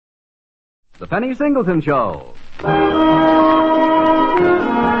the Penny Singleton Show.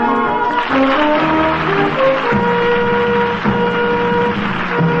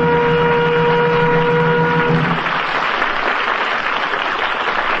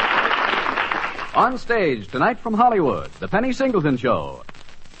 On stage tonight from Hollywood, the Penny Singleton Show.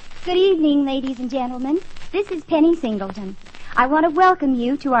 Good evening, ladies and gentlemen. This is Penny Singleton. I want to welcome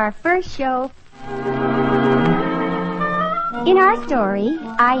you to our first show. In our story,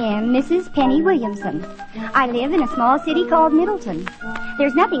 I am Mrs. Penny Williamson. I live in a small city called Middleton.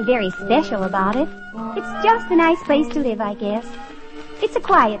 There's nothing very special about it. It's just a nice place to live, I guess. It's a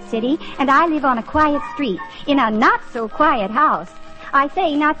quiet city, and I live on a quiet street in a not-so-quiet house. I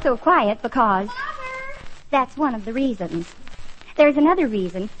say not so quiet because that's one of the reasons. There's another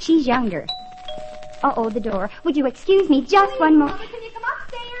reason. She's younger. Uh-oh, the door. Would you excuse me just one moment? Mother, can you come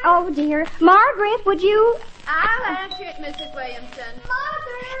upstairs? Oh, dear. Margaret, would you? I'll answer it, Mrs. Williamson.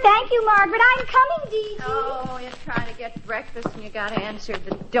 Mother! Thank you, Margaret. I'm coming, Dee. Oh, you're trying to get breakfast and you got to answer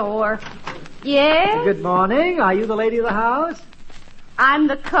the door. Yes? Good morning. Are you the lady of the house? I'm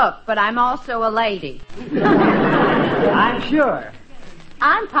the cook, but I'm also a lady. I'm sure.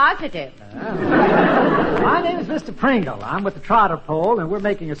 I'm positive. My name is Mr. Pringle. I'm with the Trotter Poll, and we're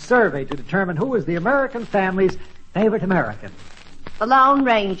making a survey to determine who is the American family's favorite American. The Lone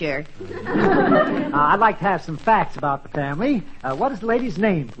Ranger. I'd like to have some facts about the family. What is the lady's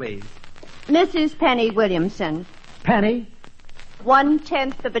name, please? Mrs. Penny Williamson. Penny?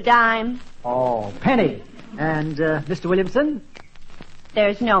 1/10 of a dime. Oh, Penny. And Mr. Williamson?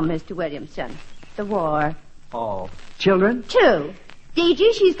 There's no Mr. Williamson. The war. Oh, children? 2.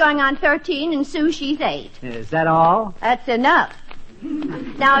 Deji, she's going on 13, and Sue, she's 8. Is that all? That's enough.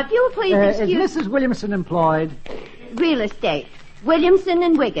 Now, if you'll please excuse... Is Mrs. Williamson employed? Real estate. Williamson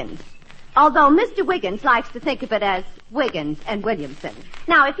and Wiggins. Although Mr. Wiggins likes to think of it as Wiggins and Williamson.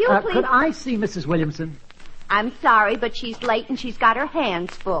 Now, if you'll please... Could I see Mrs. Williamson? I'm sorry, but she's late and she's got her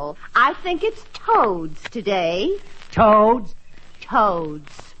hands full. I think it's toads today. Toads?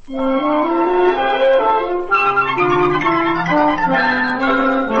 Toads.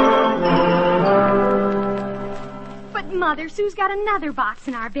 But, Mother, Sue's got another box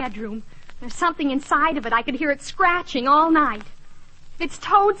in our bedroom. There's something inside of it. I could hear it scratching all night. If it's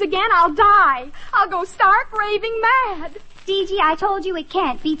toads again, I'll die. I'll go stark raving mad. Dee, I told you it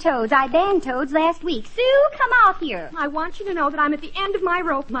can't be toads. I banned toads last week. Sue, come out here. I want you to know that I'm at the end of my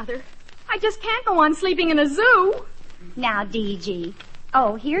rope, Mother. I just can't go on sleeping in a zoo. Now, Dee.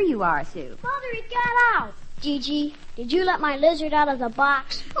 Oh, here you are, Sue. Mother, it got out. Gigi, did you let my lizard out of the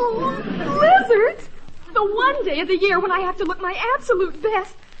box? Oh, lizards! The one day of the year when I have to look my absolute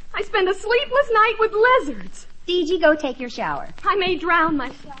best. I spend a sleepless night with lizards. Dee, go take your shower. I may drown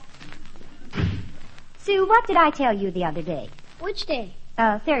myself. Sue, what did I tell you the other day? Which day?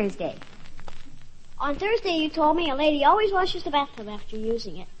 Thursday. On Thursday, you told me a lady always washes the bathtub after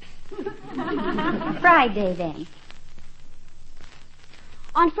using it. Friday, then.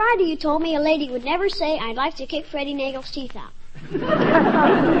 On Friday, you told me a lady would never say, I'd like to kick Freddie Nagel's teeth out.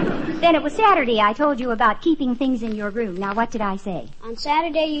 Then it was Saturday. I told you about keeping things in your room. Now, what did I say? On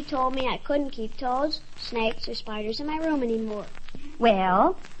Saturday, you told me I couldn't keep toads, snakes, or spiders in my room anymore.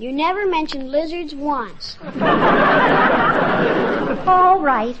 Well? You never mentioned lizards once. All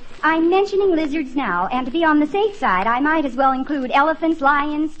right. I'm mentioning lizards now, and to be on the safe side, I might as well include elephants,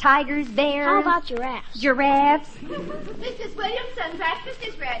 lions, tigers, bears. How about giraffes? Giraffes. Mrs. Williamson, breakfast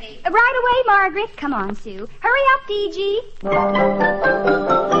is ready. Right away, Margaret. Come on, Sue. Hurry up, Dee.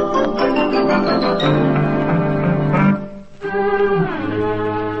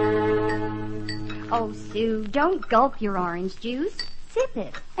 Oh, Sue, don't gulp your orange juice. Sip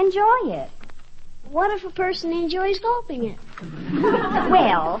it. Enjoy it. What if a person enjoys gulping it?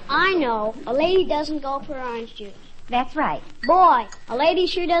 Well... I know. A lady doesn't gulp her orange juice. That's right. Boy, a lady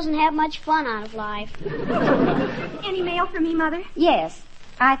sure doesn't have much fun out of life. Any mail for me, Mother? Yes.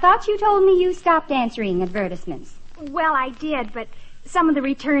 I thought you told me you stopped answering advertisements. Well, I did, but some of the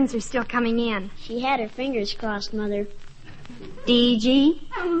returns are still coming in. She had her fingers crossed, Mother. D.G.?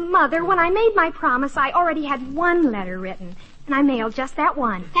 Mother, when I made my promise, I already had one letter written, and I mailed just that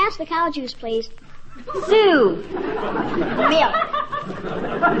one. Pass the cow juice, please. Sue! Milk.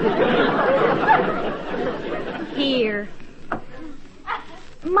 Here.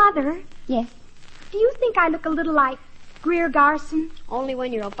 Mother? Yes? Do you think I look a little like Greer Garson? Only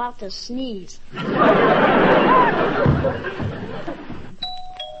when you're about to sneeze.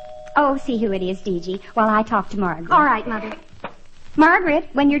 Oh, see who it is, D.G., while I talk to Margaret. All right, Mother. Margaret,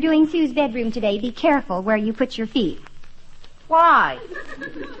 when you're doing Sue's bedroom today, be careful where you put your feet. Why?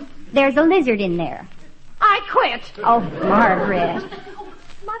 There's a lizard in there. I quit. Oh, Margaret.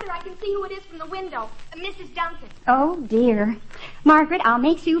 Mother, I can can see who it is from the window. Mrs. Duncan. Oh, dear. Margaret, I'll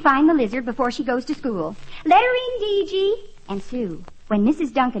make Sue find the lizard before she goes to school. Let her in, DG. And Sue, when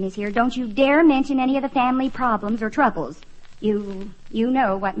Mrs. Duncan is here, don't you dare mention any of the family problems or troubles. You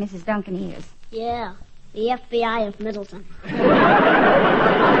know what Mrs. Duncan is. Yeah, the FBI of Middleton. We're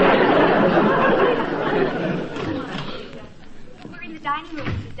in the dining room,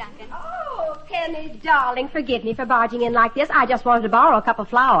 Mrs. Duncan. Oh, Penny, darling, forgive me for barging in like this. I just wanted to borrow a cup of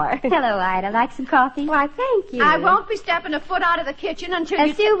flour. Hello, Ida. Like some coffee? Why, thank you. I won't be stepping a foot out of the kitchen until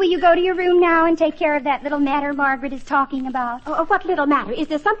you... Sue, will you go to your room now and take care of that little matter Margaret is talking about? Oh, what little matter? Is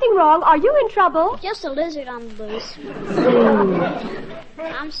there something wrong? Are you in trouble? Just a lizard on the loose.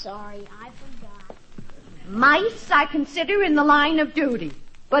 I'm sorry, I forgot. Mice I consider in the line of duty,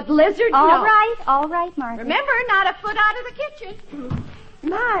 but lizards, All no. right, Margaret. Remember, not a foot out of the kitchen.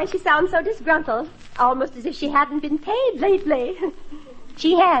 My, she sounds so disgruntled. Almost as if she hadn't been paid lately.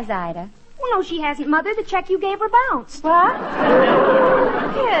 She has, Ida. Well, no, she hasn't, Mother. The check you gave her bounced. What?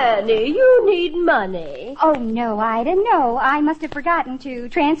 Penny, you need money. Oh, no, Ida, no. I must have forgotten to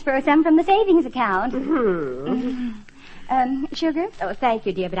transfer some from the savings account. Sugar? Oh, thank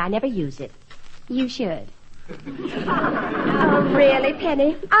you, dear, but I never use it. You should. Oh, really,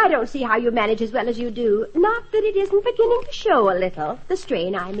 Penny? I don't see how you manage as well as you do. Not that it isn't beginning to show a little. The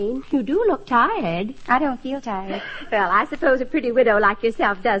strain, I mean. You do look tired. I don't feel tired. Well, I suppose a pretty widow like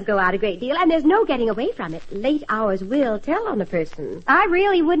yourself does go out a great deal, and there's no getting away from it. Late hours will tell on a person. I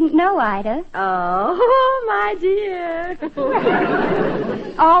really wouldn't know, Ida. Oh, my dear.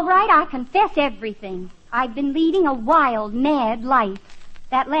 All right, I confess everything. I've been leading a wild, mad life.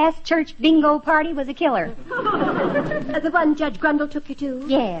 That last church bingo party was a killer. The one Judge Grundle took you to?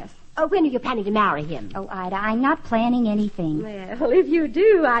 Yes. When are you planning to marry him? Oh, Ida, I'm not planning anything. Well, if you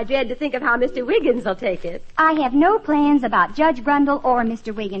do, I dread to think of how Mr. Wiggins will take it. I have no plans about Judge Grundle or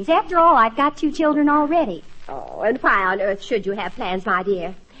Mr. Wiggins. After all, I've got 2 children already. Oh, and why on earth should you have plans, my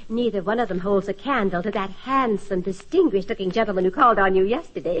dear? Neither one of them holds a candle to that handsome, distinguished-looking gentleman who called on you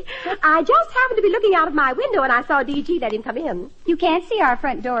yesterday. I just happened to be looking out of my window and I saw D.G. let him come in. You can't see our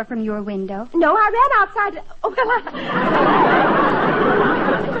front door from your window. No, I ran outside.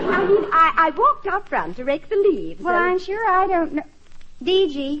 I walked out front to rake the leaves. Well, I'm sure I don't know.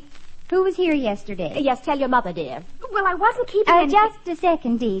 D.G., who was here yesterday? Yes, tell your mother, dear. Well, I wasn't keeping anything. Just a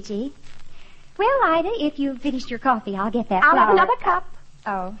second, D.G. Well, Ida, if you've finished your coffee, I'll get that I'll flour. have another cup.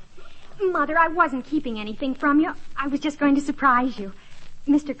 Oh. Mother, I wasn't keeping anything from you. I was just going to surprise you.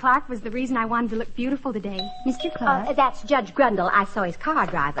 Mr. Clark was the reason I wanted to look beautiful today. Mr. Clark? That's Judge Grundle. I saw his car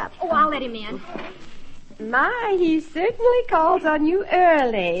drive up. Oh, I'll let him in. My, he certainly calls on you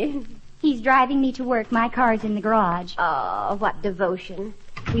early. He's driving me to work. My car's in the garage. Oh, what devotion.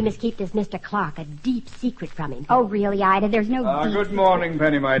 We must keep this Mr. Clark a deep secret from him. Oh, really, Ida? There's no deep... Good morning,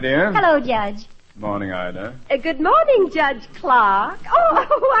 Penny, my dear. Hello, Judge. Morning, Ida. Good morning, Judge Clark.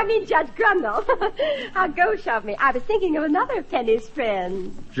 Oh, I mean Judge Grundle. How gauche of me. I was thinking of another of Penny's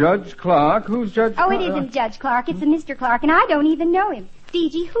friends. Judge Clark? Who's Judge Clark? Oh, it isn't Judge Clark. It's a Mr. Clark, and I don't even know him.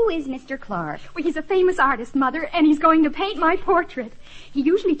 D.G., who is Mr. Clark? Well, he's a famous artist, Mother, and he's going to paint my portrait. He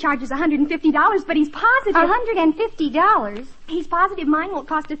usually charges $150, but he's positive... $150? He's positive mine won't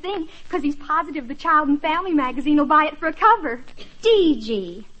cost a thing, because he's positive the Child and Family magazine will buy it for a cover.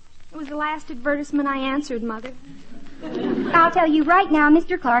 D.G. It was the last advertisement I answered, Mother. I'll tell you right now,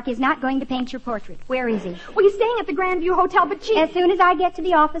 Mr. Clark is not going to paint your portrait. Where is he? Well, he's staying at the Grandview Hotel, but As soon as I get to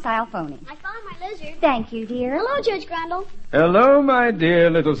the office, I'll phone him. I found my lizard. Thank you, dear. Hello, Judge Grundle. Hello, my dear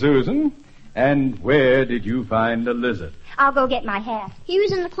little Susan. And where did you find the lizard? I'll go get my hat. He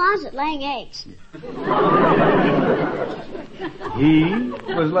was in the closet laying eggs. He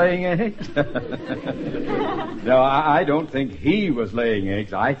was laying eggs? No, I don't think he was laying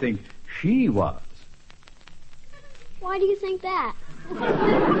eggs. I think she was. Why do you think that?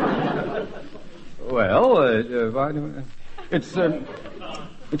 Well,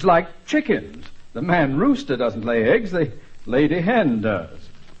 it's like chickens. The man rooster doesn't lay eggs. The lady hen does.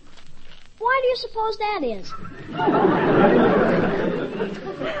 Why do you suppose that is?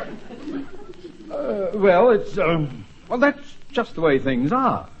 Well, that's just the way things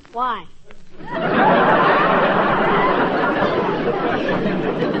are. Why?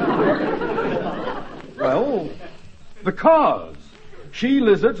 Well, because she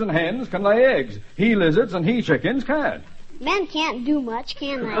lizards and hens can lay eggs. He lizards and he chickens can't. Men can't do much,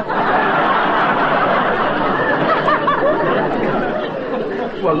 can they?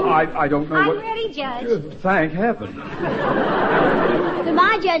 Well, I don't know I'm ready, Judge. Thank heaven.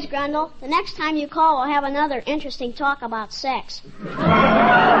 Goodbye, Judge Grundle. The next time you call, we'll have another interesting talk about sex.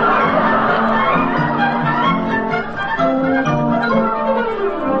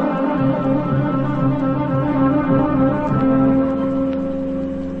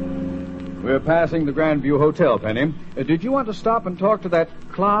 We're passing the Grandview Hotel, Penny. Did you want to stop and talk to that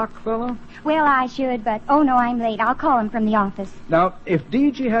Clark fellow? Well, I should, but oh no, I'm late. I'll call him from the office. Now, if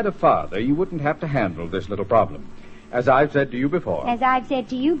D.G. had a father, you wouldn't have to handle this little problem. As I've said to you before. As I've said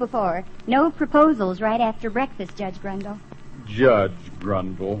to you before, no proposals right after breakfast, Judge Grundle. Judge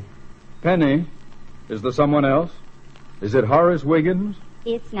Grundle. Penny, is there someone else? Is it Horace Wiggins?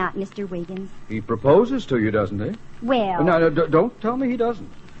 It's not Mr. Wiggins. He proposes to you, doesn't he? Well... No, don't tell me he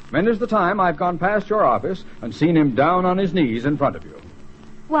doesn't. Many's the time I've gone past your office and seen him down on his knees in front of you.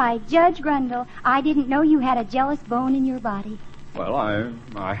 Why, Judge Grundle, I didn't know you had a jealous bone in your body. Well,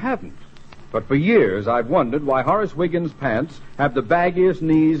 I haven't. But for years I've wondered why Horace Wiggins' pants have the baggiest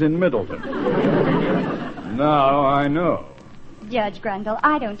knees in Middleton. Now I know. Judge Grundle,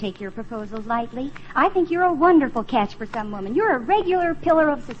 I don't take your proposals lightly. I think you're a wonderful catch for some woman. You're a regular pillar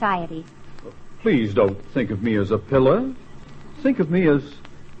of society. Please don't think of me as a pillar. Think of me as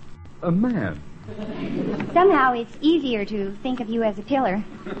a man. Somehow it's easier to think of you as a pillar.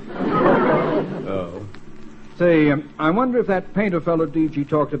 Oh. Say, I wonder if that painter fellow D.G.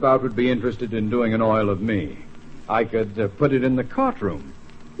 talked about would be interested in doing an oil of me. I could put it in the courtroom.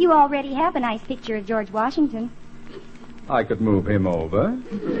 You already have a nice picture of George Washington. I could move him over.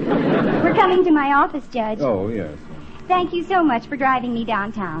 We're coming to my office, Judge. Oh, yes. Thank you so much for driving me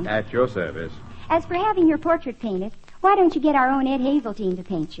downtown. At your service. As for having your portrait painted, why don't you get our own Ed Hazeltine to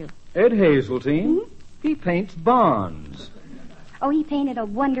paint you? Ed Hazeltine? Mm-hmm. He paints bonds. Oh, he painted a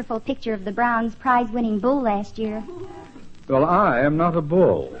wonderful picture of the Browns' prize-winning bull last year. Well, I am not a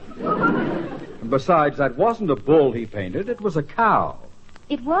bull. And besides, that wasn't a bull he painted. It was a cow.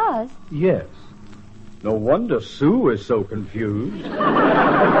 It was? Yes. No wonder Sue is so confused.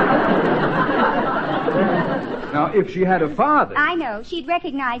 Now, if she had a father... I know. She'd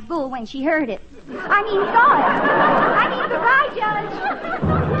recognize bull when she heard it. I mean, saw it. I mean, goodbye, Judge.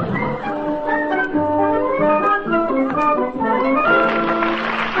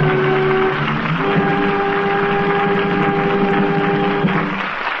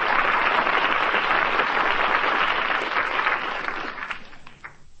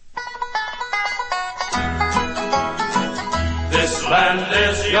 This land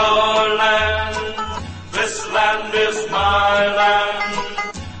is your land. This land is my land.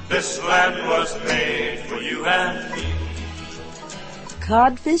 This land was made for you and me.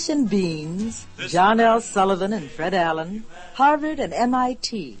 Codfish and Beans, John L. Sullivan and Fred Allen, Harvard and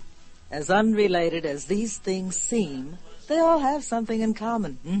MIT. As unrelated as these things seem, they all have something in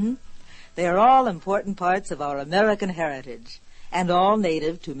common. Mm-hmm. They are all important parts of our American heritage, and all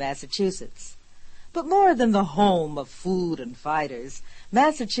native to Massachusetts. But more than the home of food and fighters,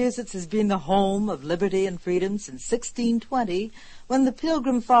 Massachusetts has been the home of liberty and freedom since 1620, when the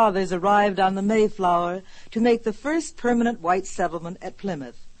Pilgrim Fathers arrived on the Mayflower to make the first permanent white settlement at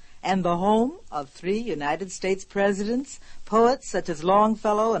Plymouth, and the home of 3 United States presidents, poets such as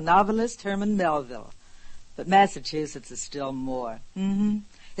Longfellow and novelist Herman Melville. But Massachusetts is still more. Mm-hmm.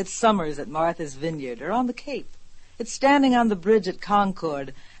 It's summers at Martha's Vineyard or on the Cape. It's standing on the bridge at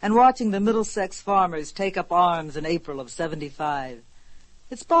Concord and watching the Middlesex farmers take up arms in April of '75.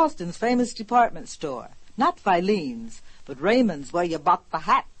 It's Boston's famous department store, not Filene's, but Raymond's, where you bought the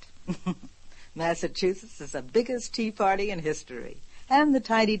hat. Massachusetts is the biggest tea party in history, and the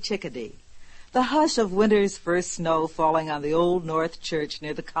tiny Chickadee. The hush of winter's first snow falling on the old North Church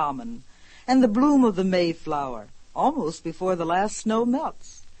near the Common, and the bloom of the Mayflower, almost before the last snow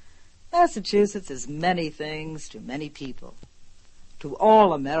melts. Massachusetts is many things to many people. To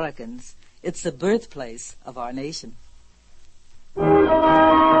all Americans, it's the birthplace of our nation.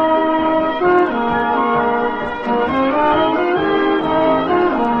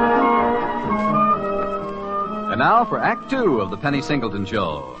 And now for Act 2 of the Penny Singleton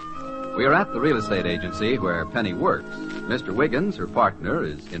Show. We are at the real estate agency where Penny works. Mr. Wiggins, her partner,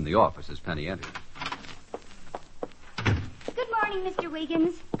 is in the office as Penny enters. Good morning, Mr.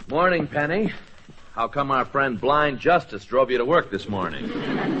 Wiggins. Morning, Penny. How come our friend Blind Justice drove you to work this morning?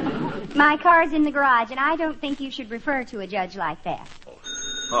 My car's in the garage, and I don't think you should refer to a judge like that.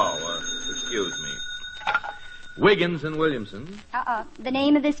 Excuse me. Wiggins and Williamson. The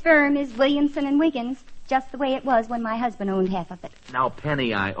name of this firm is Williamson and Wiggins, just the way it was when my husband owned half of it. Now,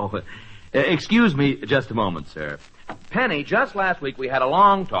 Penny, excuse me just a moment, sir. Penny, just last week we had a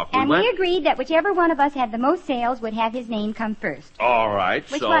long talk. We agreed that whichever one of us had the most sales would have his name come first. All right,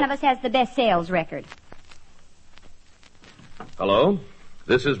 Which one of us has the best sales record? Hello?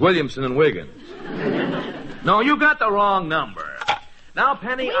 This is Williamson and Wiggins. No, you got the wrong number. Now,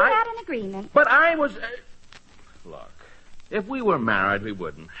 Penny, We had an agreement. But I was... Look, if we were married, we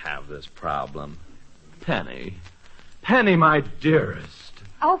wouldn't have this problem. Penny, my dearest.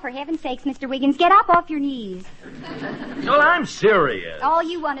 Oh, for heaven's sakes, Mr. Wiggins, get up off your knees. Well, I'm serious. All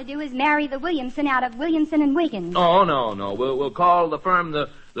you want to do is marry the Williamson out of Williamson and Wiggins. Oh, no. We'll call the firm the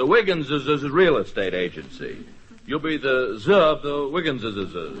Wiggins' real estate agency. You'll be the Z of the Wiggins'.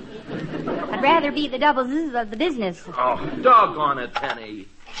 I'd rather be the double Z of the business. Oh, doggone it, Penny.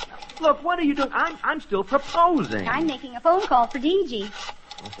 Look, what are you doing? I'm still proposing. I'm making a phone call for DG.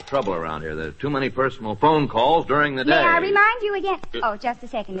 What's the trouble around here? There are too many personal phone calls during the day. May I remind you again? Oh, just a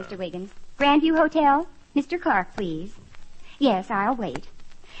second, Mr. Wiggins. Grandview Hotel? Mr. Clark, please. Yes, I'll wait.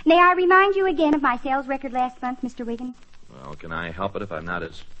 May I remind you again of my sales record last month, Mr. Wiggins? Well, can I help it if I'm not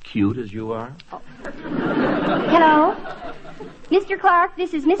as cute as you are? Oh. Hello? Mr. Clark,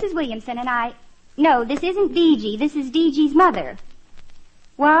 this is Mrs. Williamson, and I... No, this isn't DG. This is DG's mother.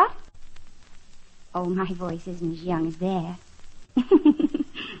 What? Oh, my voice isn't as young as that.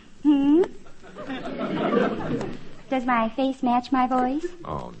 Hmm? Does my face match my voice?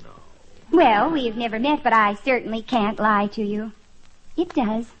 Oh, no. Well, we've never met, but I certainly can't lie to you. It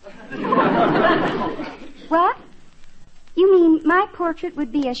does. What? You mean my portrait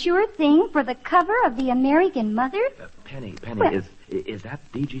would be a sure thing for the cover of the American Mother? Penny, Well- is that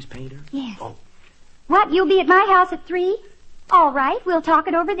DG's painter? Yes. Oh. What, you'll be at my house at 3? All right, we'll talk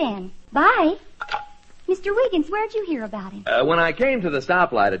it over then. Bye. Mr. Wiggins, where'd you hear about him? When I came to the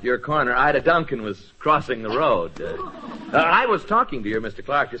stoplight at your corner, Ida Duncan was crossing the road. I was talking to your Mr.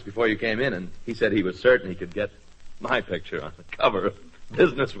 Clark just before you came in, and he said he was certain he could get my picture on the cover of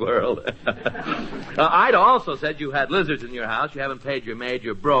Business World. Ida also said you had lizards in your house, you haven't paid your maid,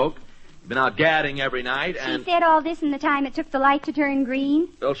 you're broke, you've been out gadding every night, and... She said all this in the time it took the light to turn green?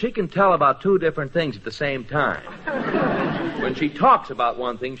 Well, she can tell about 2 different things at the same time. When she talks about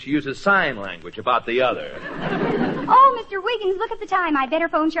one thing, she uses sign language about the other. Oh, Mr. Wiggins, look at the time. I'd better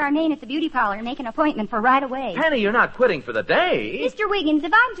phone Charmaine at the beauty parlor and make an appointment for right away. Penny, you're not quitting for the day. Mr. Wiggins,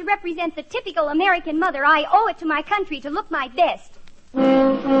 if I'm to represent the typical American mother, I owe it to my country to look my best.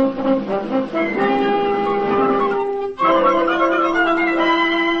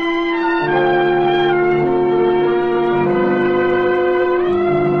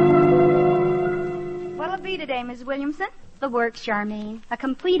 What'll it be today, Miss Williamson? The works, Charmaine. A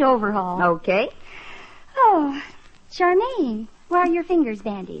complete overhaul. Okay. Oh, Charmaine, where are your fingers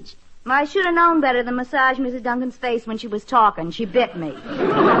bandaged? I should have known better than massage Mrs. Duncan's face when she was talking. She bit me.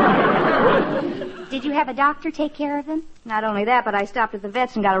 Did you have a doctor take care of them? Not only that, but I stopped at the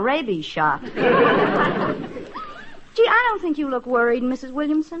vet's and got a rabies shot. Gee, I don't think you look worried, Mrs.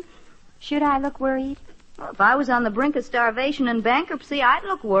 Williamson. Should I look worried? Well, if I was on the brink of starvation and bankruptcy, I'd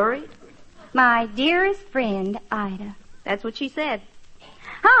look worried. My dearest friend, Ida. That's what she said.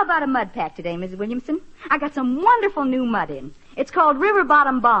 How about a mud pack today, Mrs. Williamson? I got some wonderful new mud in. It's called River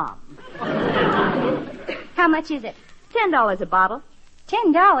Bottom Balm. How much is it? $10 a bottle.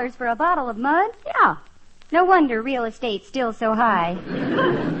 $10 for a bottle of mud? Yeah. No wonder real estate's still so high.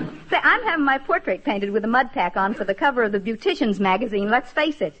 Say, I'm having my portrait painted with a mud pack on for the cover of the Beautician's magazine, Let's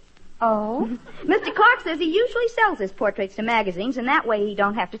Face It. Oh? Mr. Clark says he usually sells his portraits to magazines, and that way he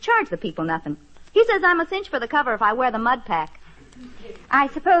don't have to charge the people nothing. He says I'm a cinch for the cover if I wear the mud pack. I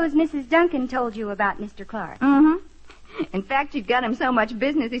suppose Mrs. Duncan told you about Mr. Clark. Mm-hmm. In fact, she's got him so much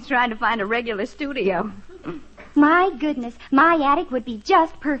business, he's trying to find a regular studio. My goodness, my attic would be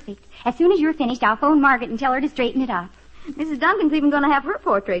just perfect. As soon as you're finished, I'll phone Margaret and tell her to straighten it up. Mrs. Duncan's even going to have her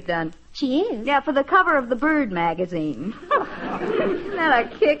portrait done. She is? Yeah, for the cover of the Bird magazine. Isn't that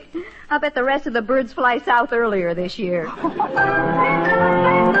a kick? I bet the rest of the birds fly south earlier this year.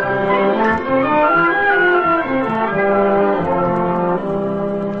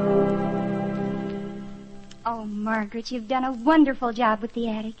 Oh, Margaret, you've done a wonderful job with the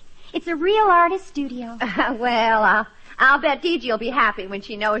attic. It's a real artist studio. Well, I'll bet Deegie will be happy when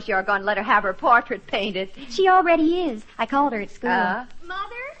she knows you're going to let her have her portrait painted. She already is. I called her at school.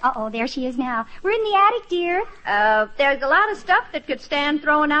 Mother? Uh-oh, there she is now. We're in the attic, dear. There's a lot of stuff that could stand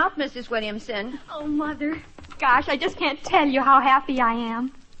throwing out, Mrs. Williamson. Oh, Mother. Gosh, I just can't tell you how happy I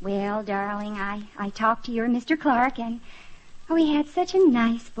am. Well, darling, I talked to your Mr. Clark, and we had such a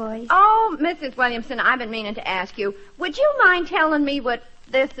nice voice. Oh, Mrs. Williamson, I've been meaning to ask you, would you mind telling me what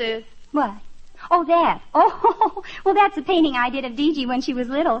this is? What? Oh, that. Oh, well, that's a painting I did of Deegie when she was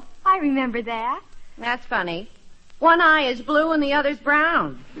little. I remember that. That's funny. One eye is blue and the other's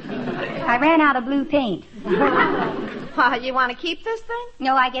brown. I ran out of blue paint. You want to keep this thing?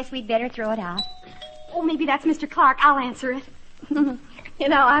 No, I guess we'd better throw it out. Oh, maybe that's Mr. Clark. I'll answer it. You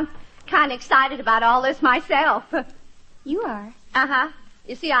know, I'm kind of excited about all this myself. You are? Uh-huh.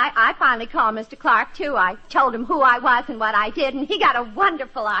 You see, I finally called Mr. Clark, too. I told him who I was and what I did, and he got a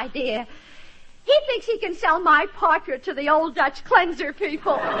wonderful idea. He thinks he can sell my portrait to the old Dutch cleanser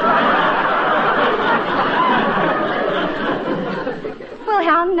people. Well,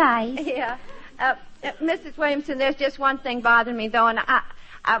 how nice. Yeah. Mrs. Williamson, there's just one thing bothering me, though, and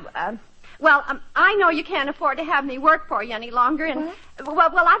I know you can't afford to have me work for you any longer, and,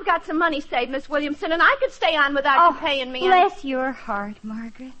 well, I've got some money saved, Miss Williamson, and I could stay on without you paying me. Bless your heart,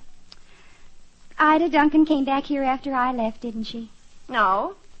 Margaret. Ida Duncan came back here after I left, didn't she?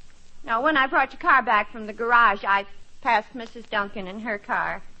 No, when I brought your car back from the garage, I passed Mrs. Duncan in her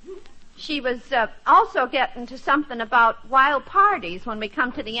car. She was also getting to something about wild parties when we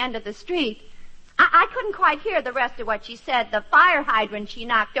come to the end of the street. I couldn't quite hear the rest of what she said. The fire hydrant she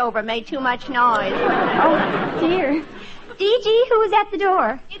knocked over made too much noise. Oh, dear. D.G., who's at the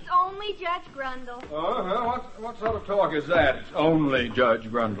door? It's only Judge Grundle. What sort of talk is that? It's only Judge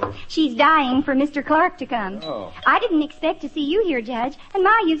Grundle. She's dying for Mr. Clark to come. Oh. I didn't expect to see you here, Judge. And,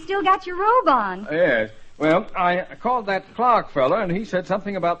 Ma, you've still got your robe on. Yes. Well, I called that Clark fella, and he said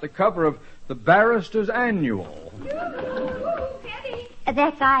something about the cover of the Barrister's Annual. Penny.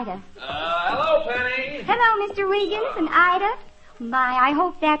 That's Ida. Hello, Penny. Hello, Mr. Wiggins and Ida. My, I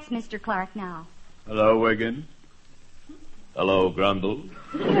hope that's Mr. Clark now. Hello, Wiggins. Hello, Grundle.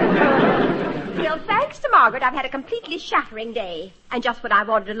 Well, thanks to Margaret, I've had a completely shattering day. And just when I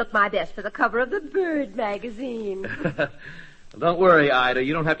wanted to look my best for the cover of the Bird magazine. Don't worry, Ida.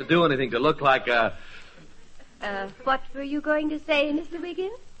 You don't have to do anything to look like a... What were you going to say, Mr.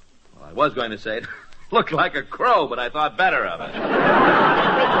 Wiggins? Well, I was going to say it looked like a crow, but I thought better of it.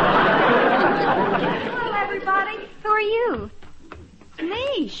 Hello, everybody. Who are you?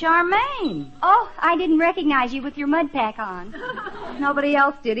 Me, Charmaine. Oh, I didn't recognize you with your mud pack on. Nobody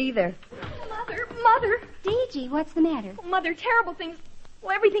else did either. Mother. D.G., what's the matter? Oh, Mother, terrible things.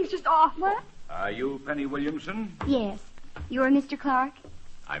 Well, everything's just awful. What? Are you Penny Williamson? Yes. You're Mr. Clark?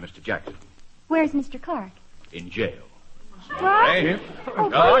 I'm Mr. Jackson. Where's Mr. Clark? In jail. What? Hey. Oh,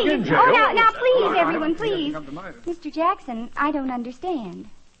 please. In jail. Oh, now, please, everyone, please. Mr. Jackson, I don't understand.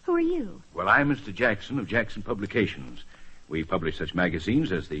 Who are you? Well, I'm Mr. Jackson of Jackson Publications. We publish such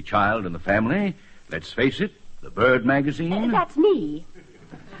magazines as The Child and the Family, Let's Face It, The Bird magazine. That's me.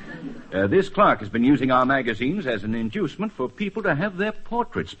 This Clark has been using our magazines as an inducement for people to have their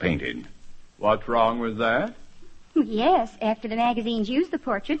portraits painted. What's wrong with that? Yes, after the magazines use the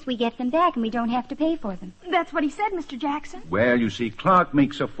portraits, we get them back and we don't have to pay for them. That's what he said, Mr. Jackson. Well, you see, Clark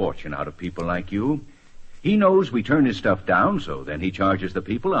makes a fortune out of people like you. He knows we turn his stuff down, so then he charges the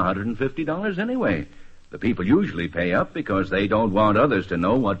people $150 anyway. The people usually pay up because they don't want others to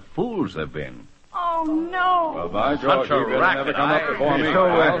know what fools they've been. Oh, no. Well, by George, Such a you've racket. never come up before me. So,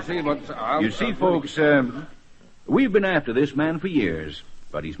 I'll see what's... You see, folks, we've been after this man for years,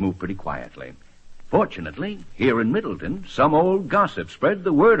 but he's moved pretty quietly. Fortunately, here in Middleton, some old gossip spread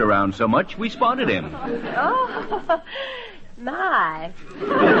the word around so much we spotted him. Oh, my.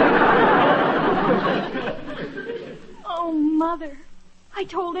 Oh, Mother. I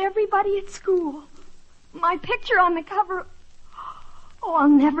told everybody at school. My picture on the cover... Oh, I'll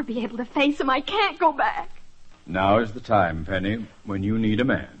never be able to face him. I can't go back. Now is the time, Penny, when you need a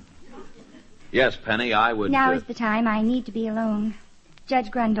man. Yes, Penny, I would... Now is the time I need to be alone.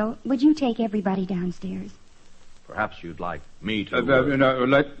 Judge Grundle, would you take everybody downstairs? Perhaps you'd like me to...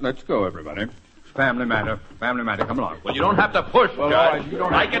 Let's go, everybody. It's family matter. Family matter. Come along. Well, you don't have to push, Well, Judge. you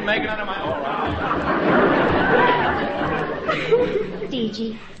don't I have can to. make it on my own.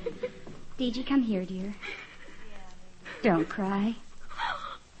 D.G., come here, dear. Don't cry.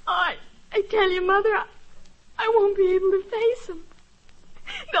 I tell you, Mother, I won't be able to face them.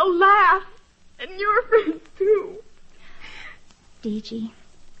 They'll laugh. And your friends, too. D.G.,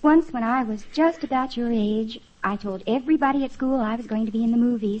 once when I was just about your age, I told everybody at school I was going to be in the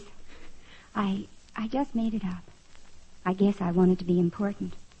movies. I just made it up. I guess I wanted to be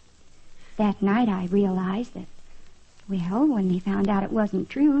important. That night I realized that, well, when they found out it wasn't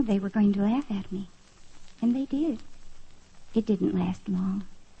true, they were going to laugh at me. And they did. It didn't last long.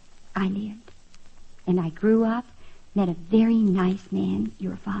 I lived. And I grew up, met a very nice man,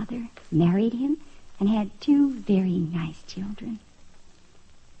 your father, married him, and had 2 very nice children.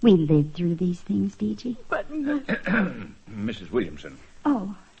 We lived through these things, D.G. But... Mrs. Williamson.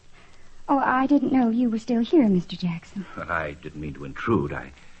 Oh, I didn't know you were still here, Mr. Jackson. Well, I didn't mean to intrude.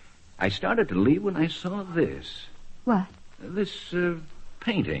 I started to leave when I saw this. What? This,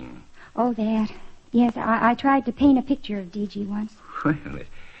 painting. Oh, that. Yes, I tried to paint a picture of D.G. once. Well, it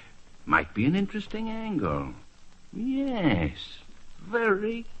might be an interesting angle. Yes,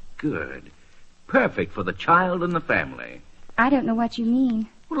 very good. Perfect for the child and the family. I don't know what you mean.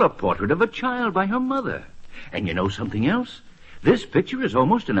 Well, a portrait of a child by her mother. And you know something else? This picture is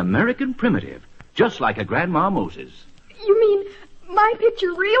almost an American primitive, just like a Grandma Moses. You mean my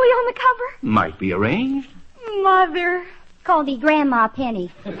picture really on the cover? Might be arranged. Mother. Call me Grandma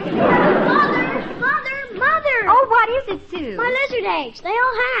Penny. Mother! Oh, what is it, Sue? My lizard eggs. They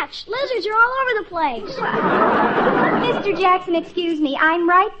all hatched. Lizards are all over the place. Mr. Jackson, excuse me. I'm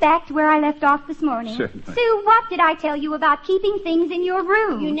right back to where I left off this morning. Certainly. Sue, what did I tell you about keeping things in your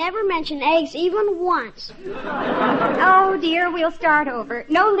room? You never mentioned eggs even once. Oh, dear, we'll start over.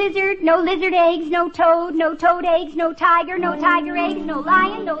 No lizard eggs, no toad eggs, no tiger eggs, no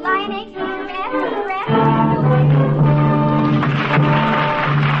lion eggs, no giraffe.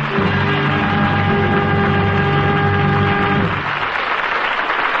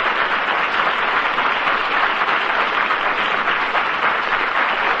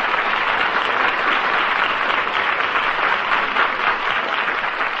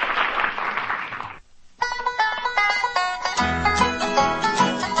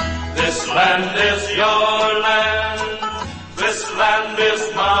 This land is your land. This land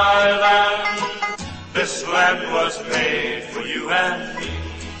is my land. This land was made for you and me.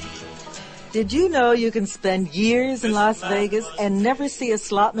 Did you know you can spend years in Las Vegas and never see a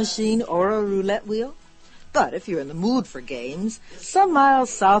slot machine or a roulette wheel? But if you're in the mood for games, some miles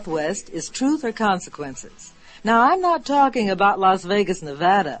southwest is Truth or Consequences. Now, I'm not talking about Las Vegas,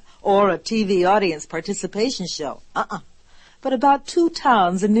 Nevada, or a TV audience participation show. But about 2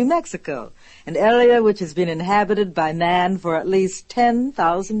 towns in New Mexico, an area which has been inhabited by man for at least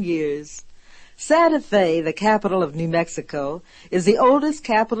 10,000 years. Santa Fe, the capital of New Mexico, is the oldest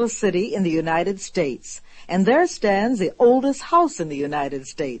capital city in the United States, and there stands the oldest house in the United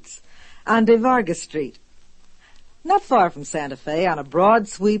States, on De Vargas Street. Not far from Santa Fe, on a broad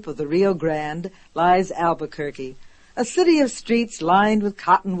sweep of the Rio Grande, lies Albuquerque, a city of streets lined with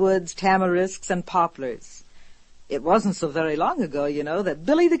cottonwoods, tamarisks, and poplars. It wasn't so very long ago, you know, that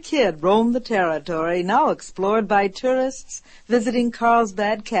Billy the Kid roamed the territory now explored by tourists visiting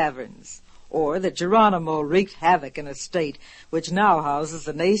Carlsbad Caverns, or that Geronimo wreaked havoc in a state which now houses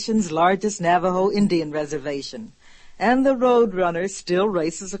the nation's largest Navajo Indian reservation, and the Roadrunner still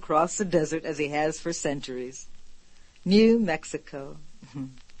races across the desert as he has for centuries. New Mexico,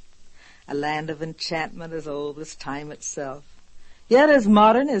 a land of enchantment as old as time itself, yet as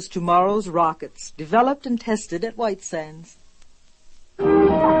modern as tomorrow's rockets, developed and tested at White Sands.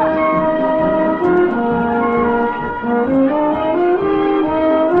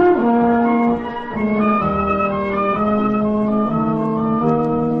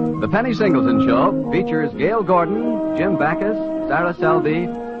 The Penny Singleton Show features Gail Gordon, Jim Backus, Sarah Selby,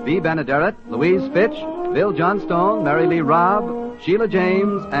 Bea Benaderet, Louise Fitch, Bill Johnstone, Mary Lee Robb, Sheila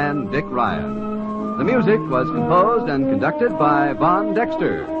James, and Dick Ryan. The music was composed and conducted by Von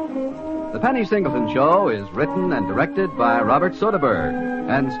Dexter. The Penny Singleton Show is written and directed by Robert Soderbergh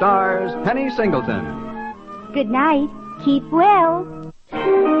and stars Penny Singleton. Good night. Keep well.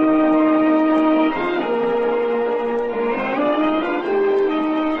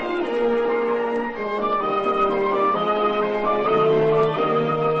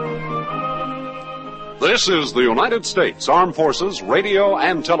 This is the United States Armed Forces Radio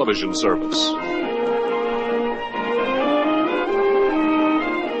and Television Service.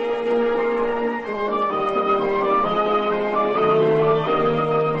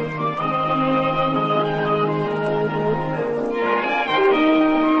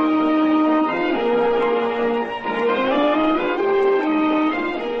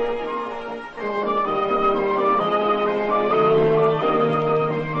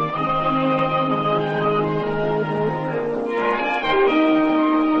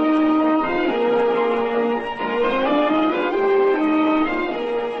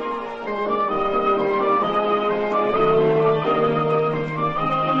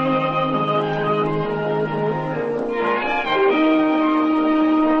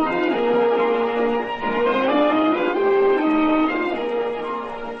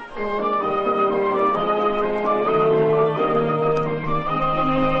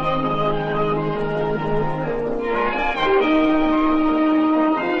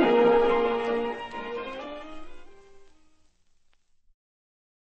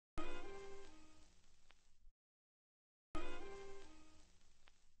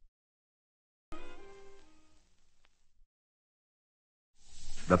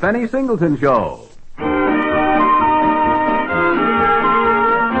 The Penny Singleton Show.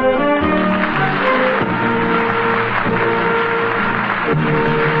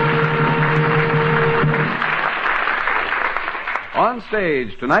 On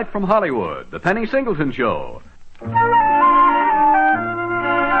stage tonight from Hollywood, The Penny Singleton Show.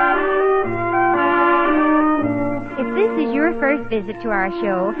 If this is your first first visit to our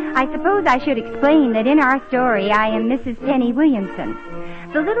show, I suppose I should explain that in our story I am Mrs. Penny Williamson.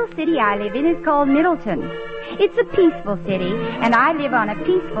 The little city I live in is called Middleton. It's a peaceful city, and I live on a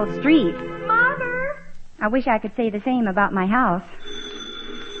peaceful street. Mother! I wish I could say the same about my house.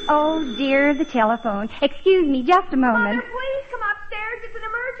 Oh, dear, the telephone. Excuse me just a moment. Mother, please come upstairs. It's an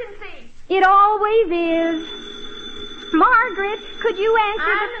emergency. It always is. Margaret, could you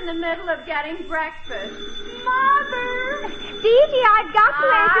answer I'm in the middle of getting breakfast. Mother! Gigi, I've got to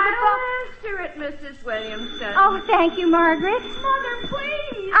answer the phone. I'll answer it, Mrs. Williamson. Oh, thank you, Margaret. Mother,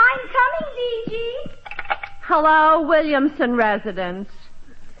 please! I'm coming, Gigi. Hello, Williamson residence.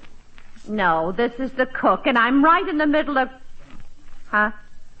 No, this is the cook, and I'm right in the middle of... Huh?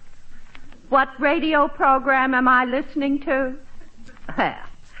 What radio program am I listening to? Well,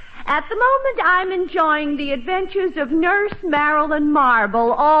 at the moment I'm enjoying the adventures of Nurse Marilyn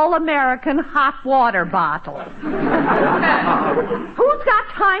Marble, All-American Hot Water Bottle. Who's got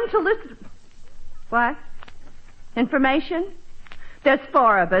time to listen? What? Information? There's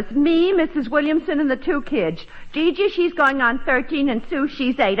 4 of us. Me, Mrs. Williamson, and the 2 kids. Gigi, she's going on 13, and Sue,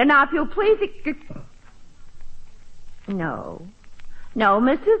 she's 8. And now, if you'll please... No,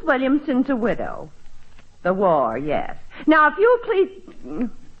 Mrs. Williamson's a widow. The war, yes. Now, if you'll please...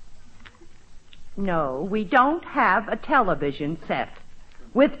 No, we don't have a television set.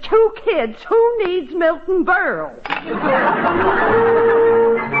 With 2 kids, who needs Milton Berle?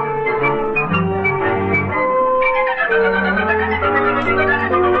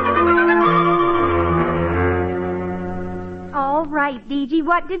 All right, Gigi,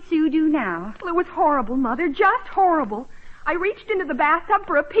 what did Sue do now? Well, it was horrible, Mother, just horrible. I reached into the bathtub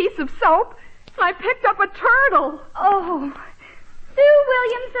for a piece of soap, and I picked up a turtle. Oh, Sue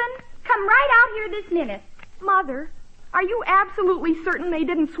Williamson, come right out here this minute. Mother, are you absolutely certain they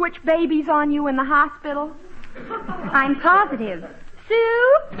didn't switch babies on you in the hospital? I'm positive.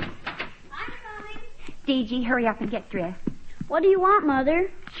 Sue? I'm coming. Gigi, hurry up and get dressed. What do you want, Mother?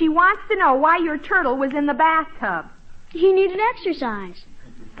 She wants to know why your turtle was in the bathtub. He needed exercise.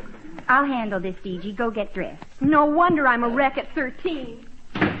 I'll handle this, Gigi. Go get dressed. No wonder I'm a wreck at 13.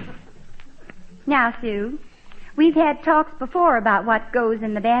 Now, Sue, we've had talks before about what goes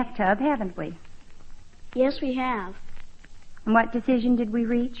in the bathtub, haven't we? Yes, we have. And what decision did we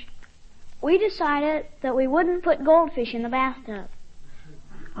reach? We decided that we wouldn't put goldfish in the bathtub.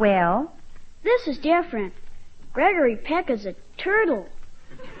 Well? This is different. Gregory Peck is a turtle.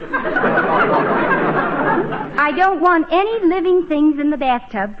 I don't want any living things in the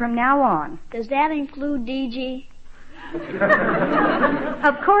bathtub from now on. Does that include DG?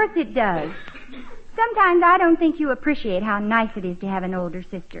 Of course it does. Sometimes I don't think you appreciate how nice it is to have an older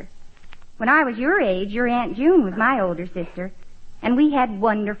sister. When I was your age, your Aunt June was my older sister, and we had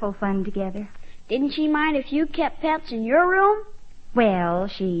wonderful fun together. Didn't she mind if you kept pets in your room? Well,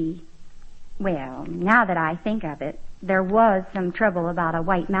 now that I think of it, there was some trouble about a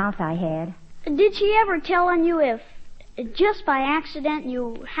white mouse I had. Did she ever tell on you if, just by accident,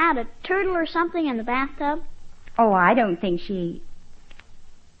 you had a turtle or something in the bathtub? Oh, I don't think she...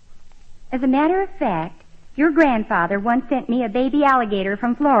 As a matter of fact, your grandfather once sent me a baby alligator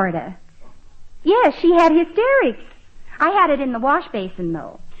from Florida. Yes, she had hysterics. I had it in the wash basin,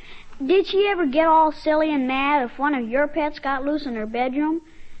 though. Did she ever get all silly and mad if one of your pets got loose in her bedroom,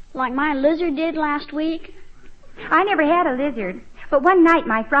 like my lizard did last week? I never had a lizard, but one night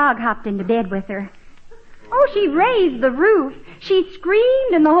my frog hopped into bed with her. Oh, she raised the roof. She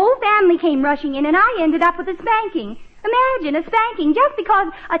screamed, and the whole family came rushing in, and I ended up with a spanking. Imagine, a spanking just because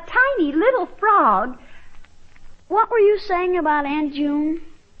a tiny little frog... What were you saying about Aunt June?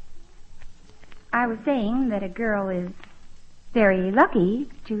 I was saying that a girl is very lucky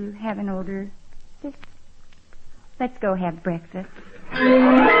to have an older sister. Let's go have breakfast.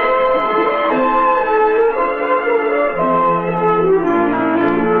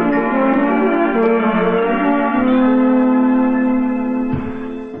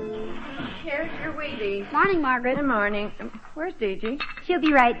 Morning, Margaret. Good morning. Where's Gigi? She'll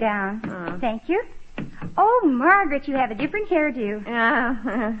be right down. Thank you. Oh, Margaret, you have a different hairdo.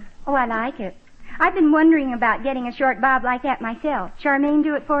 Yeah. Oh, I like it. I've been wondering about getting a short bob like that myself. Charmaine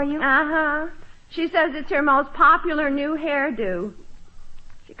do it for you? Uh-huh. She says it's her most popular new hairdo.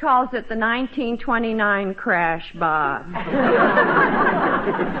 She calls it the 1929 crash bob.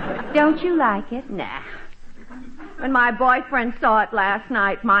 Don't you like it? Nah. When my boyfriend saw it last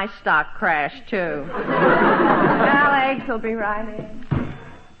night, my stock crashed, too. Well, Eggs will be right in.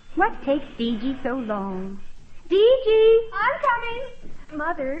 What takes Gigi so long? Gigi! I'm coming.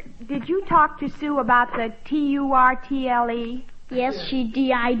 Mother, did you talk to Sue about the TURTLE? Yes, she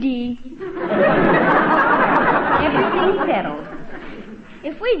D.I.D. Everything's settled.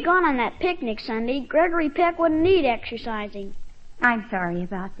 If we'd gone on that picnic Sunday, Gregory Peck wouldn't need exercising. I'm sorry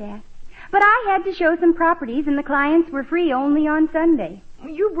about that. But I had to show some properties, and the clients were free only on Sunday.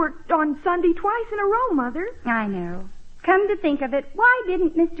 You worked on Sunday twice in a row, Mother. I know. Come to think of it, why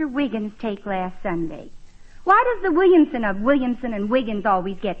didn't Mr. Wiggins take last Sunday? Why does the Williamson of Williamson and Wiggins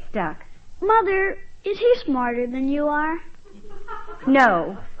always get stuck? Mother, is he smarter than you are?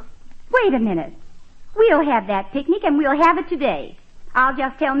 No. Wait a minute. We'll have that picnic, and we'll have it today. I'll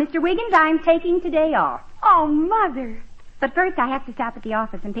just tell Mr. Wiggins I'm taking today off. Oh, Mother. But first I have to stop at the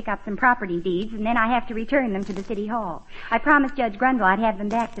office and pick up some property deeds, and then I have to return them to the city hall. I promised Judge Grundle I'd have them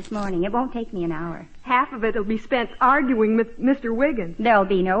back this morning. It won't take me an hour. Half of it will be spent arguing with Mr. Wiggins. There'll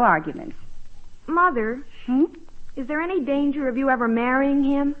be no arguments. Mother, is there any danger of you ever marrying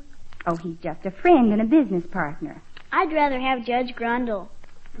him? Oh, he's just a friend and a business partner. I'd rather have Judge Grundle.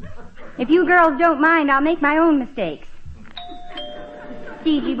 If you girls don't mind, I'll make my own mistakes.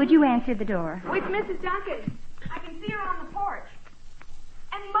 Gigi, would you answer the door? Oh, it's Mrs. Duncan. I can see her on the porch.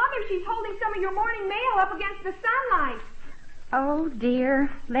 And, Mother, she's holding some of your morning mail up against the sunlight. Oh, dear.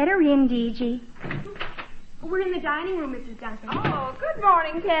 Let her in, Gigi. We're in the dining room, Mrs. Duncan. Oh, good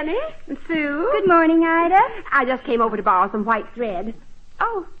morning, Penny. And Sue. Good morning, Ida. I just came over to borrow some white thread.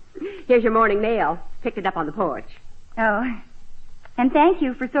 Oh, here's your morning mail. Picked it up on the porch. Oh, and thank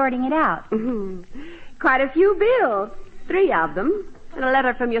you for sorting it out. Quite a few bills. 3 of them. And a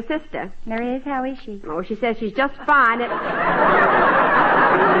letter from your sister. There is? How is she? Oh, she says she's just fine at...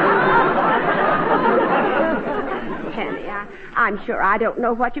 Penny, I'm sure I don't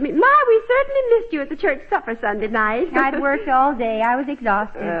know what you mean. My, we certainly missed you at the church supper Sunday night. I'd worked all day. I was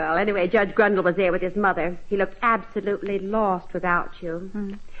exhausted. Well, anyway, Judge Grundle was there with his mother. He looked absolutely lost without you.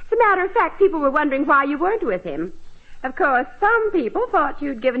 As a matter of fact, people were wondering why you weren't with him. Of course, some people thought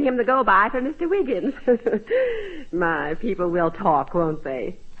you'd given him the go-by for Mr. Wiggins. My, people will talk, won't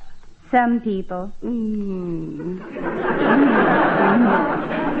they? Some people.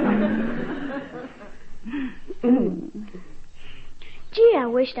 Gee, I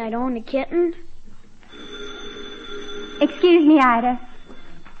wished I'd owned a kitten. Excuse me, Ida.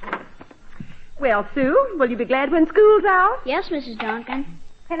 Well, Sue, will you be glad when school's out? Yes, Mrs. Duncan.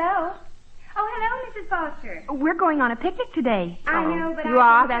 Hello? Oh, hello, Mrs. Foster. We're going on a picnic today. I know, but you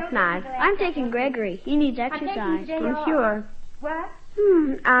are? That's nice. I'm taking Gregory. He needs exercise. I'm sure. What?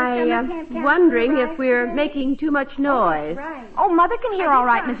 I'm wondering if we're making too much noise. Right. Oh, Mother can hear all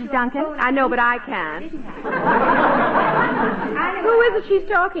right, Mrs. Duncan. I know, but I can't. Who is it she's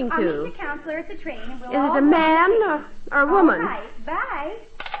talking to? I'll meet the counselor at the train. And Is it a man or a woman? All right. Bye.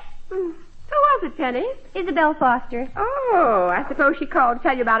 Who was it, Penny? Isabel Foster. Oh, I suppose she called to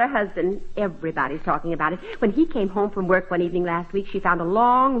tell you about her husband. Everybody's talking about it. When he came home from work one evening last week, she found a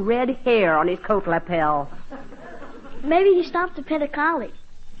long red hair on his coat lapel. Maybe he stopped to pet a collie.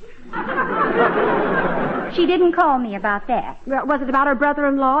 She didn't call me about that. Well, was it about her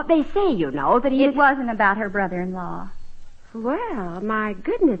brother-in-law? They say, you know, that he... It wasn't about her brother-in-law. Well, my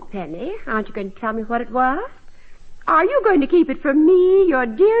goodness, Penny. Aren't you going to tell me what it was? Are you going to keep it from me, your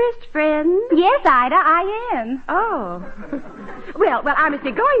dearest friend? Yes, Ida, I am. Oh. Well, I must be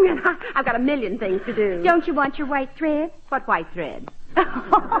going then. I've got a million things to do. Don't you want your white thread? What white thread?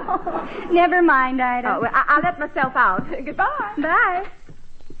 Never mind, Ida. Oh, well, I'll let myself out. Goodbye. Bye.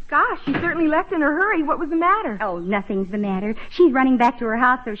 Gosh, she certainly left in a hurry. What was the matter? Oh, nothing's the matter. She's running back to her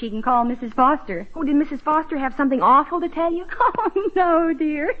house so she can call Mrs. Foster. Oh, did Mrs. Foster have something awful to tell you? Oh, no,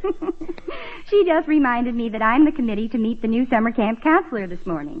 dear. She just reminded me that I'm the committee to meet the new summer camp counselor this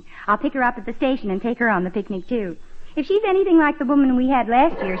morning. I'll pick her up at the station and take her on the picnic, too. If she's anything like the woman we had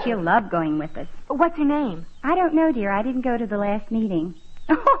last year, she'll love going with us. What's her name? I don't know, dear. I didn't go to the last meeting.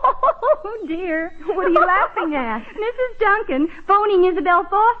 Oh, dear. What are you laughing at? Mrs. Duncan phoning Isabel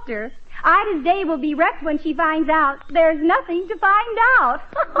Foster. Ida's day will be wrecked when she finds out there's nothing to find out.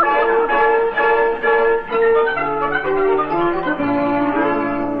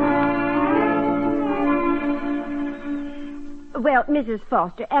 Well, Mrs.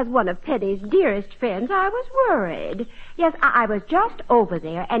 Foster, as one of Penny's dearest friends, I was worried. Yes, I was just over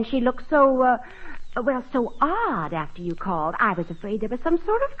there, and she looked so, so odd after you called. I was afraid there was some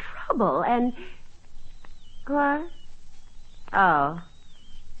sort of trouble, and... What? Oh.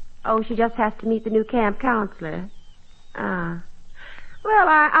 Oh, she just has to meet the new camp counselor. Ah. Well,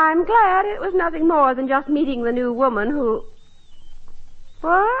 I'm glad it was nothing more than just meeting the new woman who...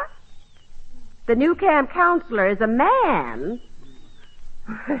 What? The new camp counselor is a man.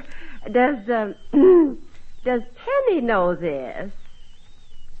 Does Penny know this?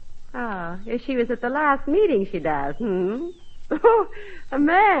 Oh, if she was at the last meeting, she does, A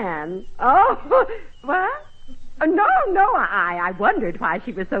man? Oh, what? No, I wondered why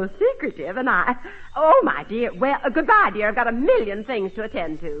she was so secretive, and oh, my dear. Well, goodbye, dear. I've got a million things to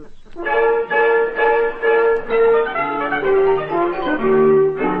attend to.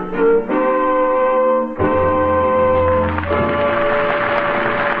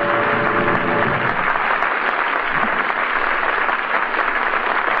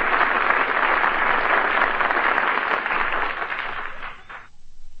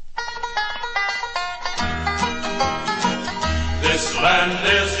 This land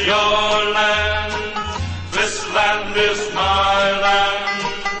is your land. This land is my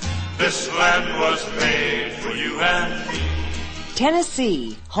land. This land was made for you and me.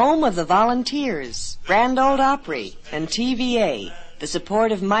 Tennessee, home of the Volunteers, Grand Ole Opry, and TVA, the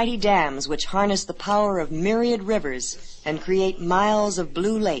support of mighty dams which harness the power of myriad rivers and create miles of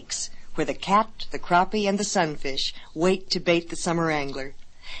blue lakes where the cat, the crappie, and the sunfish wait to bait the summer angler.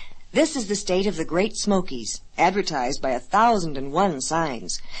 This is the state of the Great Smokies, advertised by 1,001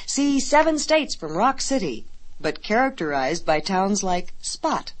 signs. See 7 states from Rock City, but characterized by towns like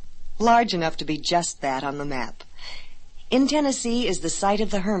Spot, large enough to be just that on the map. In Tennessee is the site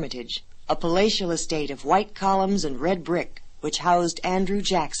of the Hermitage, a palatial estate of white columns and red brick, which housed Andrew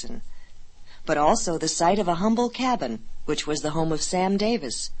Jackson, but also the site of a humble cabin, which was the home of Sam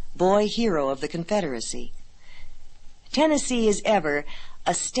Davis, boy hero of the Confederacy. Tennessee is ever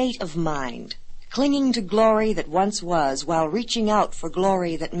a state of mind, clinging to glory that once was while reaching out for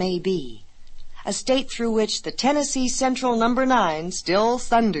glory that may be. A state through which the Tennessee Central No. 9 still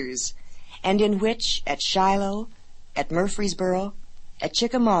thunders, and in which, at Shiloh, at Murfreesboro, at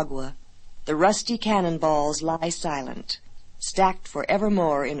Chickamauga, the rusty cannonballs lie silent, stacked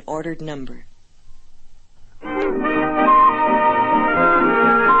forevermore in ordered number.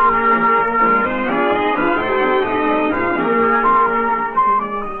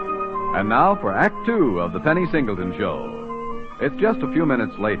 And now for Act Two of the Penny Singleton Show. It's just a few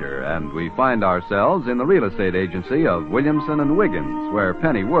minutes later, and we find ourselves in the real estate agency of Williamson and Wiggins, where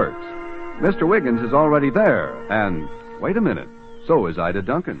Penny works. Mr. Wiggins is already there, and wait a minute, so is Ida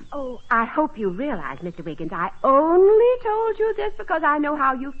Duncan. Oh, I hope you realize, Mr. Wiggins, I only told you this because I know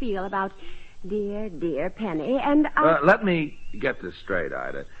how you feel about dear Penny, and let me get this straight,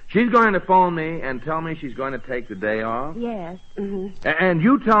 Ida. She's going to phone me and tell me she's going to take the day off? Yes. Mm-hmm. And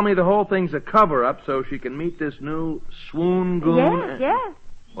you tell me the whole thing's a cover-up so she can meet this new swoon goon? Yes.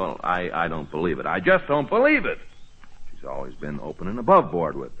 Well, I don't believe it. I just don't believe it. She's always been open and above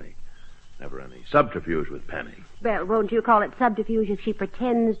board with me. Never any subterfuge with Penny. Well, won't you call it subterfuge if she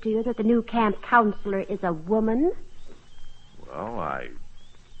pretends to you that the new camp counselor is a woman? Well,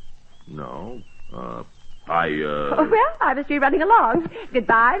 No. Oh, well, I must be running along.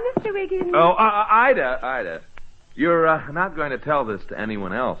 Goodbye, Mr. Wiggins. Oh, Ida. You're not going to tell this to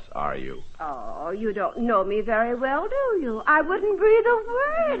anyone else, are you? Oh, you don't know me very well, do you? I wouldn't breathe a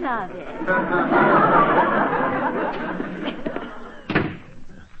word of it.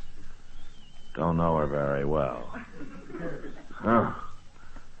 Don't know her very well. Oh,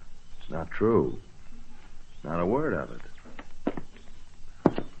 it's not true. Not a word of it.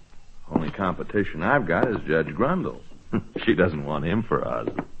 Only competition I've got is Judge Grundle. She doesn't want him for us.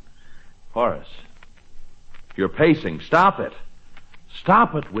 Horace, you're pacing. Stop it.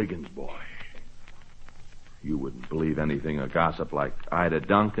 Stop it, Wiggins boy. You wouldn't believe anything a gossip like Ida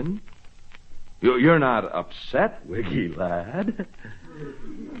Duncan. You're not upset, Wiggy lad.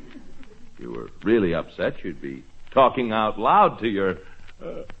 If you were really upset, you'd be talking out loud to your...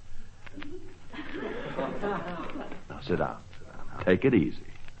 Now, sit down. Now, take it easy.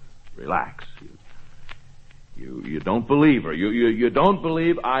 Relax. You don't believe her. You don't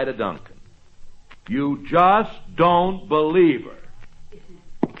believe Ida Duncan. You just don't believe her.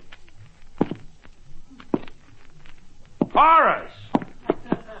 Horace!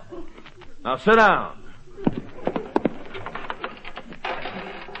 Now sit down.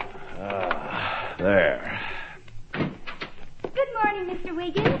 There. Good morning, Mr.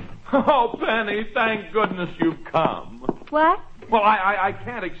 Wiggins. Oh, Penny, thank goodness you've come. What? Well, I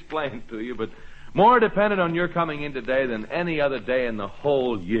can't explain to you, but more depended on your coming in today than any other day in the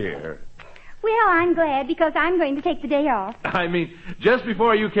whole year. Well, I'm glad because I'm going to take the day off. I mean, just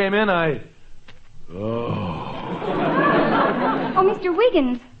before you came in, Oh, Mr.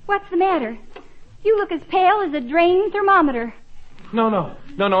 Wiggins, what's the matter? You look as pale as a drained thermometer. No,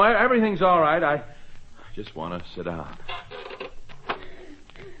 everything's all right. I just want to sit down.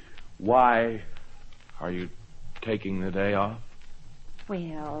 Why are you taking the day off?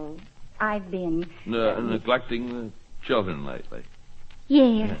 Well, I've been... neglecting the children lately.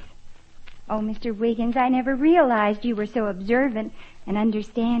 Yes. Oh, Mr. Wiggins, I never realized you were so observant and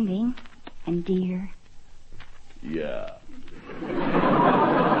understanding and dear. Yeah.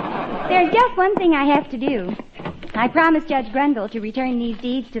 There's just one thing I have to do. I promised Judge Grundle to return these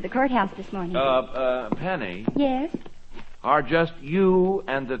deeds to the courthouse this morning. Penny, Yes? are just you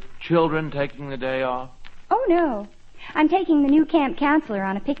and the children taking the day off? Oh, no. I'm taking the new camp counselor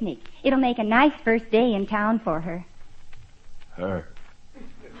on a picnic. It'll make a nice first day in town for her. Her.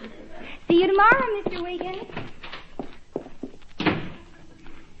 See you tomorrow, Mr. Wiggins.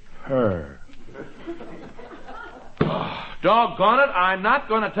 Her. Oh, doggone it, I'm not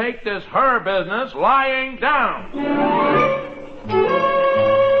going to take this her business lying down.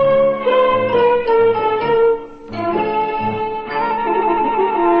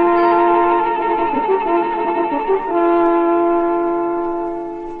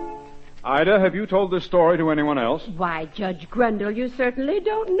 Ida, have you told this story to anyone else? Why, Judge Grundle, you certainly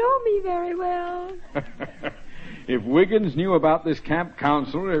don't know me very well. If Wiggins knew about this camp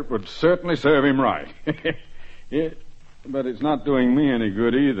counselor, it would certainly serve him right. Yeah, but it's not doing me any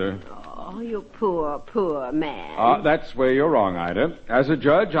good either. Oh, you poor, poor man. That's where you're wrong, Ida. As a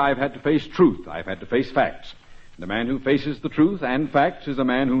judge, I've had to face truth. I've had to face facts. The man who faces the truth and facts is a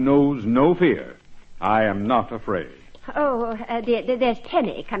man who knows no fear. I am not afraid. Oh, there's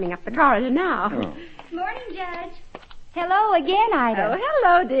Penny coming up the corridor now. Oh. Morning, Judge. Hello again, Ida. Oh,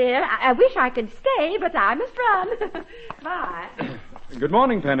 hello, dear. I wish I could stay, but I must run. Bye. Good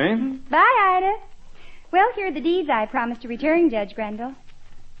morning, Penny. Bye, Ida. Well, here are the deeds I promised to return, Judge Grundle.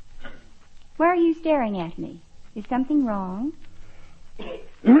 Why are you staring at me? Is something wrong?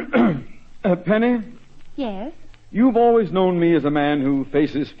 Penny, Yes, you've always known me as a man who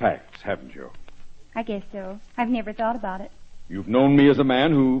faces facts, haven't you? I guess so. I've never thought about it. You've known me as a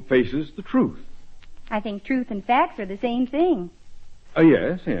man who faces the truth. I think truth and facts are the same thing.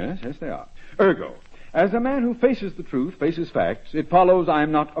 Yes, they are. Ergo, as a man who faces the truth, faces facts, it follows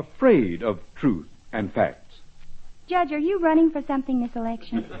I'm not afraid of truth and facts. Judge, are you running for something this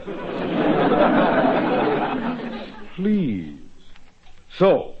election? Please.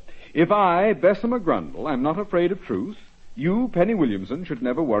 So, if I, Bessemer Grundle, am not afraid of truth, you, Penny Williamson, should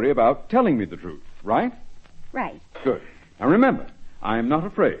never worry about telling me the truth, right? Right. Good. Now remember, I am not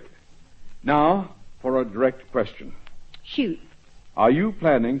afraid. Now, for a direct question. Shoot. Are you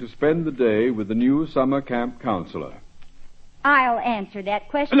planning to spend the day with the new summer camp counselor? I'll answer that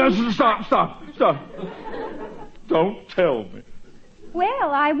question. No, stop. Don't tell me.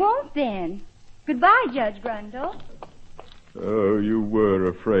 Well, I won't then. Goodbye, Judge Grundle. Oh, you were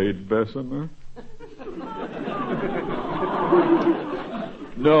afraid, Bessemer?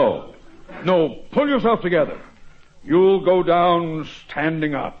 No, pull yourself together. You'll go down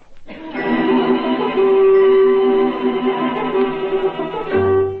standing up.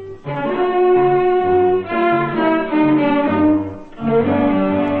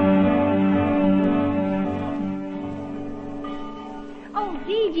 Oh,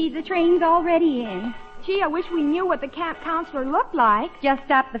 Gigi, the train's already in. Gee, I wish we knew what the camp counselor looked like. Just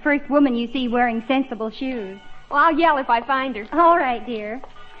stop the first woman you see wearing sensible shoes. Well, I'll yell if I find her. All right, dear.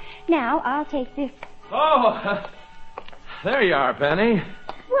 Now, I'll take this. Oh, there you are, Penny.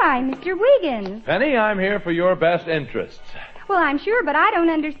 Why, Mr. Wiggins. Penny, I'm here for your best interests. Well, I'm sure, but I don't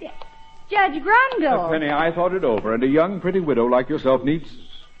understand. Judge Grundle. Penny, I thought it over, and a young, pretty widow like yourself needs...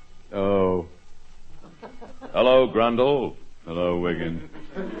 Oh. Hello, Grundle. Hello, Wiggins.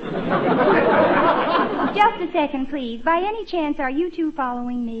 Just a second, please. By any chance, are you two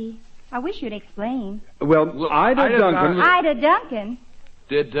following me? I wish you'd explain. Well, Ida Duncan... Ida Duncan?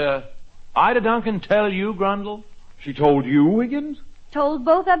 Did, Ida Duncan tell you, Grundle? She told you, Wiggins? Told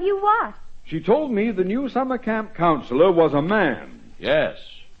both of you what? She told me the new summer camp counselor was a man. Yes.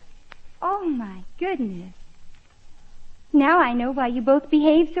 Oh, my goodness. Now I know why you both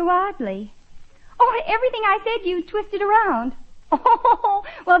behave so oddly. Oh, everything I said you twisted around. Oh,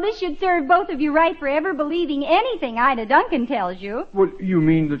 well, this should serve both of you right for ever believing anything Ida Duncan tells you. Well, you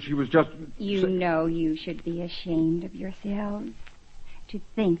mean that she was just... You know you should be ashamed of yourselves. To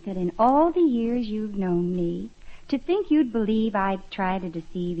think that in all the years you've known me, to think you'd believe I'd try to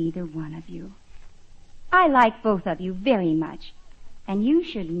deceive either one of you. I like both of you very much, and you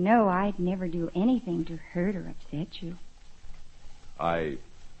should know I'd never do anything to hurt or upset you. I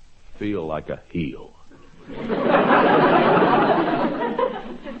feel like a heel.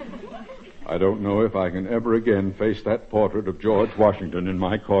 I don't know if I can ever again face that portrait of George Washington in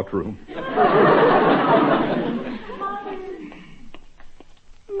my courtroom.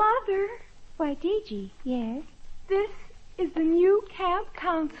 Mother, Why, Gigi, yes? this is the new camp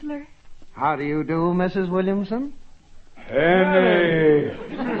counselor. How do you do, Mrs. Williamson? Penny!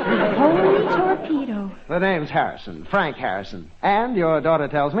 Holy torpedo. The name's Harrison, Frank Harrison. And your daughter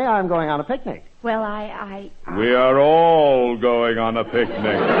tells me I'm going on a picnic. Well, I... We are all going on a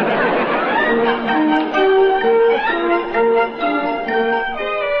picnic.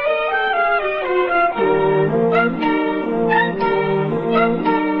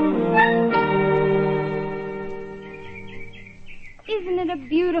 Isn't it a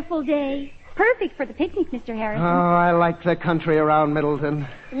beautiful day? Perfect for the picnic, Mr. Harrison. Oh, I like the country around Middleton.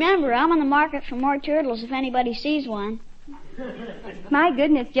 Remember, I'm on the market for more turtles if anybody sees one. My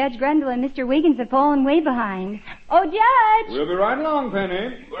goodness, Judge Grundle and Mr. Wiggins have fallen way behind. Oh, Judge! We'll be right along,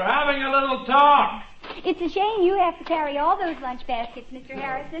 Penny. We're having a little talk. It's a shame you have to carry all those lunch baskets, Mr.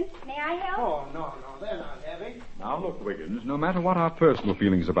 Harrison. May I help? Oh, no, they're not heavy. Now, look, Wiggins, no matter what our personal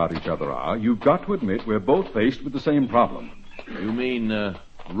feelings about each other are, you've got to admit we're both faced with the same problem. You mean,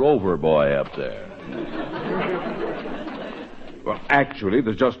 Rover Boy up there? Well, actually,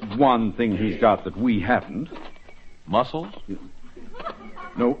 there's just one thing he's got that we haven't. Muscles?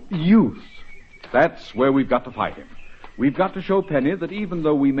 No, youth. That's where we've got to fight him. We've got to show Penny that even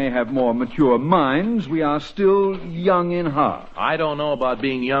though we may have more mature minds, we are still young in heart. I don't know about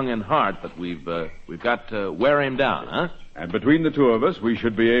being young in heart, but we've got to wear him down, huh? And between the two of us, we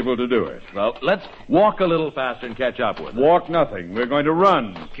should be able to do it. Well, let's walk a little faster and catch up with him. Walk nothing. We're going to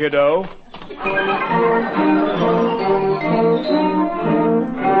run, kiddo.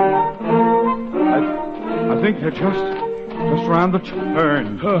 I think they're just around the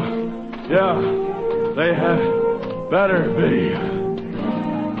turn. Yeah, they had better be.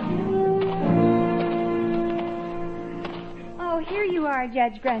 Oh, here you are,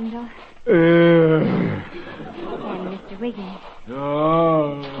 Judge Grundle. And Mr. Wiggins.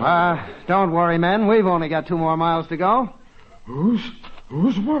 Don't worry, men. We've only got 2 more miles to go. Who's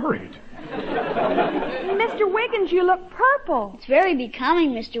worried? Mr. Wiggins, you look purple. It's very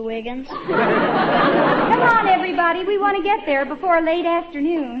becoming, Mr. Wiggins. Come on, everybody. We want to get there before late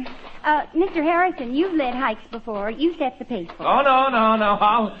afternoon. Mr. Harrison, you've led hikes before. You set the pace for us. Oh, no.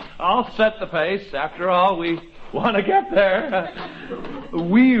 I'll set the pace. After all, we want to get there.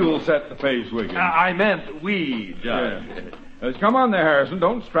 We'll set the pace, Wiggins. I meant we, Judge. Yeah. Come on there, Harrison.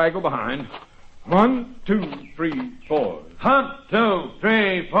 Don't straggle behind. 1, 2, 3, 4. Hunt, 2,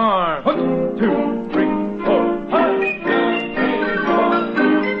 3, 4. 1, 2, 3, 4. Hunt, 2, 3, 4.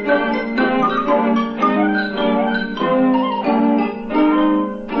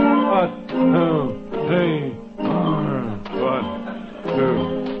 1, 2, 3, 4. 1, 2,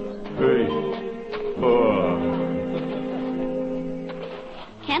 3, 4.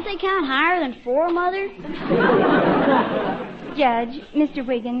 Can't they count higher than 4, Mother? Judge, Mr.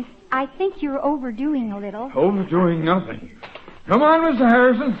 Wiggins, I think you're overdoing a little. Overdoing nothing. Come on, Mr.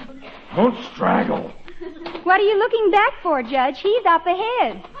 Harrison. Don't straggle. What are you looking back for, Judge? He's up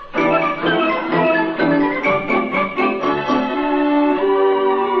ahead.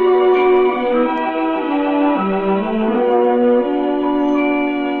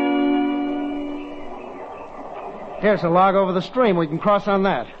 Here's a log over the stream. We can cross on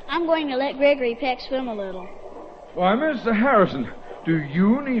that. I'm going to let Gregory Peck swim a little. Why, Mr. Harrison, do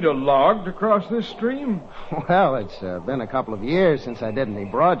you need a log to cross this stream? Well, it's been a couple of years since I did any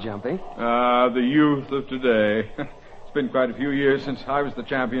broad jumping. The youth of today. It's been quite a few years since I was the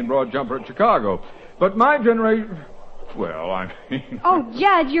champion broad jumper at Chicago. But my generation... Well, I mean... Oh,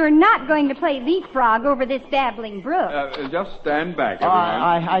 Judge, you're not going to play leapfrog over this babbling brook. Just stand back,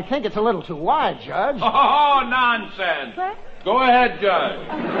 everyone. I think it's a little too wide, Judge. Oh, nonsense. What? Go ahead, Judge.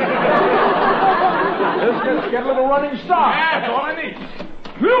 Let's get a little running start. Yeah, that's all I need.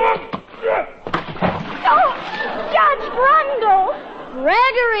 Oh, Judge Grundle!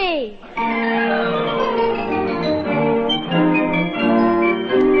 Gregory!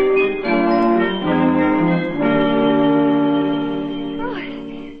 Oh,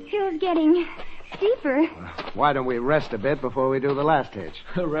 hill's getting steeper. Why don't we rest a bit before we do the last hitch?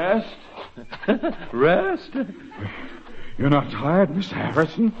 Rest? Rest? You're not tired, Mr.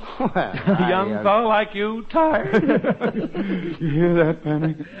 Harrison? Well, A young fellow like you, tired? You hear that,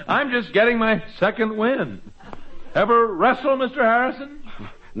 Penny? I'm just getting my second win. Ever wrestle, Mr. Harrison?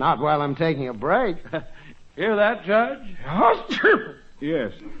 Not while I'm taking a break. Hear that, Judge?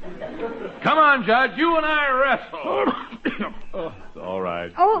 Yes. Come on, Judge. You and I wrestle. All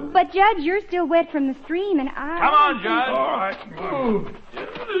right. Oh, but, Judge, you're still wet from the stream, and I... Come on, Judge. All right.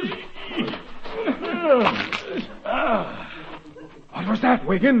 What was that,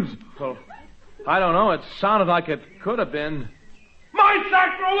 Wiggins? Well, I don't know. It sounded like it could have been... My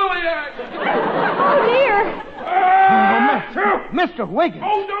sacro Williac! Oh, dear. Mr. Wiggins.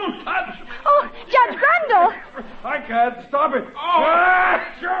 Oh, don't touch me. Oh, Judge Grundle. I can't stop it. Oh,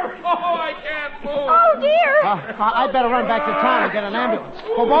 I can't move. Oh, dear. I'd better run back to town and get an ambulance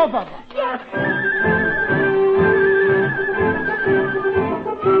for both of them.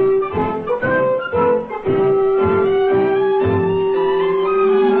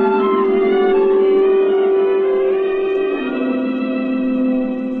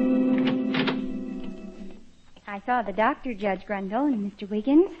 I saw the doctor, Judge Grundle, and Mr.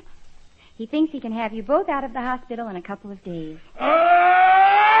 Wiggins. He thinks he can have you both out of the hospital in a couple of days.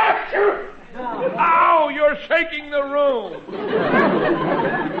 Ow, you're shaking the room.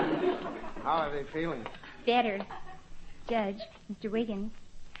 How are they feeling? Better. Judge, Mr. Wiggins,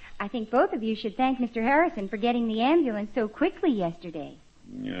 I think both of you should thank Mr. Harrison for getting the ambulance so quickly yesterday.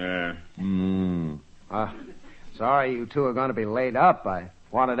 Yeah. Sorry you two are going to be laid up. I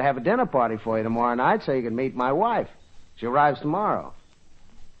wanted to have a dinner party for you tomorrow night so you can meet my wife. She arrives tomorrow.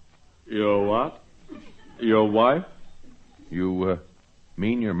 Your what? Your wife? You,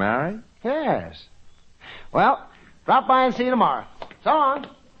 mean you're married? Yes. Well, drop by and see you tomorrow. So long.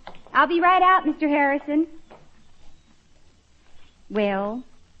 I'll be right out, Mr. Harrison. Well,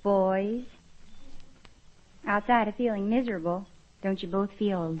 boys, outside of feeling miserable, don't you both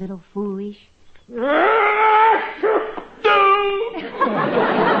feel a little foolish? Oh,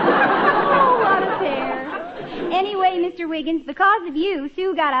 what a pair. Anyway, Mr. Wiggins, because of you,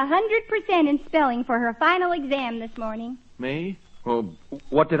 Sue got 100% in spelling for her final exam this morning. Me? Well,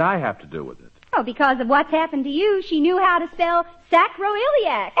 what did I have to do with it? Oh, because of what's happened to you, she knew how to spell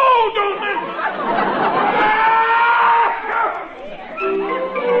sacroiliac. Oh, don't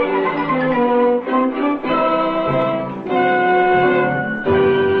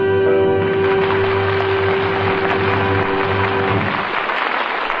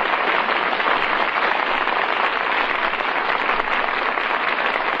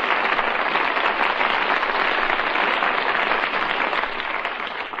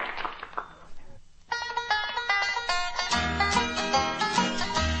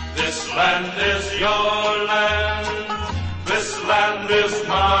This land is your land. This land is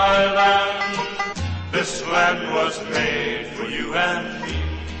my land. This land was made for you and me.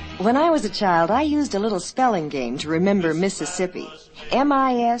 When I was a child, I used a little spelling game to remember Mississippi.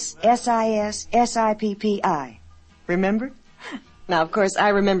 M-I-S-S-I-S-S-I-P-P-I. Remember? Now, of course, I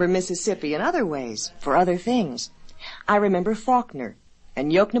remember Mississippi in other ways, for other things. I remember Faulkner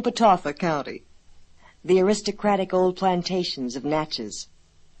and Yoknapatawpha County, the aristocratic old plantations of Natchez,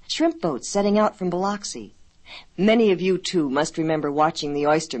 shrimp boats setting out from Biloxi. Many of you, too, must remember watching the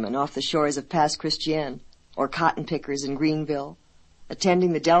oystermen off the shores of Pass Christian, or cotton pickers in Greenville,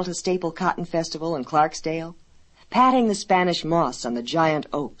 attending the Delta Staple Cotton Festival in Clarksdale, patting the Spanish moss on the giant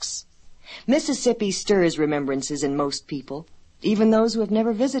oaks. Mississippi stirs remembrances in most people, even those who have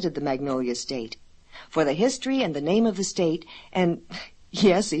never visited the Magnolia State. For the history and the name of the state, and,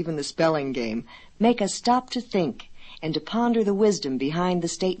 yes, even the spelling game, make us stop to think and to ponder the wisdom behind the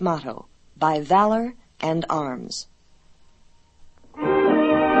state motto, by valor and arms.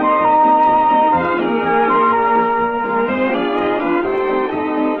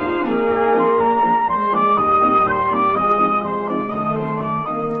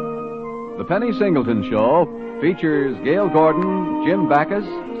 The Penny Singleton Show features Gail Gordon, Jim Backus,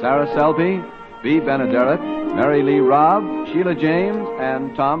 Sarah Selby, Bea Benaderet, Mary Lee Robb, Sheila James,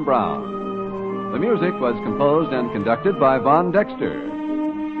 and Tom Brown. The music was composed and conducted by Von Dexter.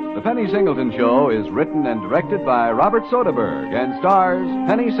 The Penny Singleton Show is written and directed by Robert Soderberg and stars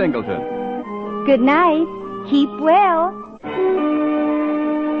Penny Singleton. Good night. Keep well.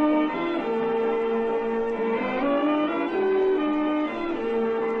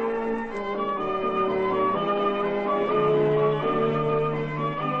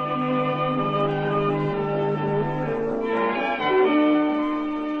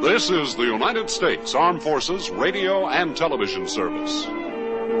 This is the United States Armed Forces Radio and Television Service.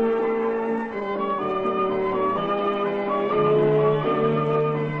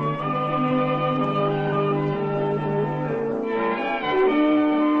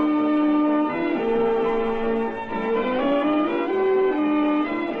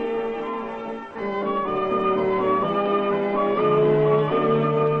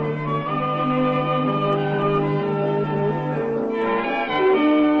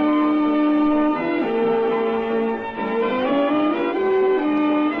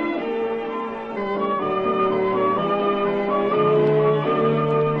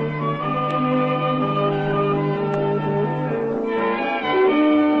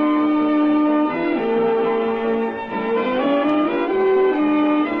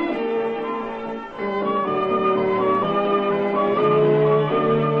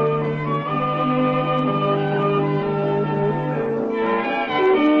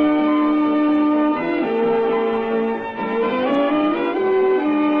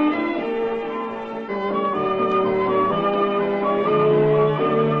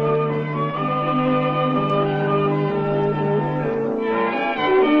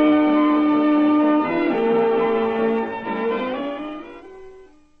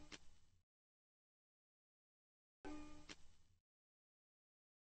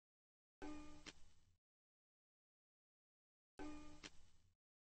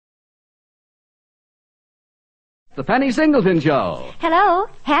 The Penny Singleton Show. Hello.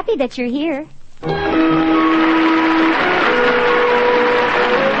 Happy that you're here.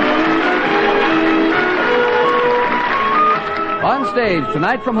 On stage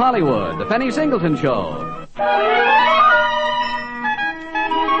tonight from Hollywood, The Penny Singleton Show.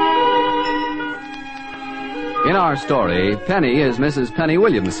 In our story, Penny is Mrs. Penny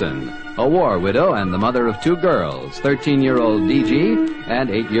Williamson, a war widow and the mother of 2 girls, 13-year-old DG and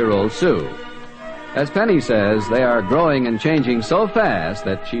 8-year-old Sue. As Penny says, they are growing and changing so fast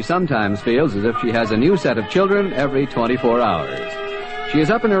that she sometimes feels as if she has a new set of children every 24 hours. She is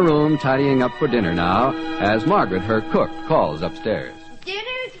up in her room tidying up for dinner now as Margaret, her cook, calls upstairs.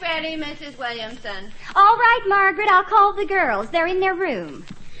 Dinner's ready, Mrs. Williamson. All right, Margaret, I'll call the girls. They're in their room.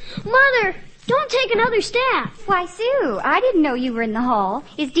 Mother, don't take another step. Why, Sue, I didn't know you were in the hall.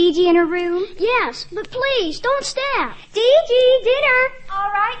 Is Dee Gee in her room? Yes, but please, don't step. Dee Gee, dinner. All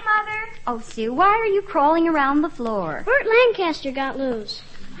right, Mother. Oh, Sue, why are you crawling around the floor? Bert Lancaster got loose.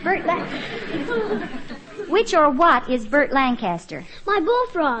 Which or what is Bert Lancaster? My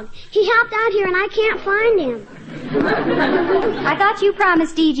bullfrog. He hopped out here and I can't find him. I thought you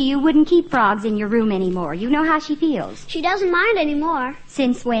promised Dee Gee you wouldn't keep frogs in your room anymore. You know how she feels. She doesn't mind anymore.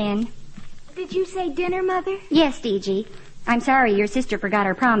 Since when? Did you say dinner, Mother? Yes, Dee Gee. I'm sorry your sister forgot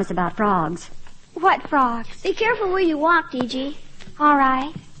her promise about frogs. What frogs? Be careful where you walk, DG. All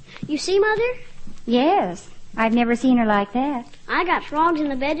right. You see, Mother? Yes. I've never seen her like that. I got frogs in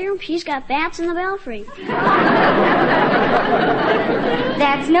the bedroom. She's got bats in the belfry.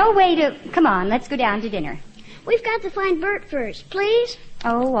 That's no way to... Come on, let's go down to dinner. We've got to find Bert first, please.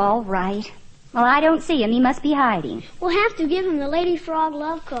 Oh, all right. Well, I don't see him. He must be hiding. We'll have to give him the lady frog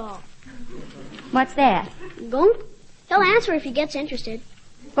love call. What's that? Gunk? He'll answer if he gets interested.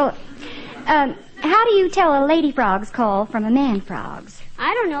 Well, how do you tell a lady frog's call from a man frog's?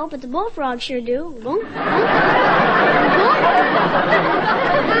 I don't know, but the bullfrogs sure do. Gunk, gunk,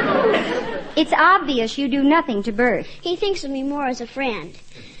 gunk. It's obvious you do nothing to Bert. He thinks of me more as a friend.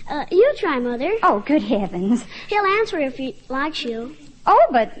 You try, Mother. Oh, good heavens. He'll answer if he likes you. Oh,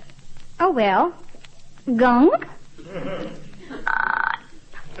 but... Oh, well. Gunk?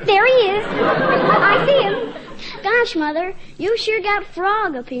 There he is. I see him. Gosh, Mother, you sure got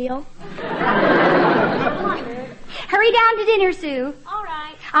frog appeal. Hurry down to dinner, Sue. All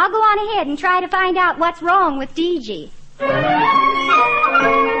right. I'll go on ahead and try to find out what's wrong with Dee Gee.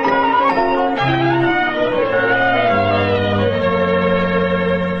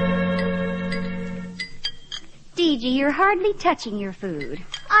 Dee Gee, you're hardly touching your food.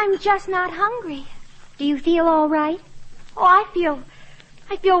 I'm just not hungry. Do you feel all right? Oh, I feel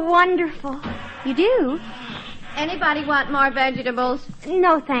wonderful. You do? Anybody want more vegetables?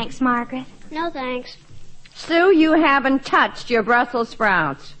 No, thanks, Margaret. No, thanks. Sue, you haven't touched your Brussels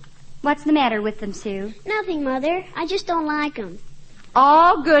sprouts. What's the matter with them, Sue? Nothing, Mother. I just don't like them.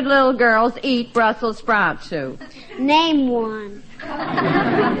 All good little girls eat Brussels sprouts, Sue. Name one.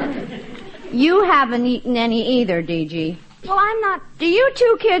 You haven't eaten any either, DG. Well, I'm not... Do you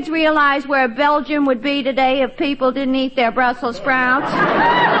 2 kids realize where Belgium would be today if people didn't eat their Brussels sprouts?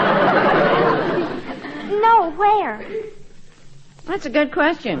 No, where? That's a good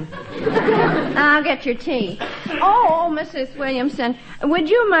question. I'll get your tea. Oh, Mrs. Williamson, would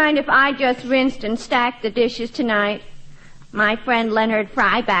you mind if I just rinsed and stacked the dishes tonight? My friend Leonard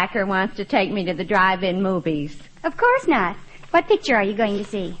Frybacker wants to take me to the drive-in movies. Of course not. What picture are you going to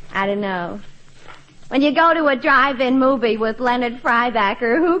see? I don't know. When you go to a drive-in movie with Leonard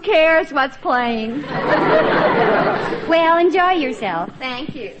Frybacker, who cares what's playing? Well, enjoy yourself.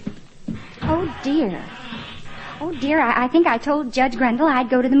 Thank you. Oh, dear. Oh, dear, I think I told Judge Grundle I'd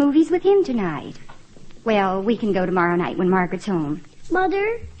go to the movies with him tonight. Well, we can go tomorrow night when Margaret's home.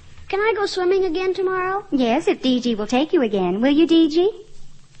 Mother, can I go swimming again tomorrow? Yes, if Dee Gee will take you again. Will you, Dee Gee?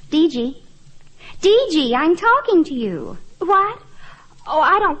 Dee Gee? Dee Gee, I'm talking to you. What? Oh,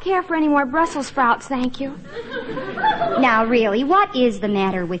 I don't care for any more Brussels sprouts, thank you. Now, really, what is the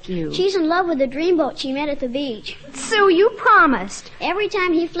matter with you? She's in love with the dreamboat she met at the beach. Sue, you promised. Every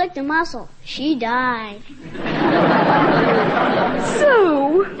time he flicked a muscle, she died.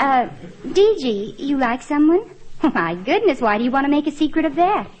 Sue! Dee Gee, you like someone? My goodness, why do you want to make a secret of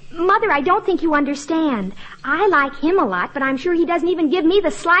that? Mother, I don't think you understand. I like him a lot, but I'm sure he doesn't even give me the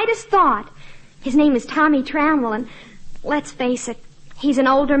slightest thought. His name is Tommy Tramwell, and let's face it, he's an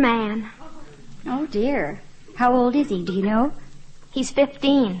older man. Oh, dear. How old is he, do you know? He's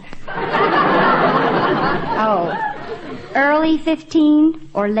 15. Oh. Early 15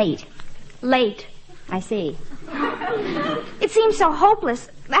 or late? Late. I see. It seems so hopeless.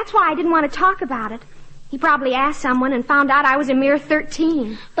 That's why I didn't want to talk about it. He probably asked someone and found out I was a mere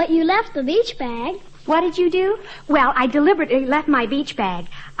 13. But you left the beach bag. What did you do? Well, I deliberately left my beach bag.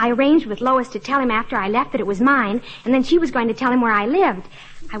 I arranged with Lois to tell him after I left that it was mine, and then she was going to tell him where I lived.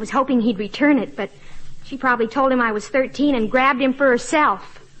 I was hoping he'd return it, but she probably told him I was 13 and grabbed him for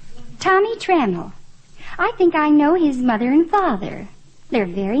herself. Tommy Trammell. I think I know his mother and father. They're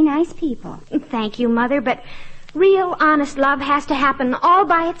very nice people. Thank you, Mother, but real, honest love has to happen all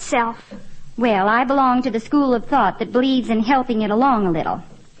by itself. Well, I belong to the school of thought that believes in helping it along a little.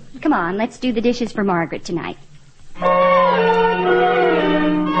 Come on, let's do the dishes for Margaret tonight.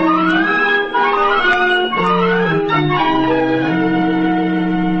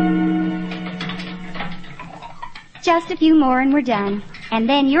 Just a few more and we're done. And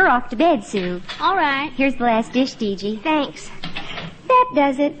then you're off to bed, Sue. All right. Here's the last dish, DG. Thanks. That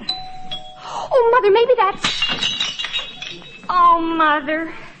does it. Oh, Mother, maybe that's... Oh,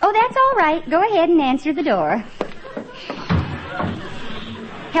 Mother. Oh, that's all right. Go ahead and answer the door.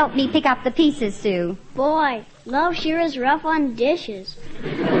 Help me pick up the pieces, Sue. Boy, love sure is rough on dishes.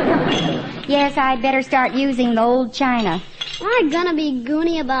 Yes, I'd better start using the old china. Am I gonna be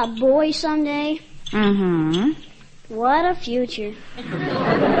goony about boys someday? Mm-hmm. What a future.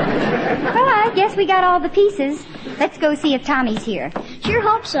 Well, I guess we got all the pieces. Let's go see if Tommy's here. Sure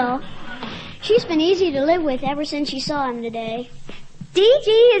hope so. She's been easy to live with ever since she saw him today.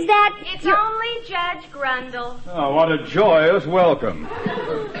 DG, is that... It's only Judge Grundle. Oh, what a joyous welcome.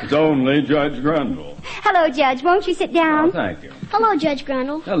 It's only Judge Grundle. Hello, Judge. Won't you sit down? Oh, thank you. Hello, Judge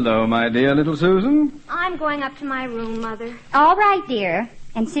Grundle. Hello, my dear little Susan. I'm going up to my room, Mother. All right, dear.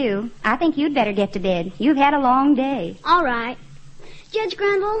 And Sue, I think you'd better get to bed. You've had a long day. All right. Judge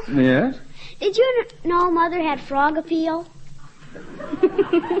Grundle? Yes? Did you know Mother had frog appeal?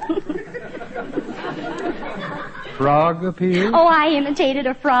 Frog appeal? Oh, I imitated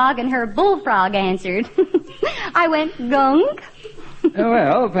a frog and her bullfrog answered. I went, gunk. Oh,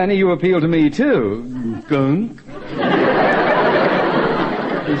 well, Penny, you appeal to me, too. Gunk.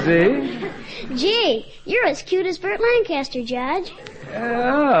 You see? Gee, you're as cute as Burt Lancaster, Judge. Oh,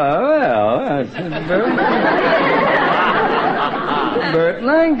 well, that's very... Burt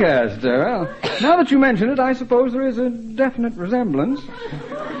Lancaster. Well, now that you mention it, I suppose there is a definite resemblance.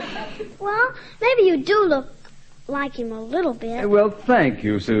 Well, maybe you do look like him a little bit. Well, thank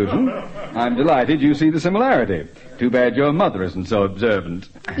you, Susan. I'm delighted you see the similarity. Too bad your mother isn't so observant.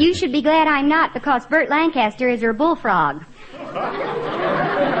 You should be glad I'm not, because Burt Lancaster is her bullfrog.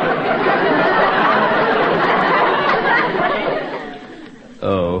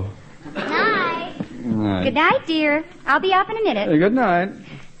 Oh. Night. Night. Good night, dear. I'll be up in a minute. Good night.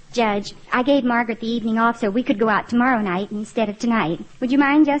 Judge, I gave Margaret the evening off so we could go out tomorrow night instead of tonight. Would you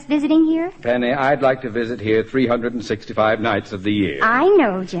mind just visiting here? Penny, I'd like to visit here 365 nights of the year. I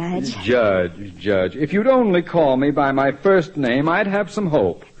know, Judge. Judge, if you'd only call me by my first name, I'd have some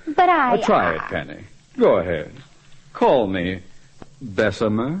hope. But try it, Penny. Go ahead. Call me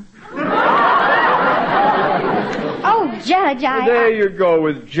Bessemer. Oh, Judge, There you go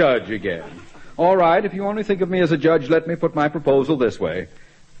with Judge again. All right, if you only think of me as a judge, let me put my proposal this way.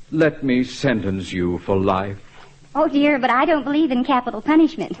 Let me sentence you for life. Oh, dear, but I don't believe in capital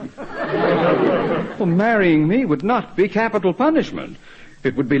punishment. Well, marrying me would not be capital punishment.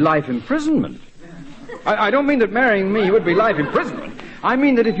 It would be life imprisonment. I don't mean that marrying me would be life imprisonment. I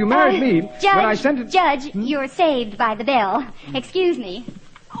mean that if you married me, Judge, when I sentence... Judge, you're saved by the bell. Excuse me.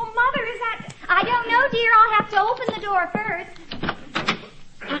 Oh, Mother, is that... I don't know, dear. I'll have to open the door first.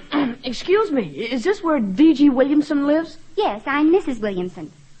 Excuse me, is this where D.G. Williamson lives? Yes, I'm Mrs.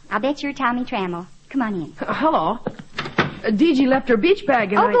 Williamson. I'll bet you're Tommy Trammell. Come on in. Hello. D.G. left her beach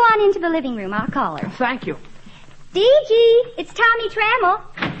bag and go on into the living room. I'll call her. Thank you. D.G., it's Tommy Trammell.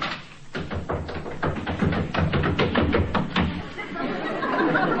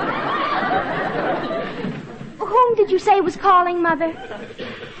 Whom did you say was calling, Mother?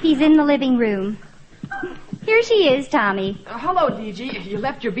 He's in the living room. Here she is, Tommy. Hello, D.G. You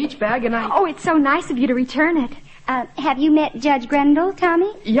left your beach bag and I... Oh, it's so nice of you to return it. Have you met Judge Grundle,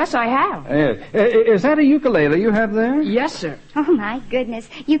 Tommy? Yes, I have. Is that a ukulele you have there? Yes, sir. Oh, my goodness.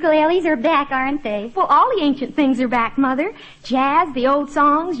 Ukuleles are back, aren't they? Well, all the ancient things are back, Mother. Jazz, the old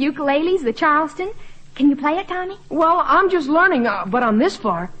songs, ukuleles, the Charleston. Can you play it, Tommy? Well, I'm just learning, but I'm this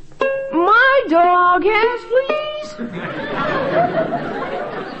far. My dog has fleas.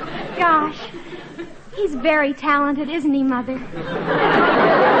 Gosh. He's very talented, isn't he, Mother?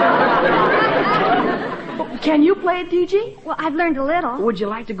 Can you play it, D.G.? Well, I've learned a little. Would you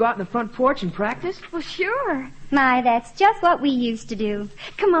like to go out on the front porch and practice? Well, sure. My, that's just what we used to do.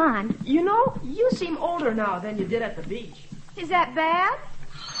 Come on. You know, you seem older now than you did at the beach. Is that bad?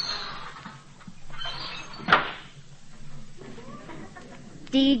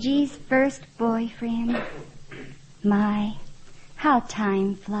 DG's first boyfriend. My, how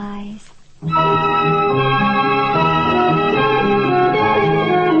time flies. You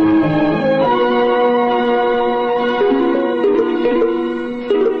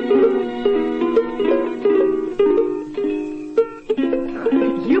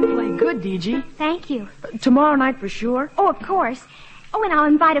play good, DG. Thank you. Tomorrow night for sure? Oh, of course. Oh, and I'll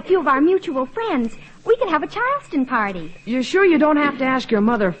invite a few of our mutual friends. We can have a Charleston party. You're sure you don't have to ask your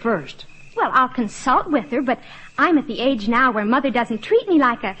mother first? Well, I'll consult with her, but I'm at the age now where Mother doesn't treat me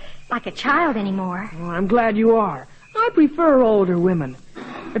like a child anymore. Oh, I'm glad you are. I prefer older women.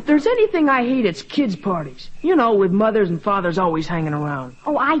 If there's anything I hate, it's kids' parties. You know, with mothers and fathers always hanging around.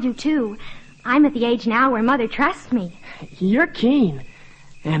 Oh, I do too. I'm at the age now where Mother trusts me. You're keen.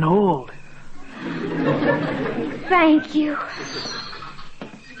 And old. Thank you.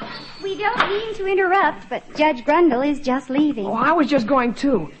 We don't mean to interrupt, but Judge Grundle is just leaving. Oh, I was just going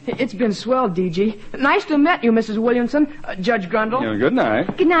too. It's been swell, DG. Nice to meet you, Mrs. Williamson. Judge Grundle. Yeah, good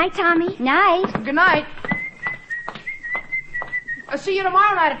night. Good night, Tommy. Night. Good night. I'll see you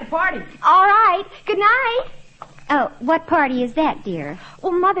tomorrow night at the party. All right. Good night. Oh, what party is that, dear?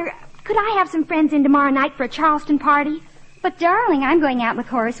 Well, Mother, could I have some friends in tomorrow night for a Charleston party? But, darling, I'm going out with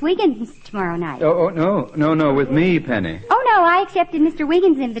Horace Wiggins tomorrow night. Oh, no, with me, Penny. Oh, no, I accepted Mr.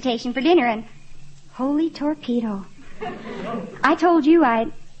 Wiggins' invitation for dinner, and... Holy torpedo. I told you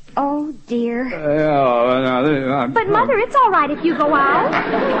I'd... Oh, dear. But, Mother, it's all right if you go out.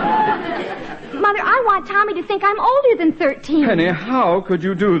 Mother, I want Tommy to think I'm older than 13. Penny, how could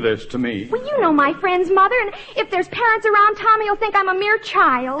you do this to me? Well, you know my friends, Mother, and if there's parents around, Tommy will think I'm a mere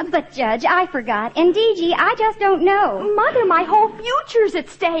child. But, Judge, I forgot. And, DG, I just don't know. Mother, my whole future's at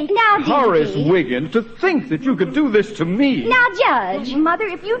stake. Now, DG. Horace Wiggins, to think that you could do this to me. Now, Judge. Mother,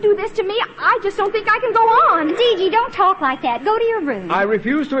 if you do this to me, I just don't think I can go on. DG, don't talk like that. Go to your room. I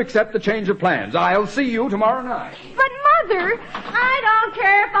refuse to accept the change of plans. I'll see you tomorrow night. But, Mother, I don't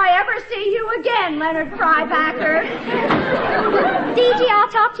care if I ever see you again, Leonard Frybacker. DG, I'll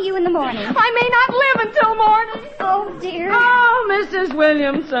talk to you in the morning. I may not live until morning. Oh, dear. Oh, Mrs.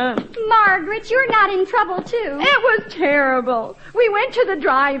 Williamson. Margaret, you're not in trouble, too. It was terrible. We went to the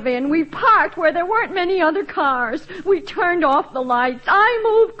drive-in. We parked where there weren't many other cars. We turned off the lights. I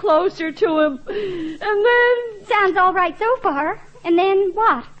moved closer to him. And then... Sounds all right so far. And then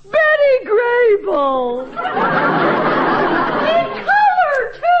what? Betty Grable. In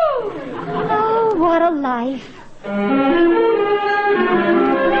color, too. Oh, what a life.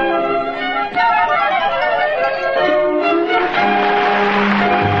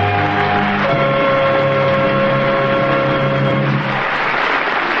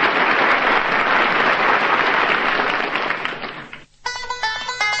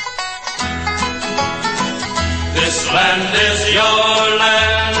 This land is your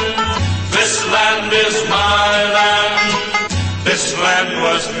land. This land is my land. This land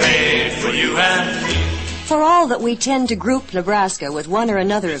was made for you and me. For all that we tend to group Nebraska with one or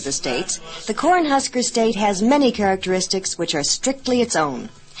another of the states, the Cornhusker State has many characteristics which are strictly its own.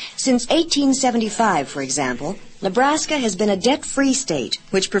 Since 1875, for example, Nebraska has been a debt-free state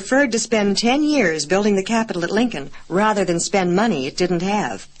which preferred to spend 10 years building the Capitol at Lincoln rather than spend money it didn't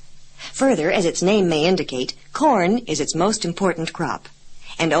have. Further, as its name may indicate, corn is its most important crop,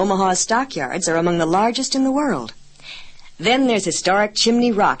 and Omaha's stockyards are among the largest in the world. Then there's historic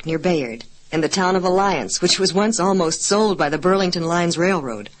Chimney Rock near Bayard, and the town of Alliance, which was once almost sold by the Burlington Lines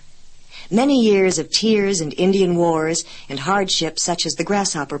Railroad. Many years of tears and Indian wars and hardships such as the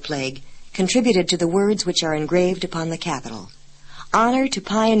grasshopper plague contributed to the words which are engraved upon the Capitol. Honor to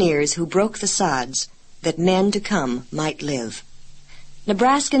pioneers who broke the sods that men to come might live.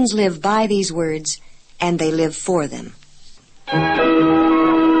 Nebraskans live by these words, and they live for them.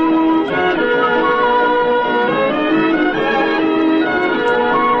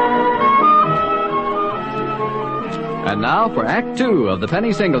 And now for Act Two of the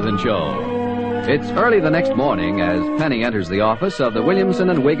Penny Singleton Show. It's early the next morning as Penny enters the office of the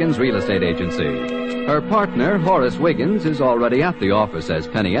Williamson and Wiggins Real Estate Agency. Her partner, Horace Wiggins, is already at the office as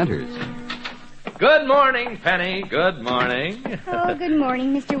Penny enters. Good morning, Penny. Good morning. Oh, good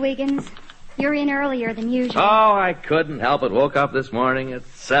morning, Mr. Wiggins. You're in earlier than usual. Oh, I couldn't help it. Woke up this morning at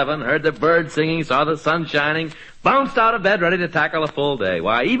 7, heard the birds singing, saw the sun shining, bounced out of bed ready to tackle a full day.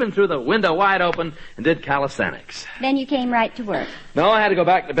 Why, even threw the window wide open and did calisthenics. Then you came right to work. No, I had to go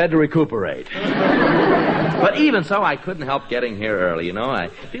back to bed to recuperate. But even so, I couldn't help getting here early, you know. I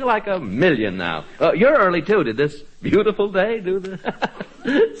feel like a million now. You're early, too. Did this beautiful day do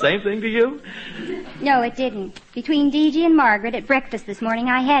the same thing to you? No, it didn't. Between DG and Margaret at breakfast this morning,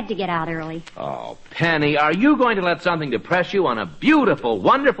 I had to get out early. Oh, Penny, are you going to let something depress you on a beautiful,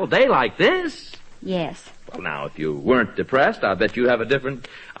 wonderful day like this? Yes. Well, now, if you weren't depressed, I bet you have a different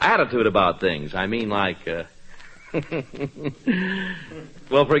attitude about things. I mean, like,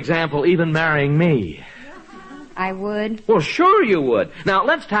 well, for example, even marrying me. I would. Well, sure you would. Now,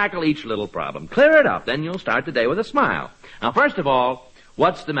 let's tackle each little problem. Clear it up, then you'll start the day with a smile. Now, first of all,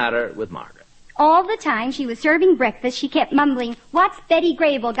 what's the matter with Margaret? All the time she was serving breakfast, she kept mumbling, "What's Betty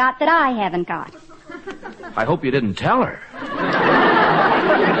Grable got that I haven't got?" I hope you didn't tell her.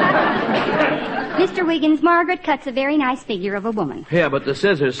 Mr. Wiggins, Margaret cuts a very nice figure of a woman. Yeah, but the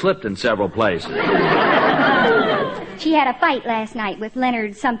scissors slipped in several places. She had a fight last night with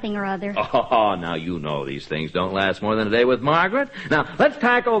Leonard something or other. Oh, now you know these things don't last more than a day with Margaret. Now, let's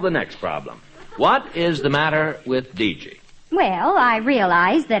tackle the next problem. What is the matter with DG? Well, I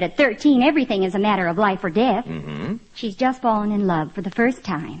realize that at 13 everything is a matter of life or death. Mm-hmm. She's just fallen in love for the first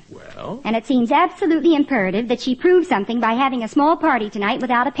time. Well? And it seems absolutely imperative that she prove something by having a small party tonight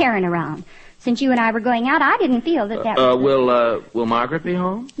without a parent around. Since you and I were going out, I didn't feel that was... Will Margaret be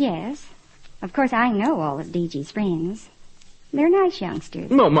home? Yes. Of course, I know all of DG's friends. They're nice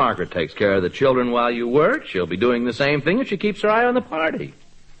youngsters. No, Margaret takes care of the children while you work. She'll be doing the same thing if she keeps her eye on the party.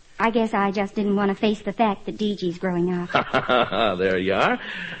 I guess I just didn't want to face the fact that DG's growing up. There you are.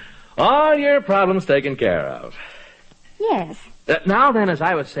 All your problems taken care of. Yes. Now then, as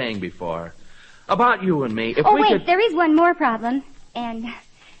I was saying before, about you and me, if we wait, could... there is one more problem, and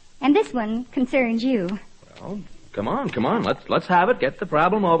this one concerns you. Well, come on. Let's have it. Get the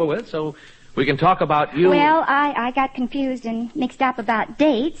problem over with so we can talk about you. Well, I got confused and mixed up about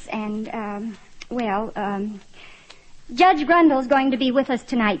dates, and, Judge Grundle's going to be with us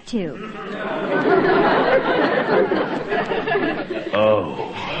tonight, too. Oh.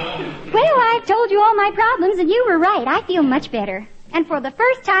 Well, I've told you all my problems, and you were right. I feel much better. And for the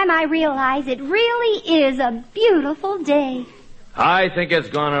first time, I realize it really is a beautiful day. I think it's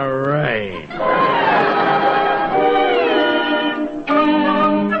gonna rain.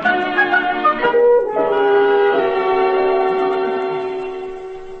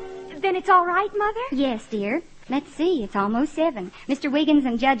 Then it's all right, Mother? Yes, dear. Let's see, it's almost 7. Mr. Wiggins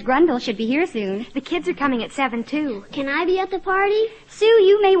and Judge Grundle should be here soon. The kids are coming at 7, too. Can I be at the party? Sue,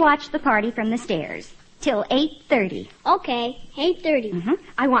 you may watch the party from the stairs. Till 8:30. Okay, 8:30. Mm-hmm.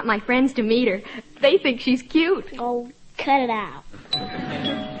 I want my friends to meet her. They think she's cute. Oh, cut it out.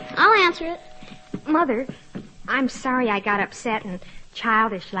 I'll answer it. Mother, I'm sorry I got upset and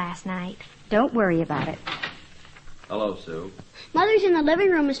childish last night. Don't worry about it. Hello, Sue. Mother's in the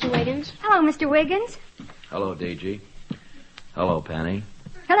living room, Mr. Wiggins. Hello, Mr. Wiggins. Hello, DG. Hello, Penny.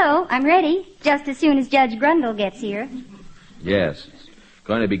 Hello, I'm ready. Just as soon as Judge Grundle gets here. Yes, it's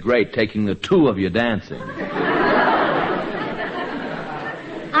going to be great taking the two of you dancing.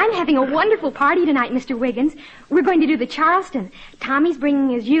 I'm having a wonderful party tonight, Mr. Wiggins. We're going to do the Charleston. Tommy's bringing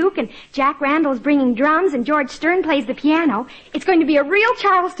his uke, and Jack Randall's bringing drums, and George Stern plays the piano. It's going to be a real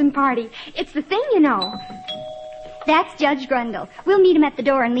Charleston party. It's the thing, you know. That's Judge Grundle. We'll meet him at the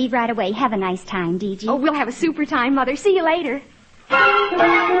door and leave right away. Have a nice time, DG. Oh, we'll have a super time, Mother. See you later.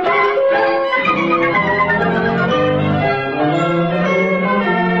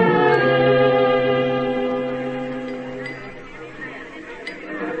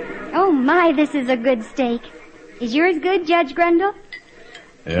 Oh, my, this is a good steak. Is yours good, Judge Grundle?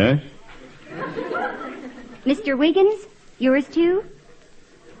 Yes? Mr. Wiggins, yours too?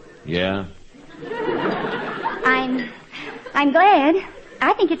 Yeah. I'm glad.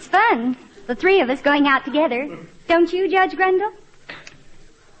 I think it's fun. The three of us going out together. Don't you, Judge Grundle?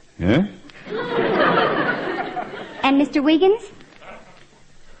 Yeah? And Mr. Wiggins?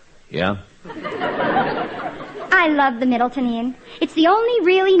 Yeah? I love the Middleton Inn. It's the only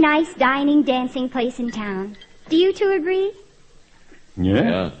really nice dining, dancing place in town. Do you two agree?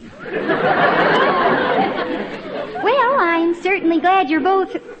 Yeah? Well, I'm certainly glad you're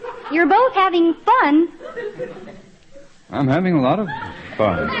both having fun. I'm having a lot of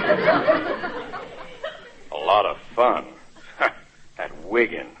fun. A lot of fun? That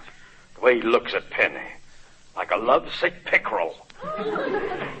Wiggins. The way he looks at Penny. Like a lovesick pickerel.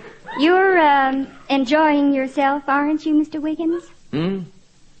 You're, enjoying yourself, aren't you, Mr. Wiggins?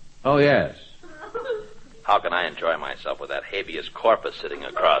 Oh, yes. How can I enjoy myself with that habeas corpus sitting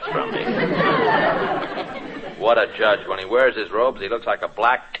across from me? What a judge. When he wears his robes, he looks like a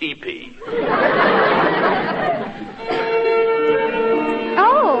black teepee.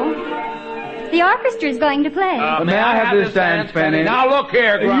 Oh, The orchestra's going to play. May I have this dance, Penny? Now look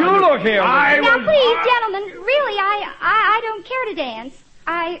here, Grundy. You look here. Now, please, gentlemen, really, I don't care to dance.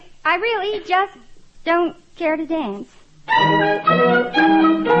 I really just don't care to dance.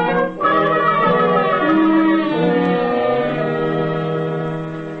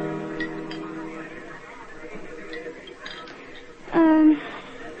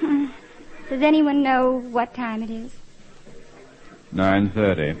 Does anyone know what time it is?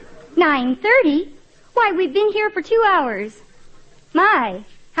 9:30. 9:30? Why, we've been here for 2 hours. My,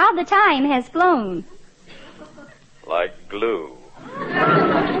 how the time has flown. Like glue.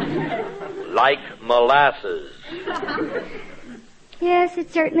 Like molasses. Yes,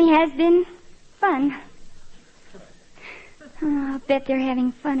 it certainly has been fun. Oh, I'll bet they're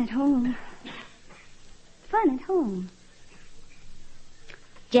having fun at home. Fun at home.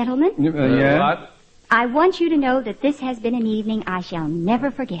 Gentlemen? Yeah? I want you to know that this has been an evening I shall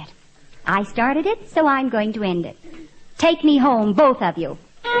never forget. I started it, so I'm going to end it. Take me home, both of you.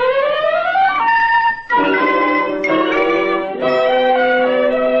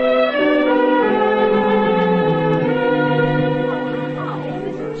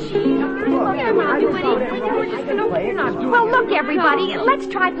 Well, look, everybody, let's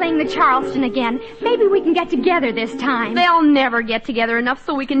try playing the Charleston again. Maybe we can get together this time. They'll never get together enough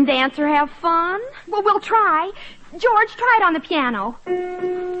so we can dance or have fun. Well, we'll try. George, try it on the piano.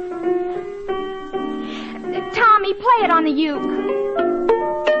 Tommy, play it on the uke.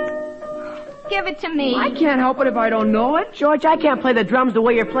 Give it to me. I can't help it if I don't know it. George, I can't play the drums the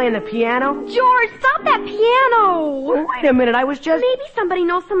way you're playing the piano. George, stop that piano. Well, wait a minute, I was just... Maybe somebody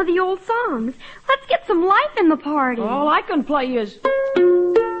knows some of the old songs. Let's get some life in the party. All I can play is...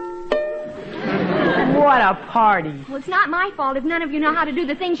 What a party. Well, it's not my fault if none of you know how to do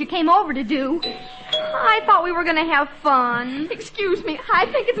the things you came over to do. I thought we were going to have fun. Excuse me, I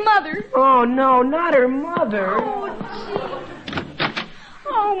think it's Mother. Oh, no, not her mother.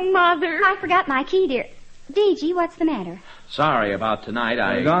 Oh, Mother. I forgot my key, dear. DG, what's the matter? Sorry about tonight.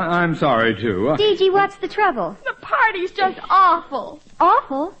 I'm sorry, too. DG, what's the trouble? The party's just awful.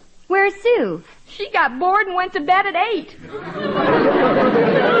 Awful? Where's Sue? She got bored and went to bed at 8.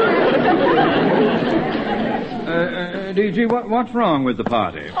 DG, what's wrong with the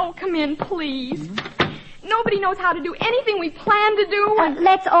party? Oh, come in, please. Nobody knows how to do anything we plan to do.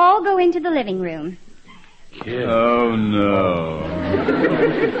 Let's all go into the living room. Oh, no.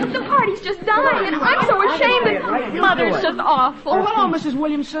 The party's just dying, and I'm so ashamed that Mother's just awful. Oh, hello, Mrs.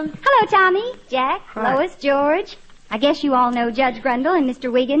 Williamson. Hello, Tommy, Jack, Lois, George. I guess you all know Judge Grundle and Mr.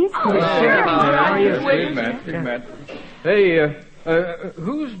 Wiggins. Oh, sure. How are you? We've met. Hey,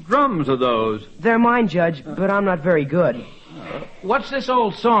 whose drums are those? They're mine, Judge, but I'm not very good. What's this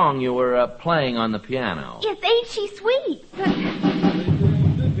old song you were playing on the piano? It's Ain't She Sweet?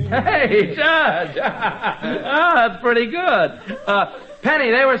 Hey, Judge! That's pretty good.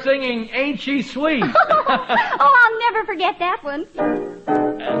 Penny, they were singing Ain't She Sweet? Oh, I'll never forget that one.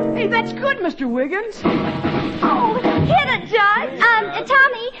 Hey, that's good, Mr. Wiggins. Oh, hit it, Judge.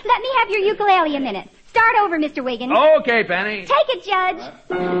 Tommy, let me have your ukulele a minute. Start over, Mr. Wiggins. Okay, Penny. Take it, Judge.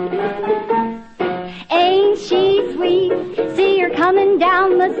 Ain't she sweet? See her coming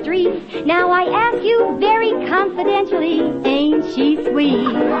down the street. Now I ask you very confidentially, ain't she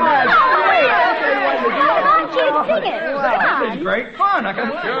sweet? Come on, kids, sing it. This is great fun. I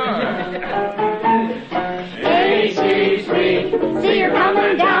can... Ain't she sweet? See her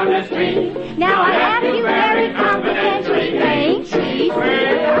coming down the street. Now I ask you very confidentially, ain't she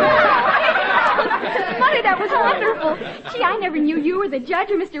sweet? Mother, that was wonderful. Gee, I never knew you or the judge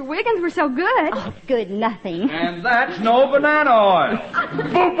or Mr. Wiggins were so good. Oh, good nothing. And that's no banana oil.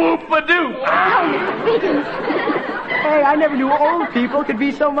 Boop, boop, ba-doo. Oh, Mr. Wiggins. Hey, I never knew old people could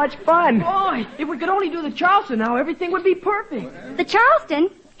be so much fun. Boy, if we could only do the Charleston now, everything would be perfect. The Charleston?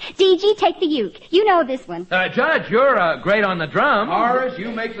 DG, take the uke. You know this one. Judge, you're great on the drum. Horace,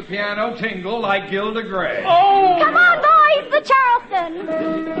 you make the piano tingle like Gilda Gray. Oh! Come on, boys, the Charleston.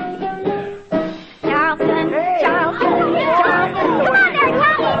 Charleston, Charleston, Charleston. Come on there,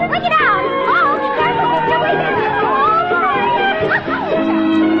 Tommy. Bring it out. Oh, there's Mr. Wiggins.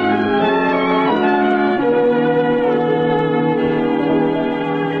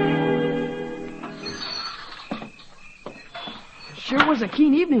 Sure was a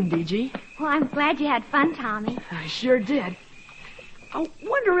keen evening, DG. Well, I'm glad you had fun, Tommy. I sure did. I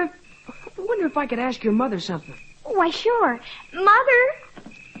wonder if I could ask your mother something. Oh, why, sure. Mother?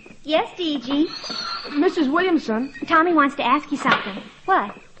 Yes, DG. Mrs. Williamson. Tommy wants to ask you something.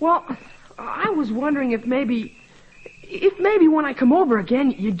 What? Well, I was wondering if maybe if maybe when I come over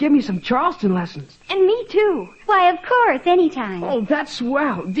again, you'd give me some Charleston lessons. And me, too. Why, of course, anytime. Oh, that's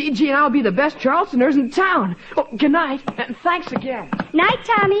swell. DG and I'll be the best Charlestoners in town. Oh, good night, and thanks again. Night,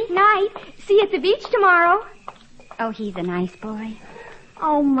 Tommy. Night. See you at the beach tomorrow. Oh, he's a nice boy.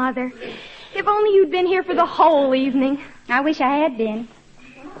 Oh, Mother. If only you'd been here for the whole evening. I wish I had been.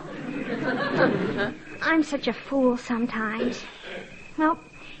 I'm such a fool sometimes. Well,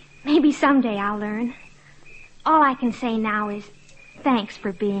 maybe someday I'll learn. All I can say now is thanks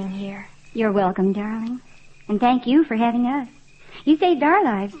for being here. You're welcome, darling. And thank you for having us. You saved our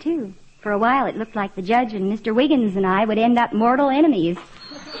lives, too. For a while, it looked like the judge and Mr. Wiggins and I would end up mortal enemies.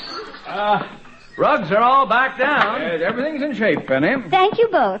 Rugs are all back down. Everything's in shape, Penny. Thank you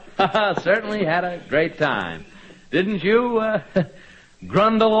both. Certainly had a great time. Didn't you,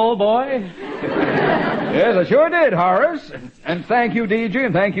 Grundle, old boy? Yes, I sure did, Horace. And thank you, DG,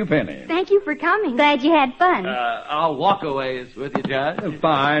 and thank you, Penny. Thank you for coming. Glad you had fun. I'll walk away with you, Judge.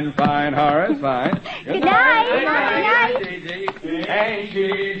 Fine, Horace, fine. Good night. Good night. Hey,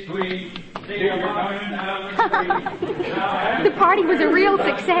 she's sweet. The party was a real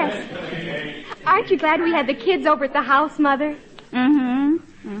success. Aren't you glad we had the kids over at the house, Mother?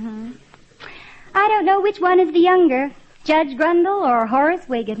 Mm-hmm. I don't know which one is the younger, Judge Grundle or Horace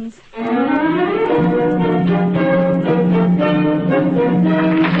Wiggins.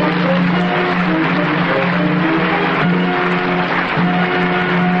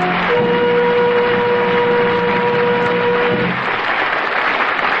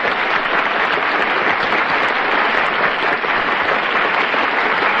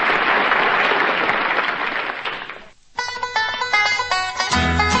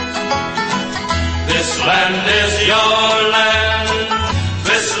 This land is your land.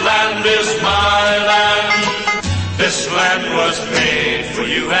 This land is my land. This land was made for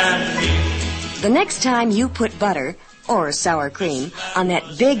you and me. The next time you put butter, or sour cream, on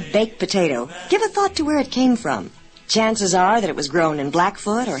that big baked potato, give a thought to where it came from. Chances are that it was grown in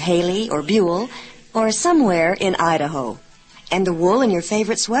Blackfoot or Haley or Buell or somewhere in Idaho. And the wool in your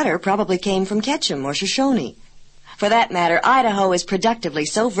favorite sweater probably came from Ketchum or Shoshone. For that matter, Idaho is productively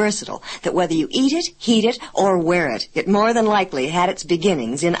so versatile that whether you eat it, heat it, or wear it, it more than likely had its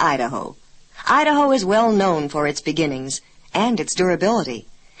beginnings in Idaho. Idaho is well known for its beginnings and its durability.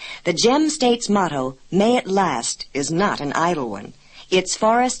 The Gem State's motto, "May it last," is not an idle one. Its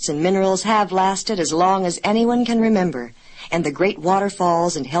forests and minerals have lasted as long as anyone can remember, and the great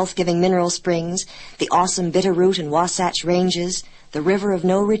waterfalls and health-giving mineral springs, the awesome Bitterroot and Wasatch Ranges, the River of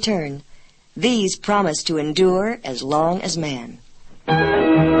No Return, these promise to endure as long as man.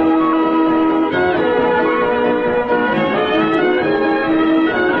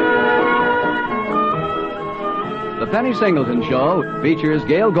 The Penny Singleton Show features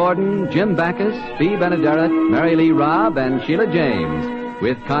Gail Gordon, Jim Backus, Bea Benaderet, Mary Lee Robb, and Sheila James,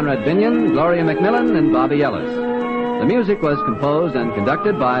 with Conrad Binion, Gloria McMillan, and Bobby Ellis. The music was composed and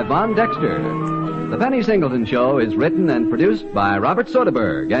conducted by Von Dexter. The Penny Singleton Show is written and produced by Robert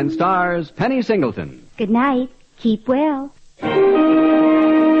Soderberg and stars Penny Singleton. Good night. Keep well.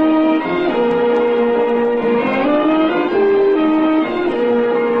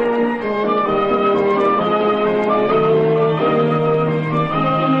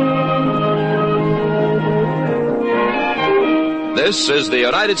 This is the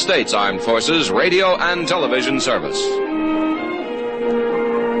United States Armed Forces Radio and Television Service.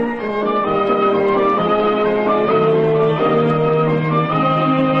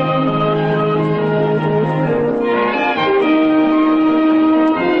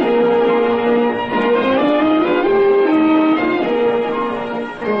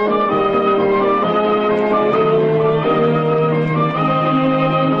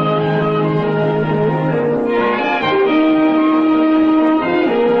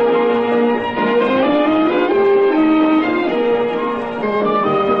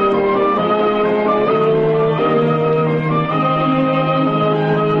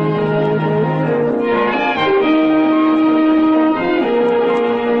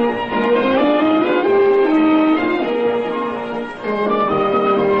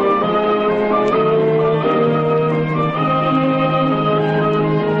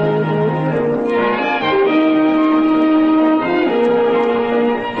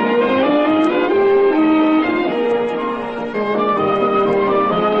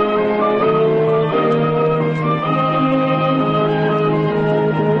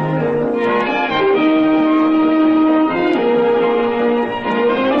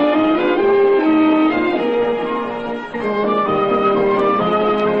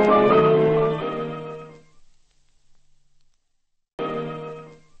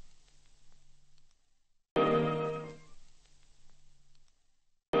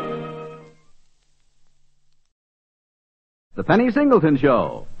 Penny Singleton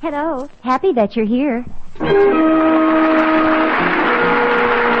Show. Hello. Happy that you're here.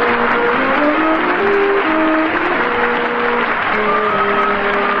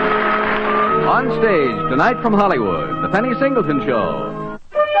 On stage tonight from Hollywood, the Penny Singleton Show.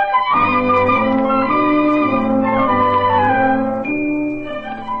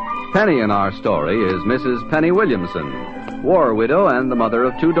 Penny in our story is Mrs. Penny Williamson, war widow and the mother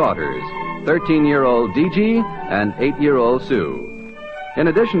of 2 daughters, 13-year-old DG and 8-year-old Sue. In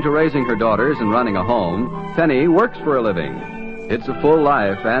addition to raising her daughters and running a home, Penny works for a living. It's a full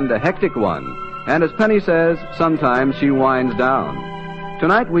life and a hectic one, and as Penny says, sometimes she winds down.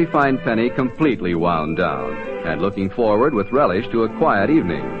 Tonight we find Penny completely wound down and looking forward with relish to a quiet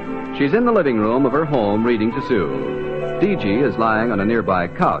evening. She's in the living room of her home reading to Sue. DG is lying on a nearby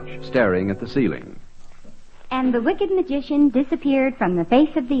couch, staring at the ceiling. And the wicked magician disappeared from the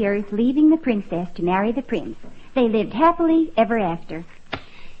face of the earth, leaving the princess to marry the prince. They lived happily ever after.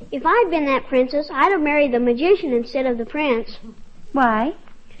 If I'd been that princess, I'd have married the magician instead of the prince. Why?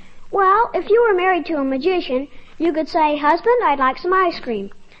 Well, if you were married to a magician, you could say, "Husband, I'd like some ice cream."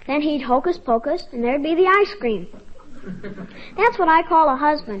 Then he'd hocus pocus, and there'd be the ice cream. That's what I call a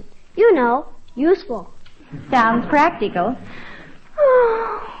husband. You know, useful. Sounds practical.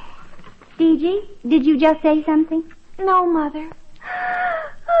 DG, did you just say something? No, Mother.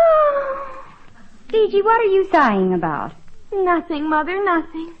 DG, what are you sighing about? Nothing, Mother,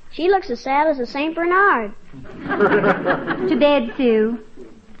 nothing. She looks as sad as a St. Bernard. To bed, Sue.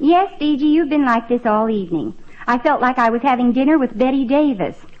 Yes, DG, you've been like this all evening. I felt like I was having dinner with Betty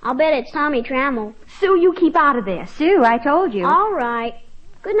Davis. I'll bet it's Tommy Trammell. Sue, you keep out of this. Sue, I told you. All right.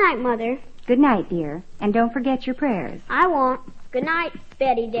 Good night, Mother. Good night, dear. And don't forget your prayers. I won't. Good night,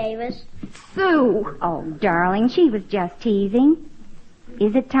 Betty Davis. Sue! Oh, darling, she was just teasing.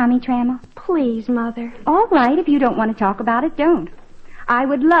 Is it Tommy Trammell? Please, Mother. All right, if you don't want to talk about it, don't. I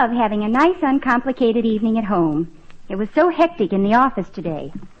would love having a nice, uncomplicated evening at home. It was so hectic in the office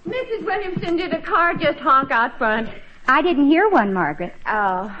today. Mrs. Williamson, did a car just honk out front? I didn't hear one, Margaret.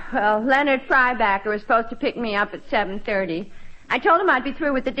 Oh, well, Leonard Frybacker was supposed to pick me up at 7:30. I told him I'd be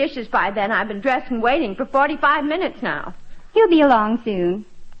through with the dishes by then. I've been dressed and waiting for 45 minutes now. He'll be along soon.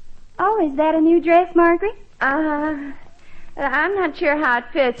 Oh, is that a new dress, Margaret? I'm not sure how it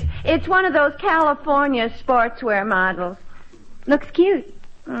fits. It's one of those California sportswear models. Looks cute.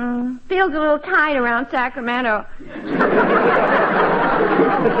 Feels a little tight around Sacramento.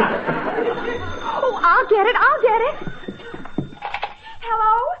 Oh, I'll get it.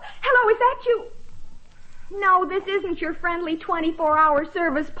 Hello? Hello, is that you? No, this isn't your friendly 24-hour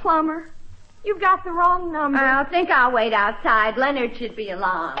service plumber. You've got the wrong number. I think I'll wait outside. Leonard should be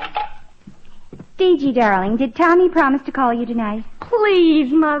along. DG, darling, did Tommy promise to call you tonight?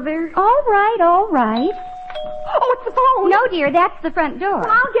 Please, Mother. All right. Oh, it's the phone. No, dear, that's the front door. Well,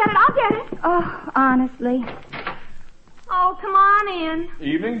 I'll get it. Oh, honestly. Oh, come on in.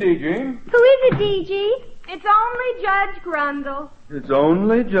 Evening, DG. Who is it, DG? It's only Judge Grundle. It's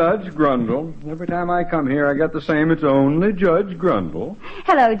only Judge Grundle. Every time I come here, I get the same. It's only Judge Grundle.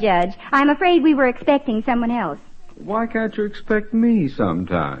 Hello, Judge. I'm afraid we were expecting someone else. Why can't you expect me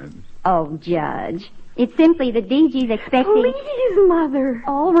sometimes? Oh, Judge. It's simply that DG's expecting... Please, Mother.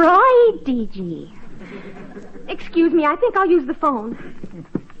 All right, DG. Excuse me, I think I'll use the phone.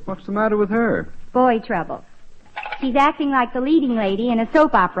 What's the matter with her? Boy trouble. She's acting like the leading lady in a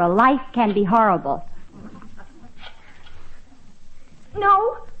soap opera. Life can be horrible.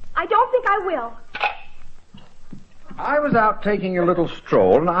 No, I don't think I will. I was out taking a little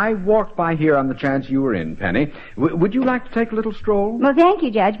stroll, and I walked by here on the chance you were in, Penny. Would you like to take a little stroll? Well, thank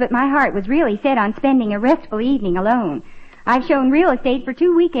you, Judge, but my heart was really set on spending a restful evening alone. I've shown real estate for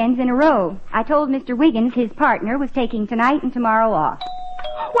 2 weekends in a row. I told Mr. Wiggins his partner was taking tonight and tomorrow off.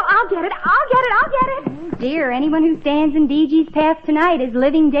 Well, I'll get it. Oh, dear, anyone who stands in DG's path tonight is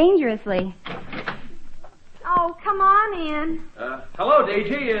living dangerously. Oh, come on in. Hello, DG.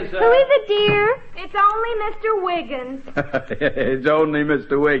 Who is it, dear? It's only Mr. Wiggins. It's only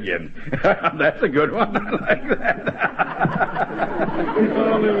Mr. Wiggins. That's a good one. I like that.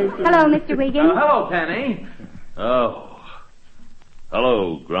 Hello, Mr. Wiggins. Hello, Penny. Oh.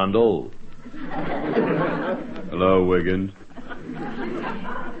 Hello, Grundle. Hello, Wiggins.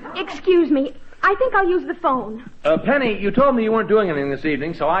 Excuse me. I think I'll use the phone. Penny, you told me you weren't doing anything this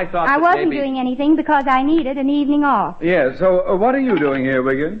evening, so I thought I that wasn't maybe... doing anything because I needed an evening off. Yeah, so what are you doing here,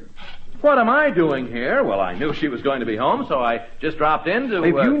 Wiggins? What am I doing here? Well, I knew she was going to be home, so I just dropped in to...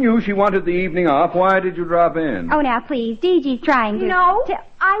 If you knew she wanted the evening off, why did you drop in? Oh, now, please. DG's trying to... No,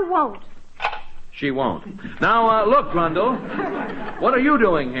 I won't. She won't. Now, look, Grundle. What are you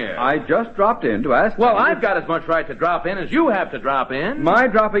doing here? I just dropped in to ask... Well, I've got as much right to drop in as you have to drop in. My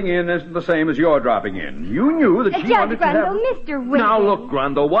dropping in isn't the same as your dropping in. You knew that she Judge wanted to have... Grundle, Mr. Wiggins. Now, look,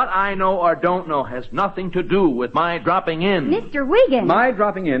 Grundle, what I know or don't know has nothing to do with my dropping in. Mr. Wiggins. My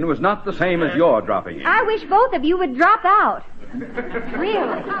dropping in was not the same as your dropping in. I wish both of you would drop out.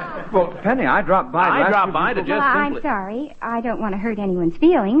 Really? Well, Penny, I dropped by... I dropped by to just I'm sorry. I don't want to hurt anyone's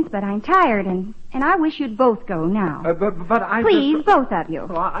feelings, but I'm tired, and I wish you'd both go now. But I... Please, both of you.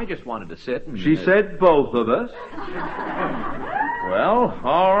 Well, I just wanted to sit and... She said both of us. Well,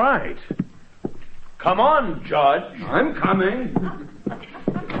 all right. Come on, Judge. I'm coming.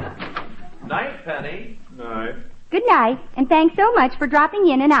 Night, Penny. Night. Good night, and thanks so much for dropping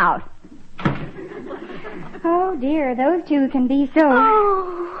in and out. Oh, dear, those two can be so...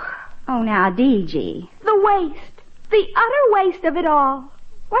 Oh, now, D.G. The waste. The utter waste of it all.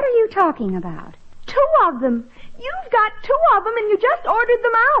 What are you talking about? 2 of them. You've got 2 of them, and you just ordered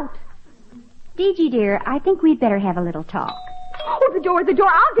them out. D.G., dear, I think we'd better have a little talk. Oh, the door.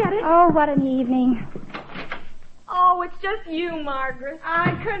 I'll get it. Oh, what an evening. Oh, it's just you, Margaret.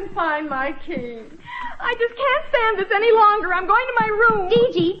 I couldn't find my key. I just can't stand this any longer. I'm going to my room.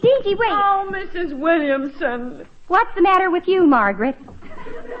 D.G., wait. Oh, Mrs. Williamson. What's the matter with you, Margaret?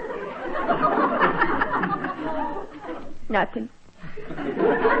 Nothing.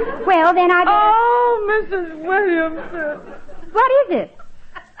 Well, then I... Oh, Mrs. Williamson. What is it?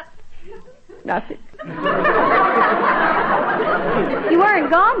 Nothing. You weren't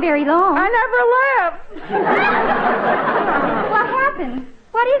gone very long. I never left. What happened?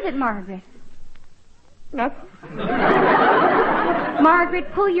 What is it, Margaret? Nothing.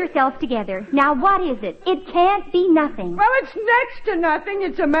 Margaret, pull yourself together. Now, what is it? It can't be nothing. Well, it's next to nothing.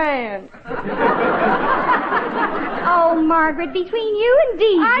 It's a man. Oh, Margaret, between you and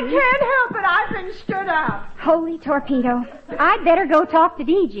Dee. I can't help it. I've been stood out. Holy torpedo. I'd better go talk to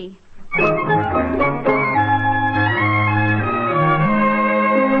D.G.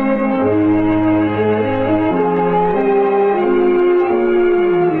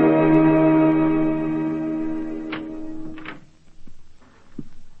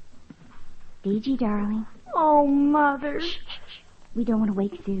 D.G., darling. Oh, Mother. Shh. We don't want to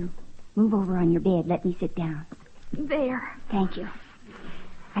wake Sue. Move over on your bed. Let me sit down. There. Thank you.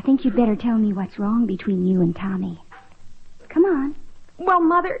 I think you'd better tell me what's wrong between you and Tommy. Come on. Well,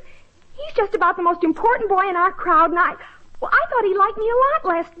 Mother, he's just about the most important boy in our crowd, and I thought he liked me a lot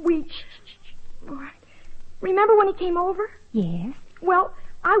last week. Remember when he came over? Yes. Well,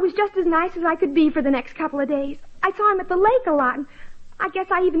 I was just as nice as I could be for the next couple of days. I saw him at the lake a lot, and I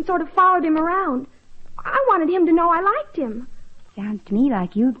guess I even sort of followed him around. I wanted him to know I liked him. Sounds to me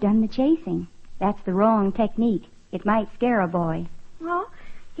like you've done the chasing. That's the wrong technique. It might scare a boy. Well,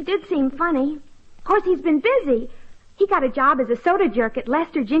 he did seem funny. Of course, he's been busy. He got a job as a soda jerk at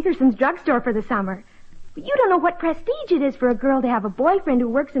Lester Jinkerson's drugstore for the summer. But you don't know what prestige it is for a girl to have a boyfriend who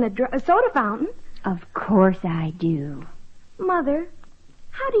works in a soda fountain. Of course I do. Mother,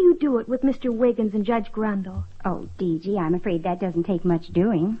 how do you do it with Mr. Wiggins and Judge Grundle? Oh, D.G., I'm afraid that doesn't take much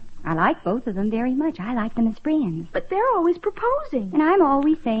doing. I like both of them very much. I like them as friends. But they're always proposing. And I'm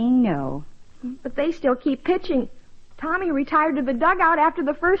always saying no. But they still keep pitching. Tommy retired to the dugout after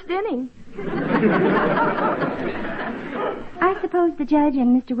the first inning. I suppose the judge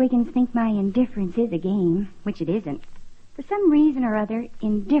and Mr. Wiggins think my indifference is a game, which it isn't. For some reason or other,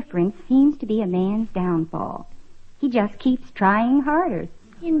 indifference seems to be a man's downfall. He just keeps trying harder.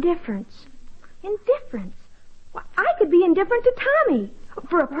 Indifference. Well, I could be indifferent to Tommy.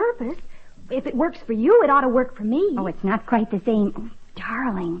 For a purpose. If it works for you, it ought to work for me. Oh, it's not quite the same. Oh,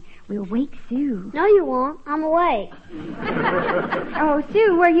 darling, we'll wake Sue. No, you won't. I'm awake. Oh,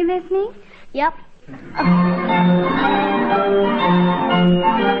 Sue, were you listening? Yep.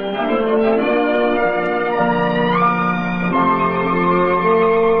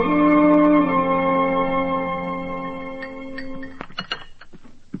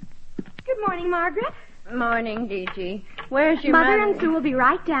 Good morning, Margaret. Morning, D.G. Where's your Mother mother? and Sue will be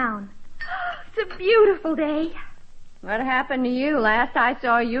right down. It's a beautiful day. What happened to you? Last I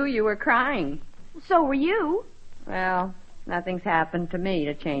saw you, you were crying. So were you. Well, nothing's happened to me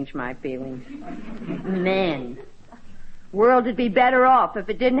to change my feelings. Men. World would be better off if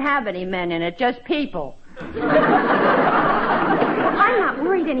it didn't have any men in it, just people. I'm not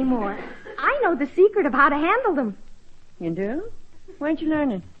worried anymore. I know the secret of how to handle them. You do? Where'd you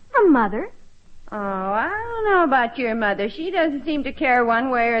learn it? From Mother. Oh, I don't know about your mother. She doesn't seem to care one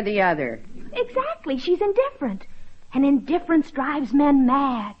way or the other. Exactly. She's indifferent. And indifference drives men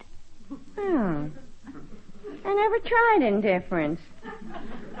mad. Oh. I never tried indifference.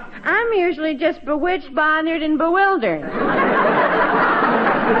 I'm usually just bewitched, bothered, and bewildered.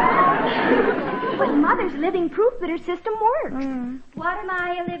 But Mother's living proof that her system works. What am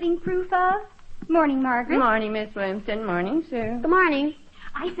I a living proof of? Morning, Margaret. Morning, Miss Williamson. Morning, Sue. Good morning.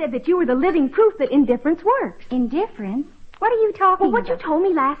 I said that you were the living proof that indifference works. Indifference? What are you talking Well, what about? you told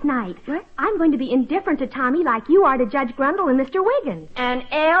me last night. What? I'm going to be indifferent to Tommy like you are to Judge Grundle and Mr. Wiggins. And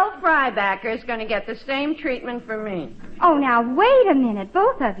L. Frybacker is going to get the same treatment from me. Oh, now, wait a minute,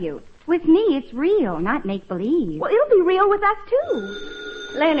 both of you. With me, it's real, not make-believe. Well, it'll be real with us, too.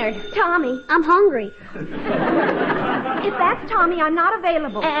 Leonard. Tommy. I'm hungry. If that's Tommy, I'm not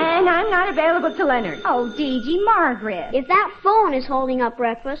available. And I'm not available to Leonard. Oh, DG, Margaret. If that phone is holding up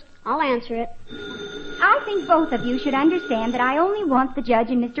breakfast, I'll answer it. I think both of you should understand that I only want the judge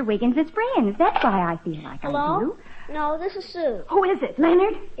and Mr. Wiggins as friends. That's why I feel like I Hello? do. No, this is Sue. Who is it,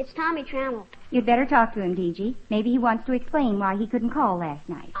 Leonard? It's Tommy Trammell. You'd better talk to him, DG. Maybe he wants to explain why he couldn't call last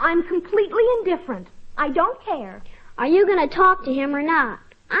night. I'm completely indifferent. I don't care. Are you going to talk to him or not?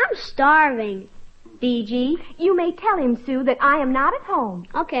 I'm starving. DG? You may tell him, Sue, that I am not at home.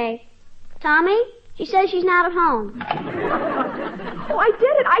 Okay. Tommy? She says she's not at home. Oh, I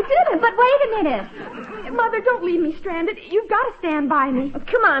did it. But wait a minute. Mother, don't leave me stranded. You've got to stand by me.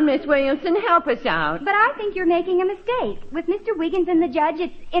 Come on, Miss Williamson, help us out. But I think you're making a mistake. With Mr. Wiggins and the judge,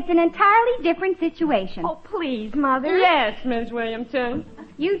 it's an entirely different situation. Oh, please, Mother. Yes, Miss Williamson.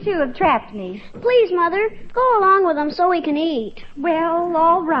 You two have trapped me. Please, Mother, go along with them so we can eat. Well,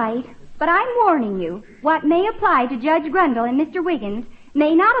 all right. But I'm warning you, what may apply to Judge Grundle and Mr. Wiggins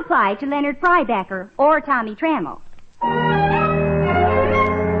may not apply to Leonard Frybacker or Tommy Trammell.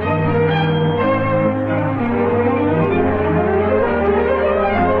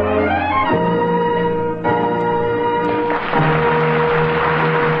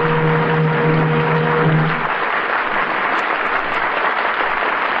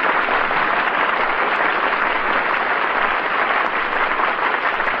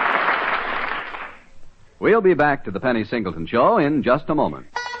 We'll be back to the Penny Singleton Show in just a moment.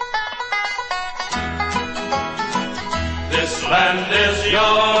 This land is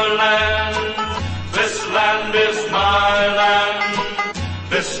your land. This land is my land.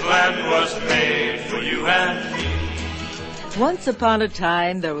 This land was made for you and me. Once upon a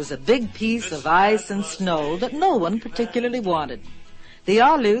time, there was a big piece of ice and snow that no one particularly wanted. The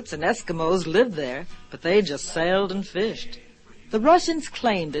Aleuts and Eskimos lived there, but they just sailed and fished. The Russians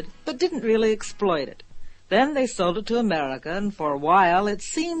claimed it, but didn't really exploit it. Then they sold it to America, and for a while it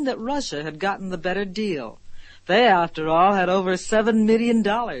seemed that Russia had gotten the better deal. They, after all, had over $7 million.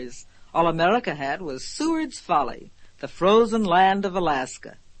 All America had was Seward's Folly, the frozen land of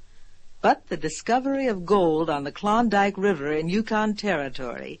Alaska. But the discovery of gold on the Klondike River in Yukon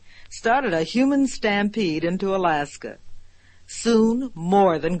Territory started a human stampede into Alaska. Soon,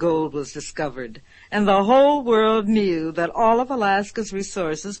 more than gold was discovered, and the whole world knew that all of Alaska's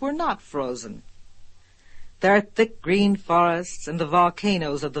resources were not frozen. There are thick green forests and the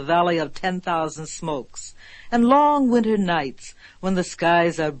volcanoes of the Valley of 10,000 Smokes, and long winter nights when the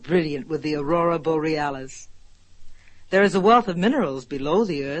skies are brilliant with the aurora borealis. There is a wealth of minerals below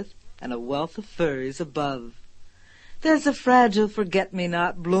the earth and a wealth of furs above. There's a fragile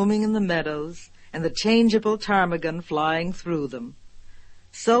forget-me-not blooming in the meadows and the changeable ptarmigan flying through them.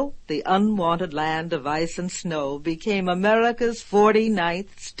 So the unwanted land of ice and snow became America's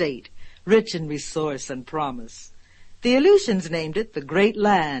 49th state, rich in resource and promise. The Aleutians named it the Great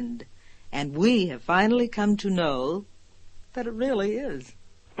Land, and we have finally come to know that it really is.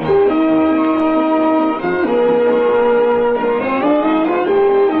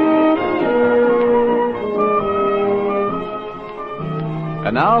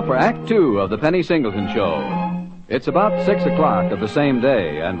 And now for Act Two of the Penny Singleton Show. It's about 6 o'clock of the same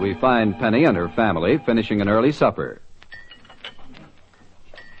day, and we find Penny and her family finishing an early supper.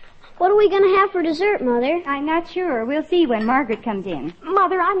 What are we going to have for dessert, Mother? I'm not sure. We'll see when Margaret comes in.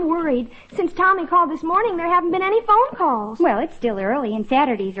 Mother, I'm worried. Since Tommy called this morning, there haven't been any phone calls. Well, it's still early, and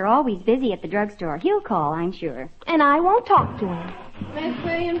Saturdays are always busy at the drugstore. He'll call, I'm sure. And I won't talk to him. Miss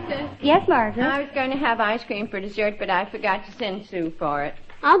Williamson. Yes, Margaret? I was going to have ice cream for dessert, but I forgot to send Sue for it.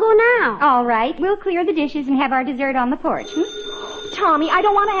 I'll go now. All right. We'll clear the dishes and have our dessert on the porch. Tommy, I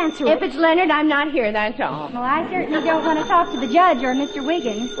don't want to answer If it's Leonard, I'm not here, that's all. Well, I certainly don't want to talk to the judge or Mr.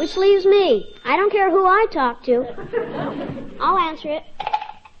 Wiggins. Which leaves me. I don't care who I talk to. I'll answer it.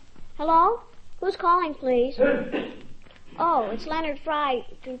 Hello? Who's calling, please? Oh, it's Leonard Fry...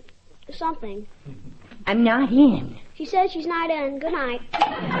 something. I'm not in. She says she's not in. Good night.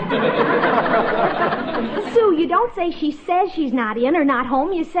 Sue, you don't say she says she's not in or not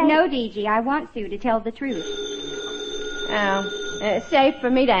home. You say... No, DG, I want Sue to tell the truth. Oh, Safe for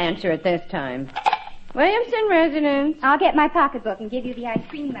me to answer it this time. Williamson residence. I'll get my pocketbook and give you the ice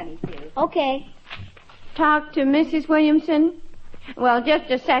cream money, Sue. Okay. Talk to Mrs. Williamson. Well,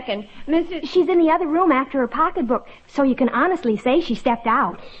 just a second. Mrs. She's in the other room after her pocketbook, so you can honestly say she stepped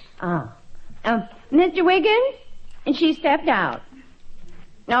out. Oh. Mr. Wiggins? And she stepped out.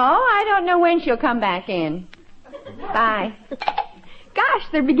 No, I don't know when she'll come back in. Bye. Gosh,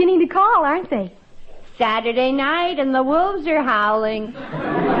 they're beginning to call, aren't they? Saturday night and the wolves are howling.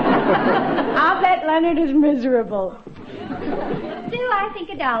 I'll bet Leonard is miserable. Sue, I think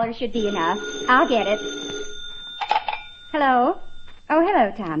 $1 should be enough. I'll get it. Hello? Oh,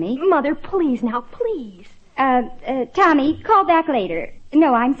 hello, Tommy. Mother, please now, please. Tommy, call back later.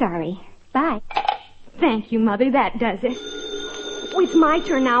 No, I'm sorry. Bye. Thank you, Mother. That does it. Oh, it's my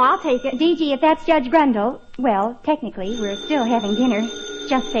turn now. I'll take it. DG, if that's Judge Grundle, well, technically, we're still having dinner.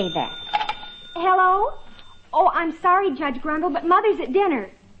 Just say that. Hello? Oh, I'm sorry, Judge Grundle, but Mother's at dinner.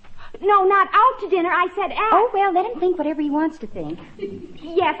 No, not out to dinner. I said at. Oh, well, let him think whatever he wants to think.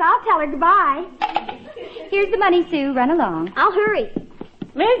 Yes, I'll tell her goodbye. Here's the money, Sue. Run along. I'll hurry.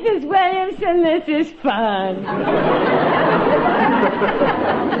 Mrs. Williamson, this is fun.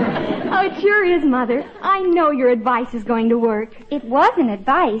 Oh, it sure is, Mother. I know your advice is going to work. It wasn't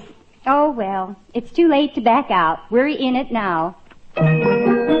advice. Oh, well, it's too late to back out. We're in it now.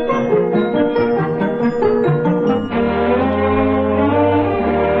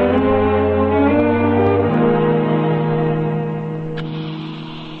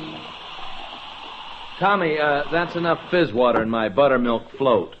 Tommy, that's enough fizz water in my buttermilk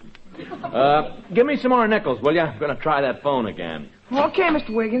float. Give me some more nickels, will you? I'm going to try that phone again. Okay,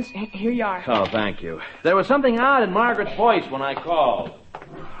 Mr. Wiggins. Here you are. Oh, thank you. There was something odd in Margaret's voice when I called.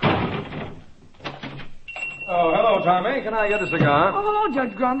 Oh, hello, Tommy. Can I get a cigar? Oh, hello,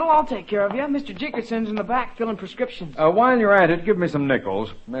 Judge Grundle. I'll take care of you. Mr. Dickerson's in the back filling prescriptions. While you're at it, give me some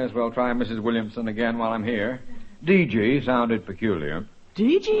nickels. May as well try Mrs. Williamson again while I'm here. DG sounded peculiar.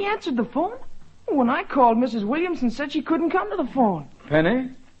 DG answered the phone? When I called, Mrs. Williamson said she couldn't come to the phone.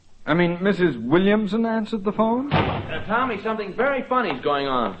 Penny? I mean, Mrs. Williamson answered the phone? Tommy, something very funny's going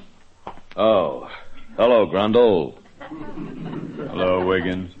on. Oh, hello, Grundle. Hello,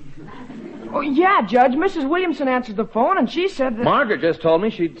 Wiggins. Oh, yeah, Judge. Mrs. Williamson answered the phone, and she said that... Margaret just told me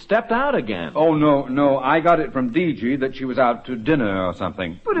she'd stepped out again. Oh, no. I got it from DG that she was out to dinner or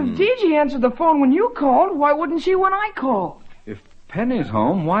something. But if DG answered the phone when you called, why wouldn't she when I called? If Penny's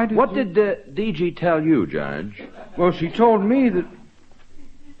home, why did... What did DG tell you, Judge? Well, she told me that...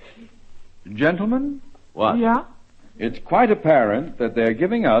 Gentlemen? What? Yeah? It's quite apparent that they're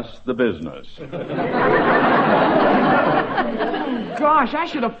giving us the business. Gosh, I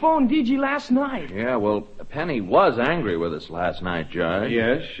should have phoned DG last night. Yeah, well, Penny was angry with us last night, Judge.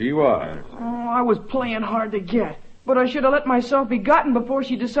 Yes, she was. Oh, I was playing hard to get. But I should have let myself be gotten before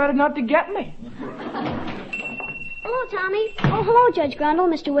she decided not to get me. Hello, Tommy. Oh, hello, Judge Grundle,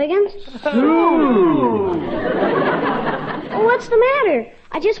 Mr. Wiggins. Sue! Oh, what's the matter?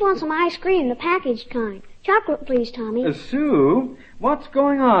 I just want some ice cream, the packaged kind. Chocolate, please, Tommy. Sue, what's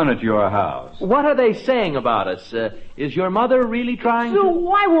going on at your house? What are they saying about us? Is your mother really trying So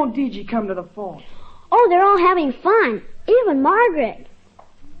why won't DG come to the phone? Oh, they're all having fun. Even Margaret.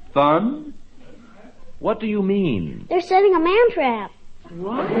 Fun? What do you mean? They're setting a man trap.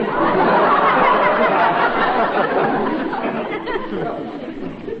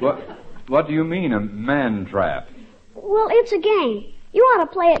 What do you mean, a man trap? Well, it's a game. You ought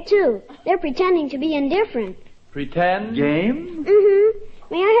to play it, too. They're pretending to be indifferent. Pretend? Game? Mm-hmm.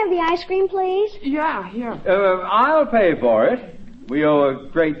 May I have the ice cream, please? Yeah, here. I'll pay for it. We owe a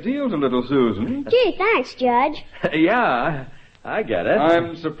great deal to little Susan. Gee, thanks, Judge. Yeah, I get it.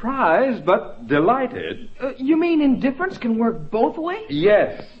 I'm surprised, but delighted. You mean indifference can work both ways?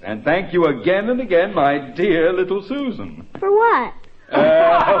 Yes, and thank you again and again, my dear little Susan. For what?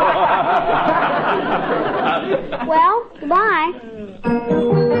 Well, goodbye.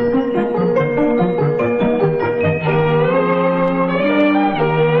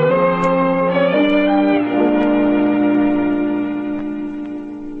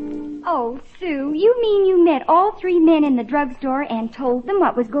 Oh, Sue, you mean you met all three men in the drugstore and told them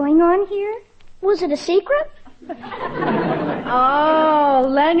what was going on here? Was it a secret? Oh,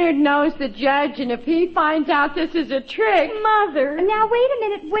 Leonard knows the judge, and if he finds out this is a trick... Mother! Now, wait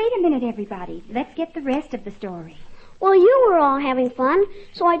a minute, everybody. Let's get the rest of the story. Well, you were all having fun,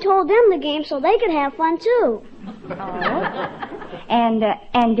 so I told them the game so they could have fun, too. Oh?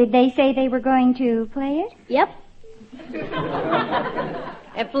 And did they say they were going to play it? Yep.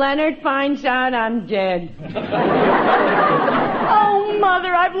 If Leonard finds out, I'm dead. Oh,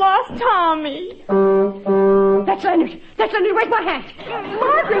 Mother, I've lost Tommy. That's That's Leonard. That's Leonard. Where's my hat?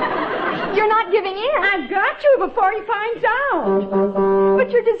 Margaret, you're not giving in. I've got to before he finds out.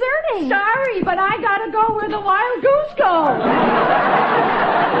 But you're deserting. Sorry, but I gotta go where the wild goose goes.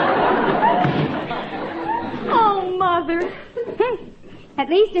 Oh, Mother. At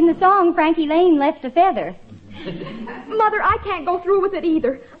least in the song, Frankie Lane left a feather. Mother, I can't go through with it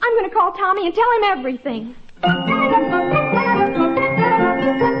either. I'm going to call Tommy and tell him everything.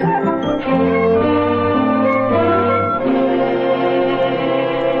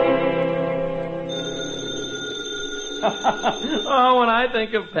 Oh, when I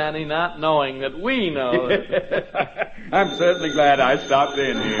think of Penny not knowing that we know. I'm certainly glad I stopped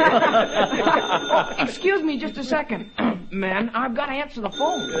in here. Oh, excuse me just a second. Men, I've got to answer the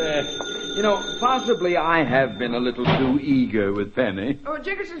phone. Possibly I have been a little too eager with Penny.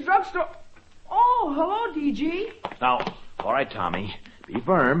 Jiggerson's drugstore. Oh, hello, DG. Now, all right, Tommy. Be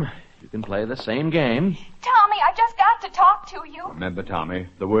firm. You can play the same game. Tommy, I just got to talk to you. Remember, Tommy,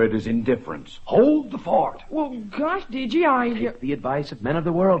 the word is indifference. Hold the fort. Well, gosh, DG, Take the advice of men of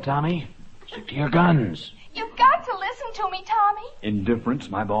the world, Tommy. Stick to your guns. You've got to listen to me, Tommy. Indifference,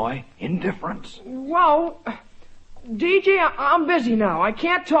 my boy. Indifference. Well, DG, I'm busy now. I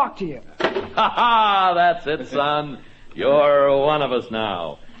can't talk to you. Ha-ha! That's it, son. You're one of us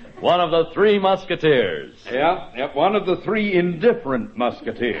now. One of the 3 musketeers. Yep, one of the 3 indifferent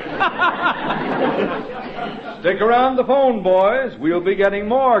musketeers. Stick around the phone, boys. We'll be getting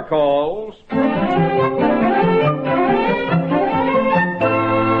more calls.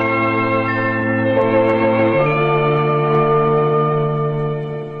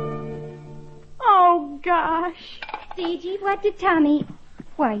 Oh, gosh. DG, what did Tommy...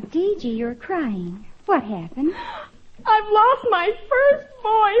 Why, DG, you're crying. What happened? I've lost my first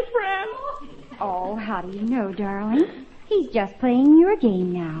boyfriend. Oh, how do you know, darling? He's just playing your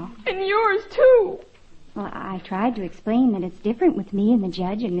game now. And yours, too. Well, I tried to explain that it's different with me and the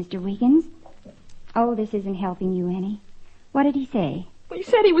judge and Mr. Wiggins. Oh, this isn't helping you any. What did he say? Well, he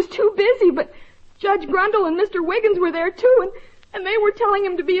said he was too busy, but Judge Grundle and Mr. Wiggins were there, too, and they were telling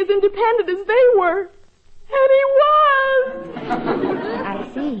him to be as independent as they were. And he was. I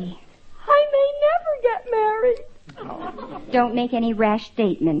see. I may never get married. Don't make any rash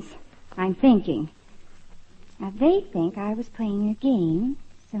statements. I'm thinking. Now, they think I was playing a game,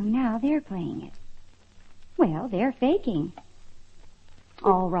 so now they're playing it. Well, they're faking.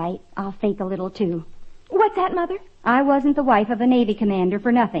 All right, I'll fake a little, too. What's that, Mother? I wasn't the wife of a Navy commander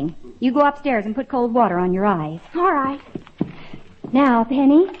for nothing. You go upstairs and put cold water on your eyes. All right. Now,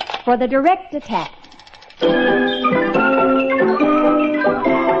 Penny, for the direct attack.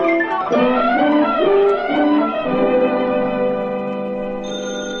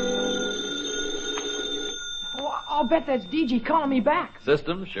 I'll bet that's DG calling me back.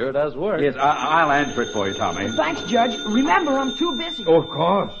 System sure does work. Yes, I'll answer it for you, Tommy. Thanks, Judge. Remember, I'm too busy. Oh, of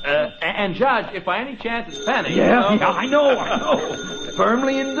course. And Judge, if by any chance it's Penny... Yeah, I know.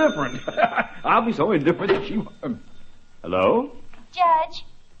 Firmly indifferent. I'll be so indifferent that she... Hello? Judge.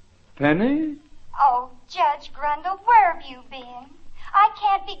 Penny? Oh, Judge Grundle, where have you been? I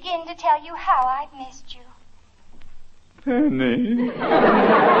can't begin to tell you how I've missed you. Penny?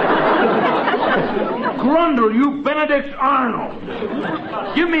 Grundle, you Benedict Arnold.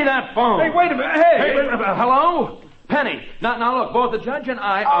 Give me that phone. Hey, wait a minute. Hey. Hello? Penny. Now, look, both the judge and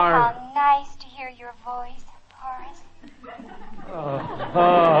I are... Oh, how nice to hear your voice, Horace. Oh,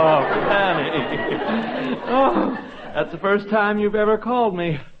 Penny. Oh, that's the first time you've ever called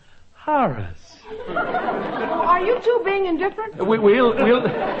me Horace. Are you two being indifferent?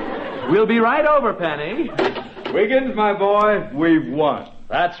 We'll be right over, Penny. Wiggins, my boy, we've won.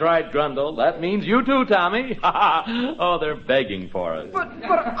 That's right, Grundle. That means you too, Tommy. Oh, they're begging for us. But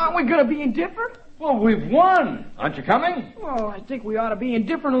aren't we going to be indifferent? Well, we've won. Aren't you coming? Well, I think we ought to be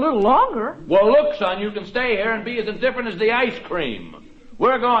indifferent a little longer. Well, look, son, you can stay here and be as indifferent as the ice cream.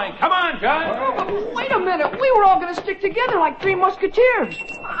 We're going. Come on, Judge. Oh, wait a minute. We were all going to stick together like 3 musketeers.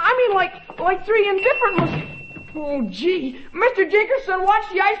 I mean, like 3 indifferent musketeers. Oh, gee. Mr. Dickerson, watch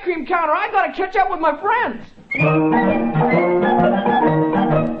the ice cream counter. I got to catch up with my friends.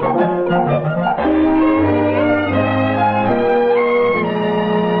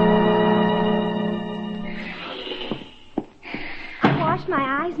 I washed my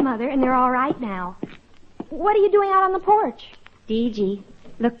eyes, Mother, and they're all right now. What are you doing out on the porch? DG,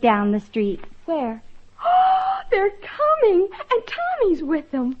 look down the street. Where? Oh, they're coming, and Tommy's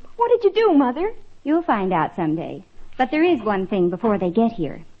with them. What did you do, Mother? You'll find out someday. But there is one thing before they get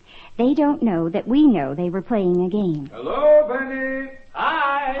here. They don't know that we know they were playing a game. Hello, Penny.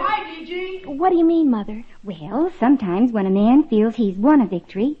 Hi. Hi. Hi, DG. What do you mean, Mother? Well, sometimes when a man feels he's won a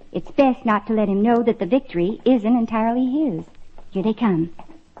victory, it's best not to let him know that the victory isn't entirely his. Here they come.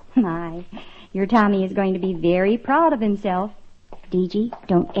 My, your Tommy is going to be very proud of himself. DG,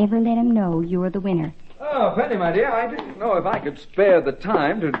 don't ever let him know you're the winner. Oh, Penny, my dear, I didn't know if I could spare the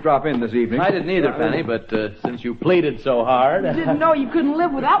time to drop in this evening. I didn't either, Penny, but since you pleaded so hard... You didn't know you couldn't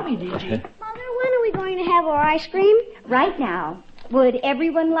live without me, DG. Mother, when are we going to have our ice cream? Right now. Would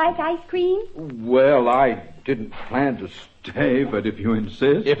everyone like ice cream? Well, I didn't plan to stay, but if you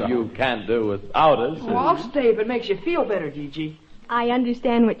insist... If you can't do without us... Well, I'll stay if it makes you feel better, DG. I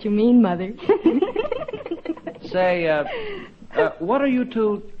understand what you mean, Mother. Say, what are you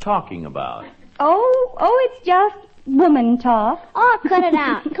two talking about? Oh, it's just woman talk. Oh, cut it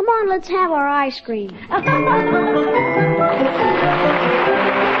out. Come on, let's have our ice cream.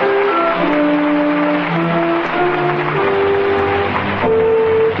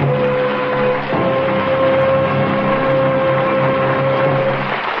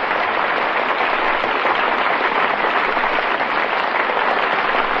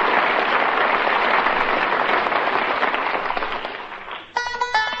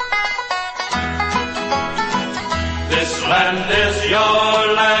 This land is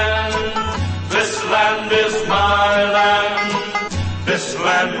your land. This land is my land. This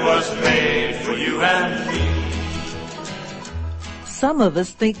land was made for you and me. Some of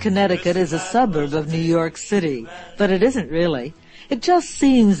us think Connecticut is a suburb of New York City, but it isn't really. It just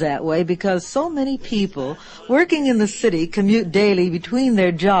seems that way because so many people working in the city commute daily between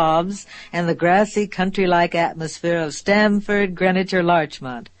their jobs and the grassy country-like atmosphere of Stamford, Greenwich, or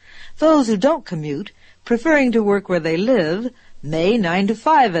Larchmont. Those who don't commute, preferring to work where they live, may 9 to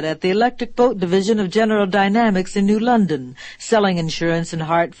 5 it at the Electric Boat Division of General Dynamics in New London, selling insurance in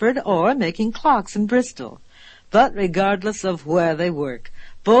Hartford, or making clocks in Bristol. But regardless of where they work,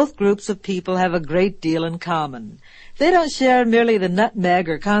 both groups of people have a great deal in common. They don't share merely the nutmeg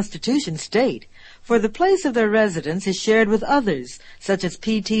or Constitution state, for the place of their residence is shared with others, such as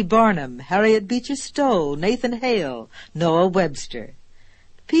P.T. Barnum, Harriet Beecher Stowe, Nathan Hale, Noah Webster.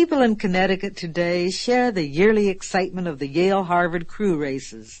 People in Connecticut today share the yearly excitement of the Yale-Harvard crew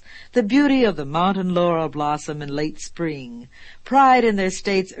races, the beauty of the mountain laurel blossom in late spring, pride in their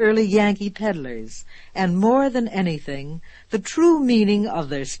state's early Yankee peddlers, and more than anything, the true meaning of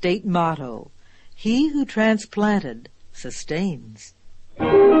their state motto, "He who transplanted sustains."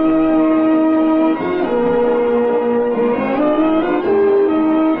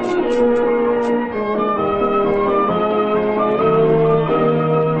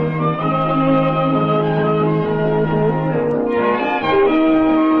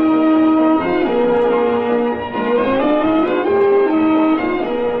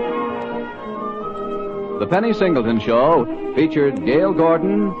 The Penny Singleton Show featured Gail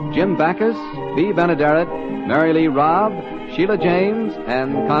Gordon, Jim Backus, Bea Benaderet, Mary Lee Robb, Sheila James,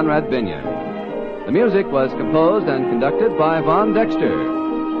 and Conrad Binyard. The music was composed and conducted by Von Dexter.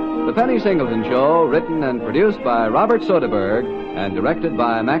 The Penny Singleton Show, written and produced by Robert Soderberg and directed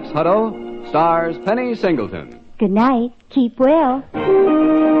by Max Hutto, stars Penny Singleton. Good night. Keep well.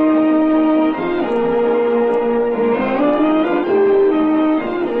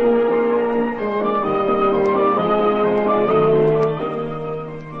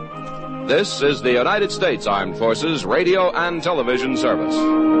 This is the United States Armed Forces Radio and Television Service.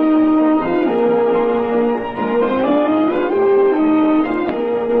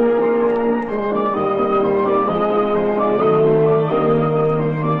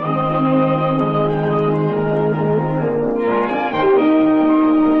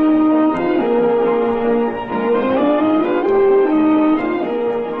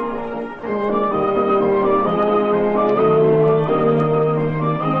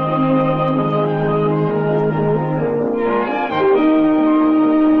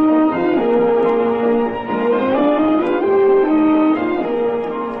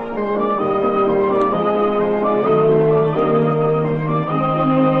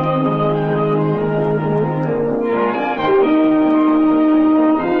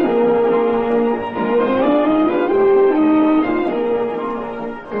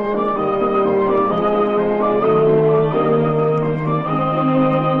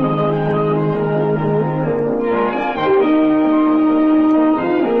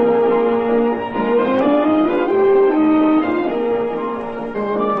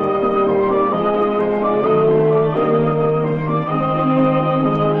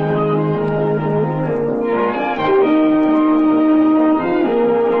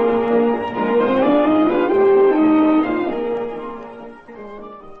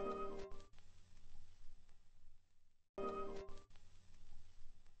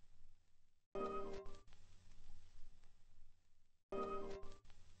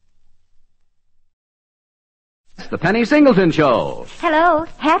 the Penny Singleton Show. Hello.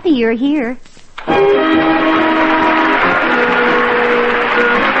 Happy you're here.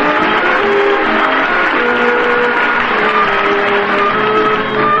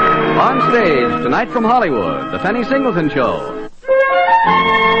 On stage tonight from Hollywood, the Penny Singleton Show.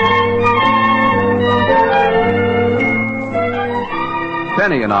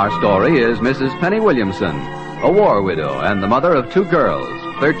 Penny in our story is Mrs. Penny Williamson, a war widow and the mother of two girls,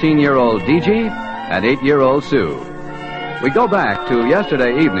 13-year-old D.G. and 8-year-old Sue. We go back to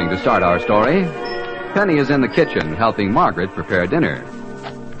yesterday evening to start our story. Penny is in the kitchen helping Margaret prepare dinner.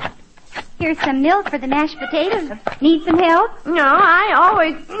 Here's some milk for the mashed potatoes. Need some help? No, I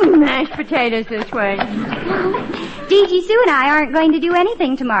always mash potatoes this way. D.G., Sue and I aren't going to do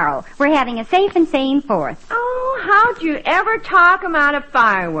anything tomorrow. We're having a safe and sane 4th. Oh, how'd you ever talk 'em out of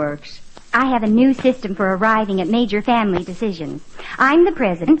fireworks? I have a new system for arriving at major family decisions. I'm the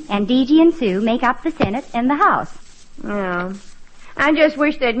president, and D.G. and Sue make up the Senate and the House. Yeah. I just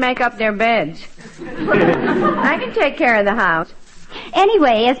wish they'd make up their beds. I can take care of the house.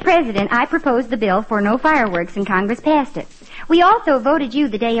 Anyway, as president, I proposed the bill for no fireworks, and Congress passed it. We also voted you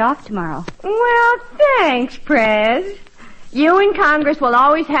the day off tomorrow. Well, thanks, Prez. You and Congress will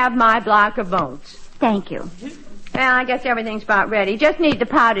always have my block of votes. Thank you. Well, I guess everything's about ready. Just need the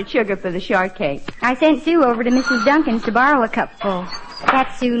powdered sugar for the shortcake. I sent Sue over to Mrs. Duncan's to borrow a cupful.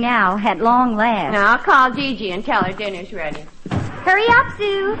 That's Sue now, at long last. Now, I'll call Gigi and tell her dinner's ready. Hurry up,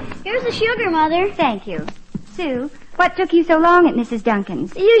 Sue. Here's the sugar, Mother. Thank you. Sue, what took you so long at Mrs.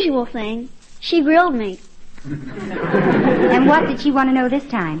 Duncan's? The usual thing. She grilled me. And what did she want to know this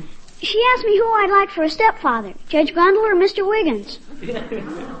time? She asked me who I'd like for a stepfather, Judge Grundle or Mr. Wiggins.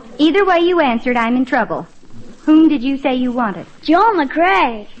 Either way you answered, I'm in trouble. Whom did you say you wanted? Joel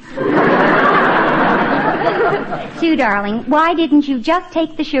McCrae. Sue, darling, why didn't you just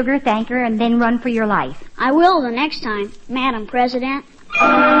take the sugar, thank her, and then run for your life? I will the next time, Madam President.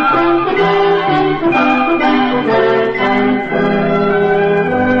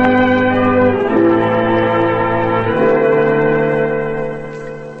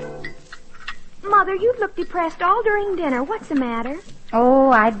 Mother, you look depressed all during dinner. What's the matter?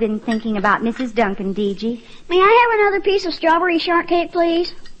 Oh, I've been thinking about Mrs. Duncan, D.G. May I have another piece of strawberry shortcake,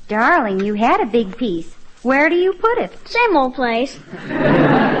 please? Darling, you had a big piece. Where do you put it? Same old place.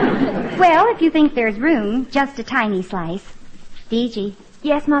 Well, if you think there's room, just a tiny slice. D.G.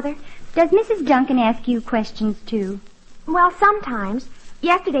 Yes, Mother? Does Mrs. Duncan ask you questions, too? Well, sometimes.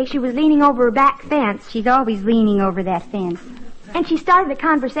 Yesterday she was leaning over her back fence. She's always leaning over that fence. And she started a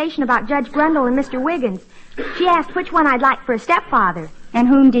conversation about Judge Grundle and Mr. Wiggins. She asked which one I'd like for a stepfather. And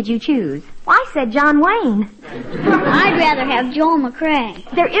whom did you choose? Well, I said John Wayne. I'd rather have Joel McCrae.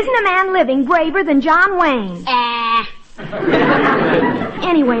 There isn't a man living braver than John Wayne.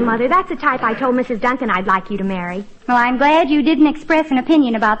 Anyway, Mother, that's the type I told Mrs. Duncan I'd like you to marry. Well, I'm glad you didn't express an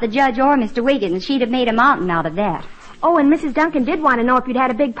opinion about the judge or Mr. Wiggins. She'd have made a mountain out of that. Oh, and Mrs. Duncan did want to know if you'd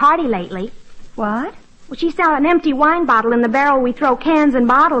had a big party lately. What? Well, she saw an empty wine bottle in the barrel we throw cans and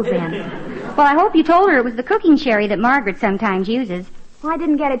bottles in. Well, I hope you told her it was the cooking sherry that Margaret sometimes uses. Well, I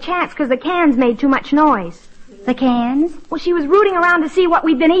didn't get a chance because the cans made too much noise. The cans? Well, she was rooting around to see what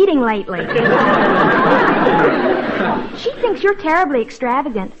we'd been eating lately. She thinks you're terribly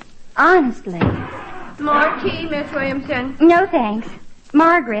extravagant. Honestly. More tea, Miss Williamson? No, thanks.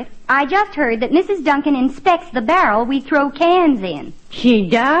 Margaret, I just heard that Mrs. Duncan inspects the barrel we throw cans in. She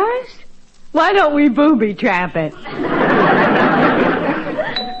does? Why don't we booby trap it? Well,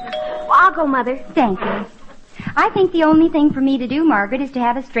 I'll go, Mother. Thank you. I think the only thing for me to do, Margaret, is to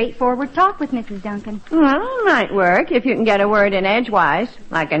have a straightforward talk with Mrs. Duncan. Well, it might work if you can get a word in edgewise,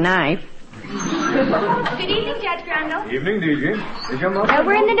 like a knife. Good evening, Judge Grundle. Evening, D.G. Is your mother?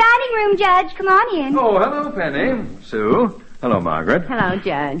 We're in the dining room, Judge. Come on in. Oh, hello, Penny. Sue. Hello, Margaret. Hello,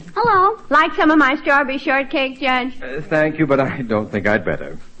 Judge. Hello. Like some of my strawberry shortcake, Judge? Thank you, but I don't think I'd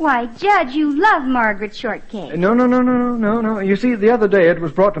better. Why, Judge, you love Margaret's shortcake. No. You see, the other day it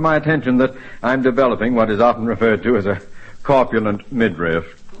was brought to my attention that I'm developing what is often referred to as a corpulent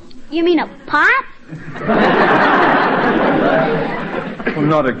midriff. You mean a pot? Well,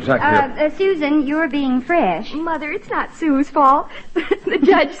 not exactly. Susan, you're being fresh. Mother, it's not Sue's fault. The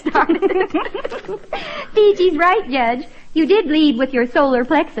judge started. D.G.'s right, Judge. You did lead with your solar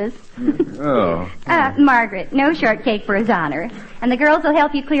plexus. Oh. Margaret, no shortcake for his honor. And the girls will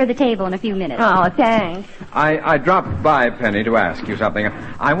help you clear the table in a few minutes. Oh, thanks. I dropped by, Penny, to ask you something.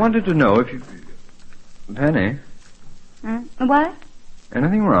 I wanted to know if you... Penny? What?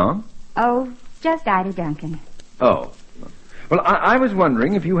 Anything wrong? Oh, just Ida Duncan. Oh. Well, I was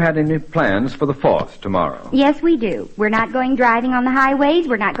wondering if you had any plans for the 4th tomorrow. Yes, we do. We're not going driving on the highways,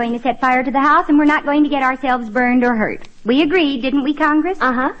 we're not going to set fire to the house, and we're not going to get ourselves burned or hurt. We agreed, didn't we, Congress?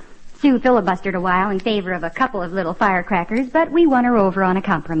 Uh-huh. Sue filibustered a while in favor of a couple of little firecrackers, but we won her over on a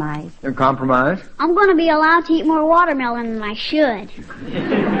compromise. A compromise? I'm going to be allowed to eat more watermelon than I should.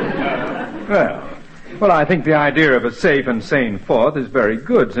 Well, I think the idea of a safe and sane 4th is very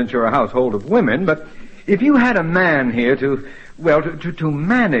good since you're a household of women, but if you had a man here to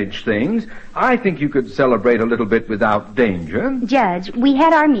manage things, I think you could celebrate a little bit without danger. Judge, we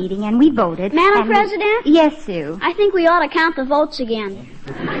had our meeting and we voted. Madam President? Yes, Sue. I think we ought to count the votes again.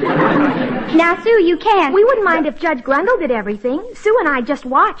 Now, Sue, you can't. We wouldn't mind if Judge Grundle did everything. Sue and I just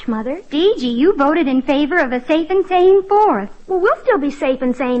watch, Mother. D.G., you voted in favor of a safe and sane 4th. Well, we'll still be safe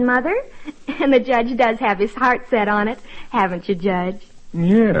and sane, Mother. And the judge does have his heart set on it. Haven't you, Judge?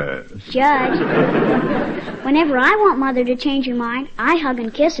 Yes. Judge, whenever I want Mother to change her mind, I hug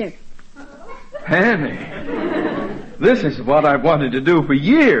and kiss her. Penny, this is what I've wanted to do for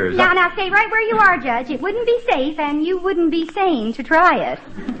years. Now, stay right where you are, Judge. It wouldn't be safe, and you wouldn't be sane to try it.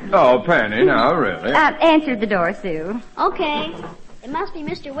 Oh, Penny, now, really? Answer the door, Sue. Okay. It must be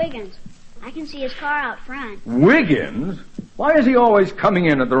Mr. Wiggins. I can see his car out front. Wiggins? Why is he always coming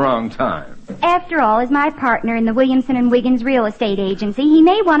in at the wrong time? After all, as my partner in the Williamson and Wiggins Real Estate Agency, he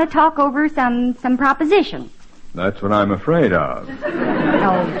may want to talk over some proposition. That's what I'm afraid of.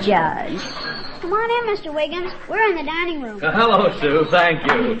 Oh, Judge. Come on in, Mr. Wiggins. We're in the dining room. Hello, Sue. Thank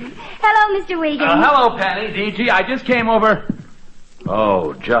you. Hello, Mr. Wiggins. Hello, Penny. D.G., I just came over.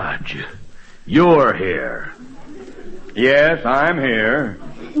 Oh, Judge, you're here. Yes, I'm here.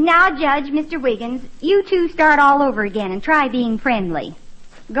 Now, Judge, Mr. Wiggins, you two start all over again and try being friendly.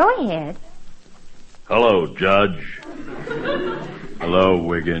 Go ahead. Hello, Judge. Hello,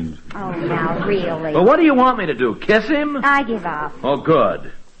 Wiggins. Oh, now, really? Well, what do you want me to do, kiss him? I give up. Oh,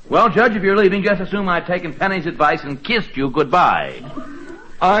 good. Well, Judge, if you're leaving, just assume I've taken Penny's advice and kissed you goodbye.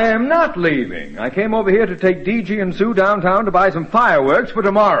 I am not leaving. I came over here to take D.G. and Sue downtown to buy some fireworks for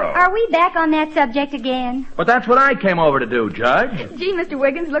tomorrow. Are we back on that subject again? But that's what I came over to do, Judge. Gee, Mr.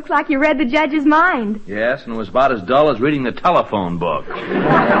 Wiggins, looks like you read the judge's mind. Yes, and it was about as dull as reading the telephone book.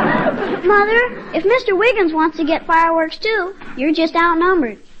 Mother, if Mr. Wiggins wants to get fireworks too, you're just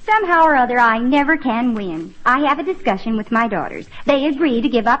outnumbered. Somehow or other, I never can win. I have a discussion with my daughters. They agree to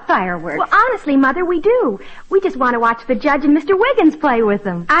give up fireworks. Well, honestly, Mother, we do. We just want to watch the judge and Mr. Wiggins play with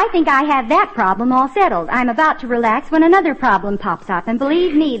them. I think I have that problem all settled. I'm about to relax when another problem pops up. And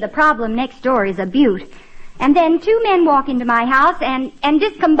believe me, the problem next door is a beaut. And then two men walk into my house and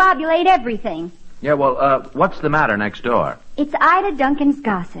discombobulate everything. Yeah, well, what's the matter next door? It's Ida Duncan's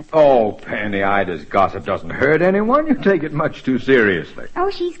gossip. Oh, Penny, Ida's gossip doesn't hurt anyone. You take it much too seriously.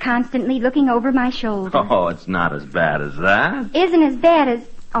 Oh, she's constantly looking over my shoulder. Oh, it's not as bad as that. Isn't as bad as...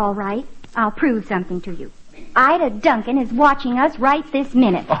 All right, I'll prove something to you. Ida Duncan is watching us right this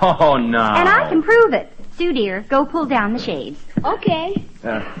minute. Oh, no. And I can prove it. Sue, dear, go pull down the shades. Okay.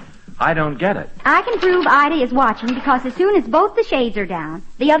 I don't get it. I can prove Ida is watching because as soon as both the shades are down,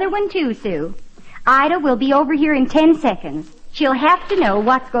 the other one too, Sue, Ida will be over here in 10 seconds. She'll have to know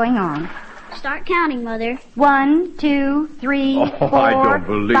what's going on. Start counting, Mother. 1, 2, 3, 4, I don't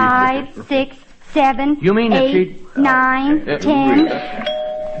believe 5, 6, 7, You mean 8, 9, 10.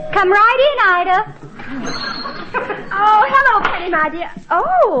 Come right in, Ida. Oh, hello, Penny, my dear.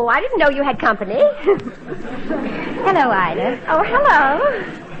 Oh, I didn't know you had company. Hello, Ida. Oh, hello.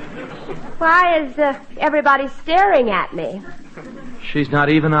 Why is everybody staring at me? She's not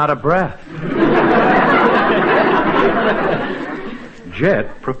even out of breath.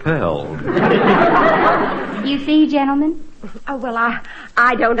 Jet propelled. You see, gentlemen? Oh, well,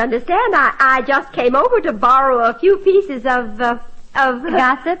 I don't understand. I just came over to borrow a few pieces of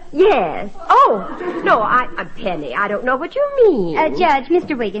gossip? Yes. Oh, no, Penny, I don't know what you mean. Judge,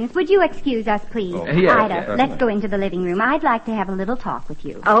 Mr. Wiggins, would you excuse us, please? Yes, Ida, let's go into the living room. I'd like to have a little talk with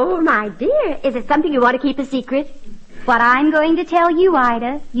you. Oh, my dear, is it something you want to keep a secret? What I'm going to tell you,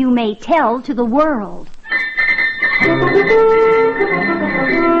 Ida, you may tell to the world.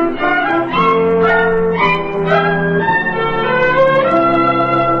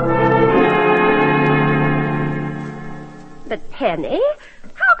 But, Penny,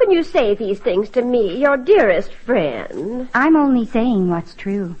 how can you say these things to me, your dearest friend? I'm only saying what's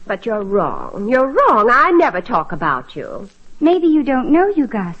true. But you're wrong. You're wrong. I never talk about you. Maybe you don't know you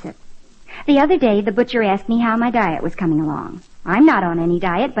gossip. The other day, the butcher asked me how my diet was coming along. I'm not on any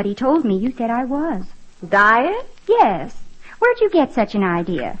diet, but he told me you said I was. Diet? Yes. Where'd you get such an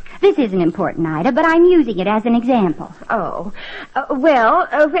idea? This isn't important, Ida, but I'm using it as an example. Oh.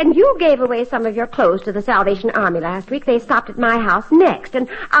 When you gave away some of your clothes to the Salvation Army last week, they stopped at my house next, and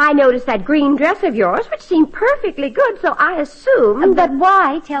I noticed that green dress of yours, which seemed perfectly good, so I assumed... But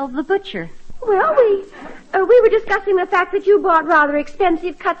why tell the butcher? Well, we were discussing the fact that you bought rather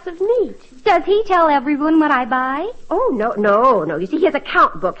expensive cuts of meat. Does he tell everyone what I buy? Oh, no. You see, his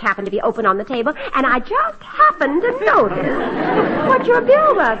account book happened to be open on the table, and I just happened to notice what your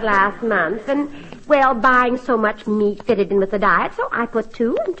bill was last month. And, well, buying so much meat fitted in with the diet, so I put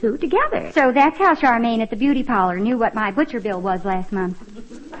 2 and 2 together. So that's how Charmaine at the beauty parlor knew what my butcher bill was last month.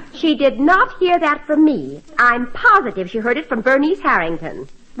 She did not hear that from me. I'm positive she heard it from Bernice Harrington.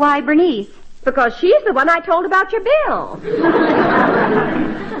 Why, Bernice? Because she's the one I told about your bill.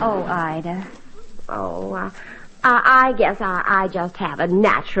 Oh, Ida. Oh, I guess I just have a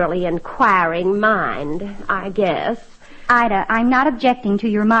naturally inquiring mind, I guess. Ida, I'm not objecting to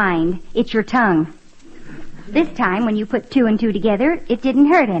your mind. It's your tongue. This time, when you put 2 and 2 together, it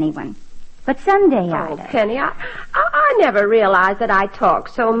didn't hurt anyone. But someday, Ida... Oh, Penny, I never realized that I talk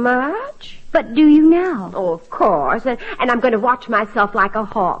so much. But do you now? Oh, of course. And I'm going to watch myself like a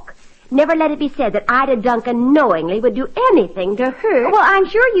hawk. Never let it be said that Ida Duncan knowingly would do anything to hurt. Well, I'm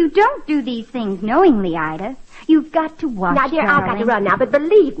sure you don't do these things knowingly, Ida. You've got to watch, Now, dear, darling. I've got to run now, but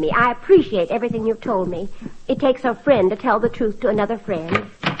believe me, I appreciate everything you've told me. It takes a friend to tell the truth to another friend.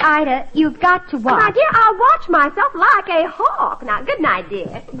 Ida, you've got to watch. Now, dear, I'll watch myself like a hawk. Now, good night,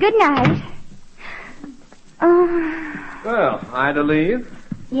 dear. Good night. Well, Ida leave?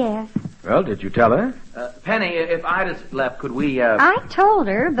 Yes. Well, did you tell her? Penny, if Ida's left, could we, I told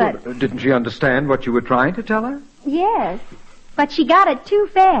her, but... Well, didn't she understand what you were trying to tell her? Yes. But she got it too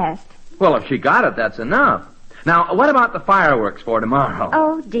fast. Well, if she got it, that's enough. Now, what about the fireworks for tomorrow?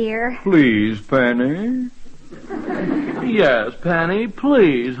 Oh, dear. Please, Penny. Yes, Penny,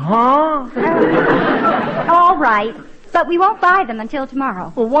 please, huh? All right. But we won't buy them until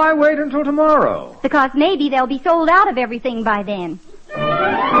tomorrow. Well, why wait until tomorrow? Because maybe they'll be sold out of everything by then.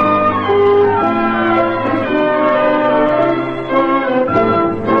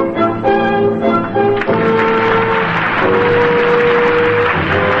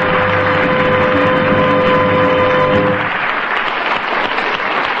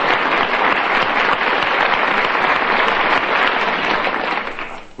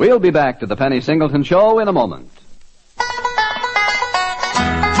 We'll be back to the Penny Singleton Show in a moment.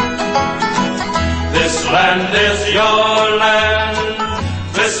 This land is your land.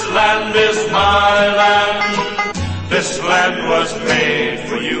 This land is my land. This land was made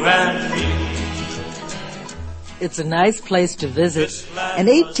for you and me. It's a nice place to visit, and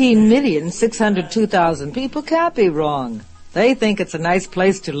 18,602,000 people can't be wrong. They think it's a nice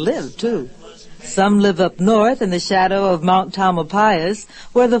place to live, too. Some live up north in the shadow of Mount Tamalpais,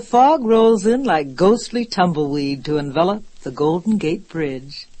 where the fog rolls in like ghostly tumbleweed to envelop the Golden Gate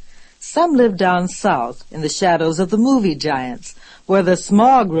Bridge. Some live down south in the shadows of the movie giants, where the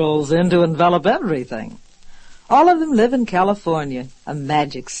smog rolls in to envelop everything. All of them live in California, a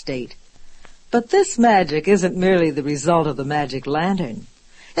magic state. But this magic isn't merely the result of the magic lantern.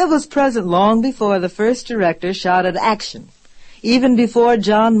 It was present long before the first director shouted action. Even before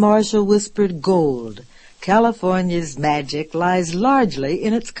John Marshall whispered gold, California's magic lies largely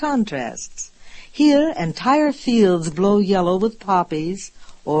in its contrasts. Here, entire fields blow yellow with poppies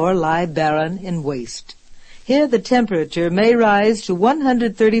or lie barren in waste. Here the temperature may rise to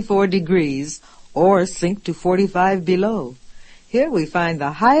 134 degrees or sink to 45 below. Here we find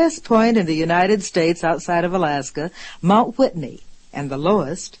the highest point in the United States outside of Alaska, Mount Whitney, and the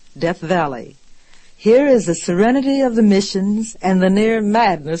lowest, Death Valley. Here is the serenity of the missions and the near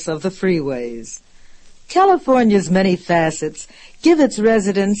madness of the freeways. California's many facets give its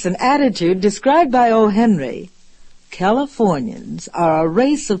residents an attitude described by O. Henry. Californians are a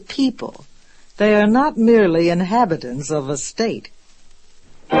race of people. They are not merely inhabitants of a state.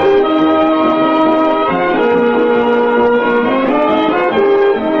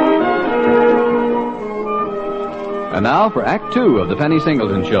 And now for Act 2 of the Penny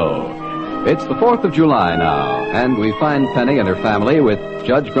Singleton Show. It's the 4th of July now, and we find Penny and her family with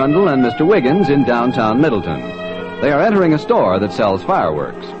Judge Grundle and Mr. Wiggins in downtown Middleton. They are entering a store that sells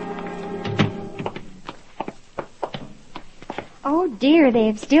fireworks. Oh, dear,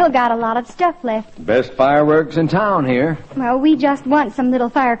 they've still got a lot of stuff left. Best fireworks in town here. Well, we just want some little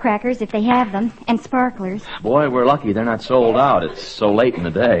firecrackers if they have them, and sparklers. Boy, we're lucky they're not sold out. It's so late in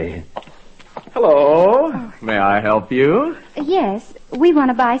the day. Hello. May I help you? Yes, we want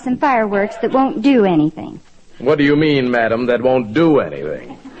to buy some fireworks that won't do anything. What do you mean, madam, that won't do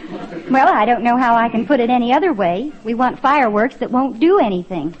anything? Well, I don't know how I can put it any other way. We want fireworks that won't do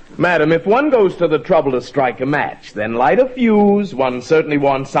anything. Madam, if one goes to the trouble to strike a match, then light a fuse, one certainly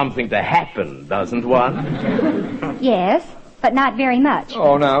wants something to happen, doesn't one? Yes, but not very much.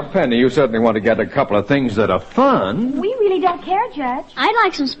 Oh, now, Penny, you certainly want to get a couple of things that are fun. We really don't care, Judge. I'd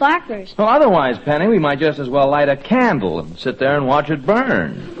like some sparklers. Well, otherwise, Penny, we might just as well light a candle and sit there and watch it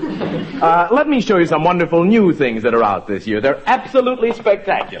burn. Let me show you some wonderful new things that are out this year. They're absolutely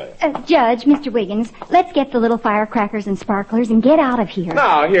spectacular. Judge, Mr. Wiggins, let's get the little firecrackers and sparklers and get out of here.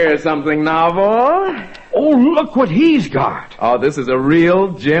 Now, here's something novel. Oh, look what he's got. Oh, this is a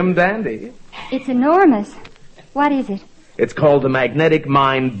real Jim Dandy. It's enormous. What is it? It's called the Magnetic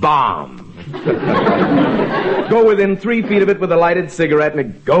Mind Bomb. Go within 3 feet of it with a lighted cigarette and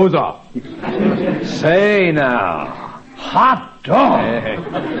it goes off. Say now, hot dog. Hey,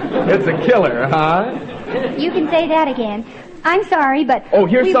 it's a killer, huh? You can say that again. I'm sorry, but... Oh,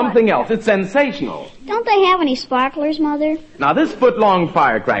 here's something else. It's sensational. Don't they have any sparklers, Mother? Now, this foot-long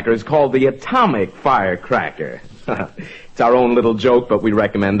firecracker is called the atomic firecracker. It's our own little joke, but we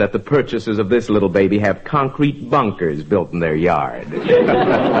recommend that the purchasers of this little baby have concrete bunkers built in their yard.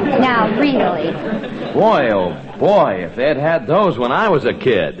 Now, really? Boy, oh boy, if they'd had those when I was a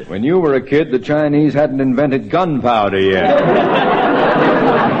kid. When you were a kid, the Chinese hadn't invented gunpowder yet.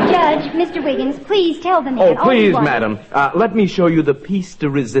 Judge, Mr. Wiggins, please tell the man. Oh, please, madam. Let me show you the piece de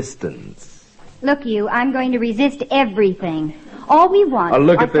resistance. Look, I'm going to resist everything. All we want...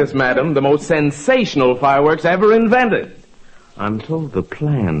 Look at this, madam. The most sensational fireworks ever invented. I'm told the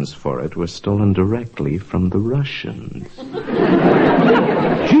plans for it were stolen directly from the Russians.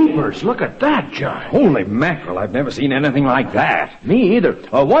 Jeepers, look at that, John. Holy mackerel, I've never seen anything like that. Me either.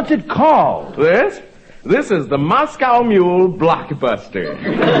 What's it called? This is the Moscow Mule Blockbuster.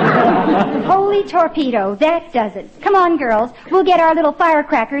 Holy torpedo, that does it. Come on, girls. We'll get our little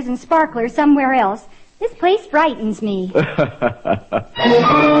firecrackers and sparklers somewhere else. This place frightens me.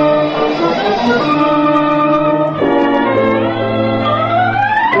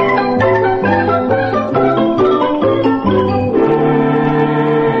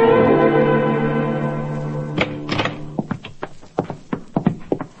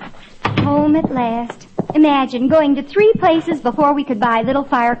 Home at last. Imagine going to 3 places before we could buy little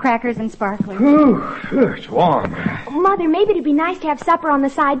firecrackers and sparklers. Whew, it's warm. Mother, maybe it'd be nice to have supper on the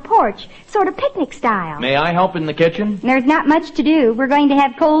side porch, sort of picnic style. May I help in the kitchen? There's not much to do. We're going to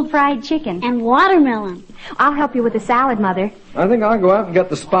have cold fried chicken. And watermelon. I'll help you with the salad, Mother. I think I'll go out and get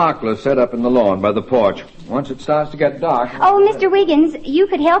the sparklers set up in the lawn by the porch. Once it starts to get dark... Oh, Mr. Wiggins, you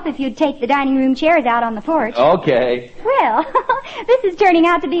could help if you'd take the dining room chairs out on the porch. Okay. Well, this is turning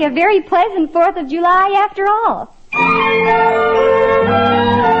out to be a very pleasant 4th of July after all.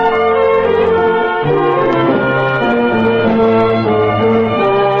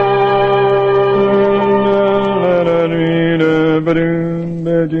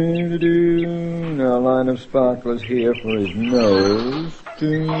 Now, a line of sparklers here for his nose.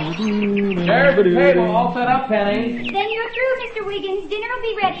 There's the table all set up, Penny. Then you're through, Mr. Wiggins. Dinner will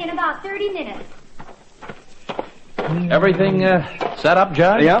be ready in about 30 minutes. Everything set up,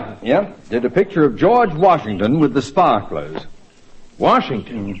 Judge? Yeah. Did a picture of George Washington with the sparklers.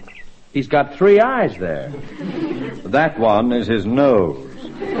 Washington? He's got 3 eyes there. That one is his nose.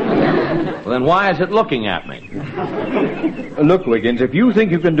 Well, then why is it looking at me? Look, Wiggins, if you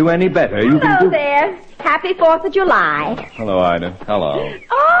think you can do any better, you can Hello do... there. Happy 4th of July. Hello, Ida. Hello.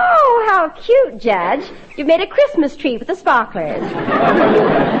 Oh, how cute, Judge. You've made a Christmas tree with the sparklers.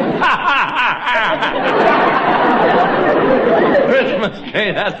 Christmas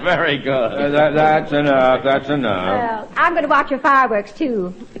tree, that's very good. That's enough. Well, I'm going to watch your fireworks,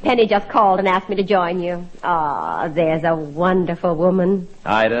 too. Penny just called and asked me to join you. Oh, there's a wonderful woman.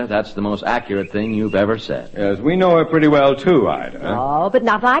 Ida, that's the most accurate thing you've ever said. Yes, we know her pretty well, too, Ida. Oh, but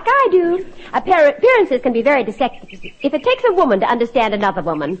not like I do. Appearances can be very deceptive if it takes a woman to understand another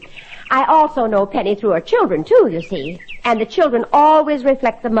woman. I also know Penny through her children, too, you see. And the children always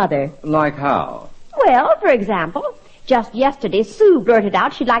reflect the mother. Like how? Well, for example, just yesterday, Sue blurted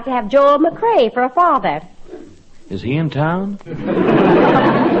out she'd like to have Joel McCrae for a father. Is he in town?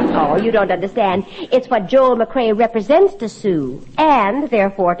 Oh, you don't understand. It's what Joel McCrae represents to Sue, and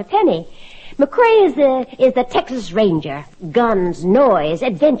therefore to Penny. McCrae is the Texas Ranger. Guns, noise,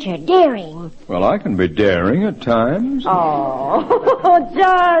 adventure, daring. Well, I can be daring at times. Oh,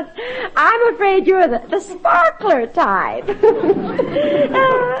 Judge, I'm afraid you're the sparkler type.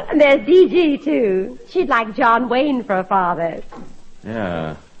 And there's DG, too. She'd like John Wayne for a father.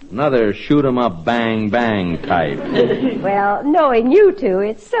 Yeah, another shoot-'em-up bang-bang type. Well, knowing you two,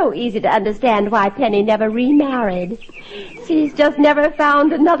 it's so easy to understand why Penny never remarried. She's just never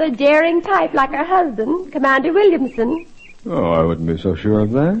found another daring type like her husband, Commander Williamson. Oh, I wouldn't be so sure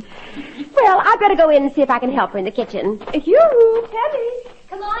of that. Well, I'd better go in and see if I can help her in the kitchen. You, Penny.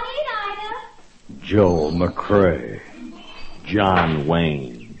 Come on in, Ida. Joel McCrae. John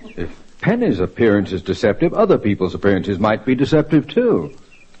Wayne. If Penny's appearance is deceptive, other people's appearances might be deceptive, too.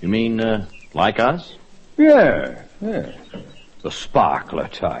 You mean, like us? Yeah. The sparkler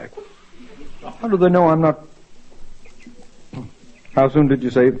type. How do they know I'm not... How soon did you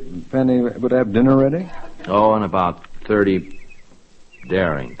say Penny would have dinner ready? Oh, in about 30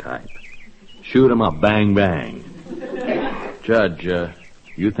 daring type. Shoot 'em up, bang, bang. Judge,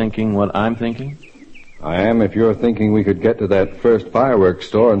 you thinking what I'm thinking? I am if you're thinking we could get to that first fireworks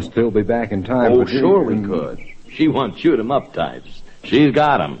store and still be back in time. Oh, sure we could. She wants shoot 'em up types. She's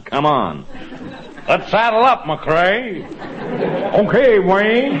got 'em. Come on. Let's saddle up, McCrae. Okay,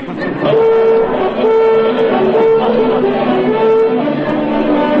 Wayne.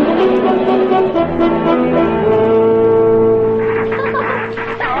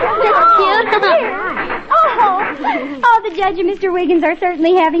 Oh, the judge and Mr. Wiggins are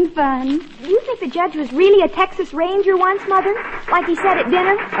certainly having fun. Do you think the judge was really a Texas Ranger once, Mother? Like he said at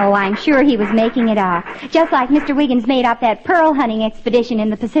dinner? Oh, I'm sure he was making it up. Just like Mr. Wiggins made up that pearl hunting expedition in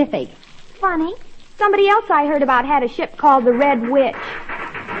the Pacific. Funny. Somebody else I heard about had a ship called the Red Witch.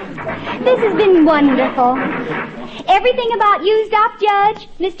 This has been wonderful. Everything about used up, Judge,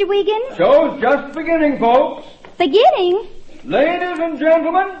 Mr. Wiggins? Show's just beginning, folks. Beginning? Ladies and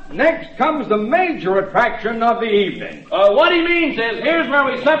gentlemen, next comes the major attraction of the evening. What he means is, here's where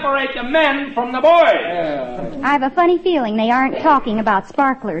we separate the men from the boys. I have a funny feeling they aren't talking about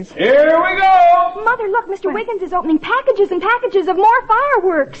sparklers. Here we go! Mother, look, Mr. Wiggins is opening packages and packages of more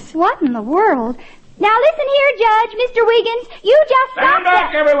fireworks. What in the world? Now listen here, Judge, Mr. Wiggins. You just Stand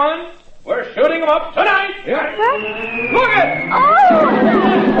back, everyone. We're shooting them up tonight. Yeah. Look it!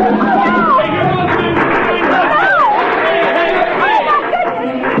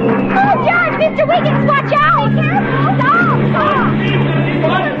 Oh, Judge, Mr. Wiggins, watch out! Be careful! Stop!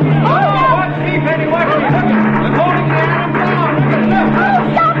 Watch me, Penny, watch me. I'm holding the arm down. Oh,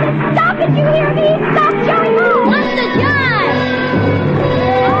 stop it! Stop it, you hear me? Stop, Joey! What's the judge?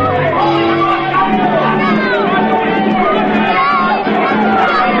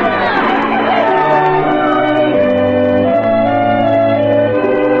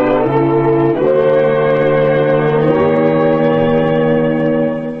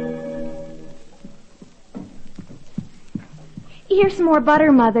 Here's some more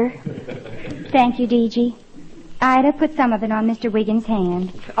butter, Mother. Thank you, D.G. Ida, put some of it on Mr. Wiggins'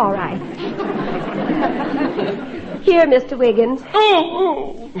 hand. All right. Here, Mr. Wiggins.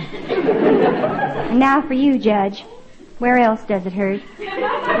 And now for you, Judge. Where else does it hurt?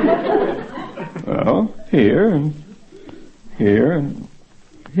 Well, here and here and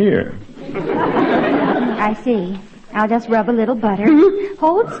here. I see. I'll just rub a little butter.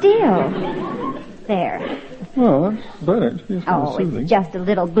 Hold still. There. Well, that's better. Oh, it's just a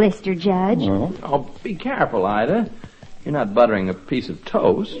little blister, Judge. Well. Oh, be careful, Ida. You're not buttering a piece of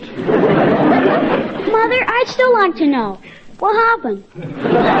toast. Mother, I'd still like to know. What happened?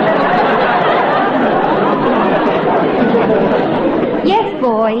 Yes,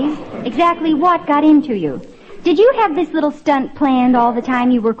 boys. Exactly what got into you? Did you have this little stunt planned all the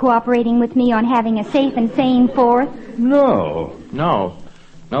time you were cooperating with me on having a safe and sane 4th?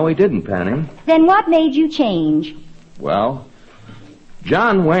 No, we didn't, Penny. Then what made you change? Well,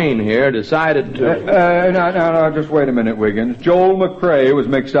 John Wayne here decided to... No, just wait a minute, Wiggins. Joel McCrae was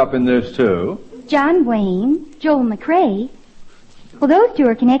mixed up in this, too. John Wayne? Joel McCrae? Well, those two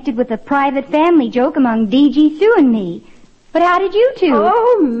are connected with a private family joke among D.G. Sue and me. But how did you two?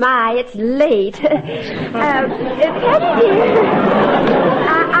 Oh, my, it's late. Penny, dear,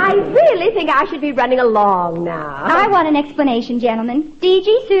 I really think I should be running along now. I want an explanation, gentlemen.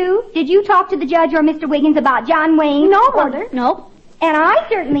 D.G. Sue, did you talk to the judge or Mr. Wiggins about John Wayne? No, Mother. No. And I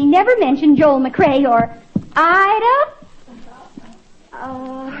certainly never mentioned Joel McCrae or Ida.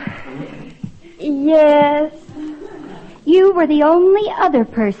 Yes. You were the only other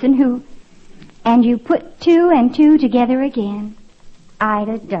person who... And you put 2 and 2 together again.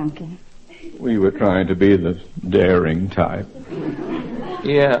 Ida Duncan. We were trying to be the daring type.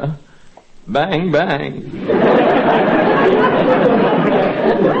 Yeah. Bang, bang.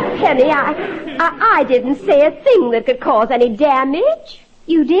 Penny, I didn't say a thing that could cause any damage.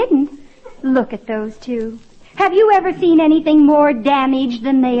 You didn't? Look at those two. Have you ever seen anything more damaged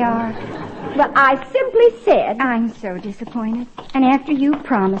than they are? Well, I simply said... I'm so disappointed. And after you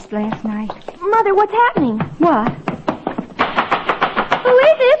promised last night. Mother, what's happening? What? Who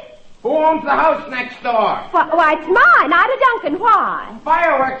is it? Who owns the house next door? Why, it's mine. Ida Duncan. Why?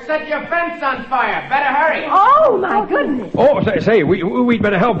 Fireworks set your fence on fire. Better hurry. Oh, my goodness. Oh, say, we'd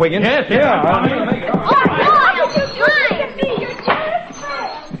better help, Wiggins. Yes, yeah.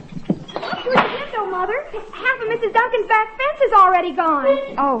 Oh, Mother. Half of Mrs. Duncan's back fence is already gone.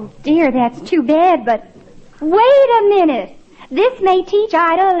 Oh, dear, that's too bad, but... Wait a minute. This may teach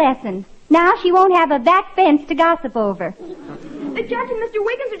Ida a lesson. Now she won't have a back fence to gossip over. The judge and Mr.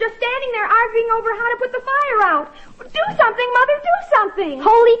 Wiggins are just standing there arguing over how to put the fire out. Do something, Mother, do something.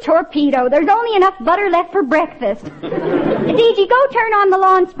 Holy torpedo, there's only enough butter left for breakfast. DG, go turn on the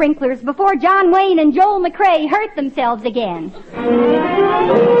lawn sprinklers before John Wayne and Joel McRae hurt themselves again.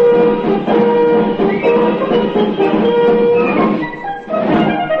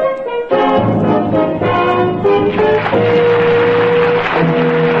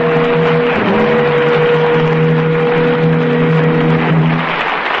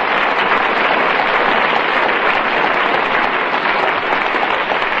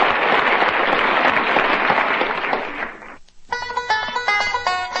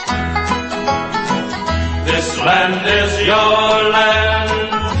 This land is your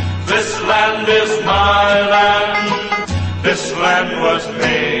land. This land is my land. This land was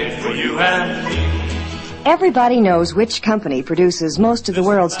made for you and me. Everybody knows which company produces most of the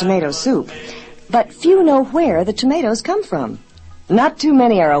world's tomato soup, but few know where the tomatoes come from. Not too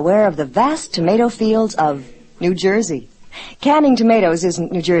many are aware of the vast tomato fields of New Jersey. Canning tomatoes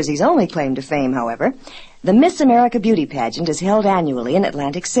isn't New Jersey's only claim to fame, however. The Miss America Beauty Pageant is held annually in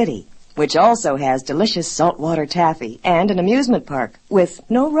Atlantic City, which also has delicious saltwater taffy and an amusement park with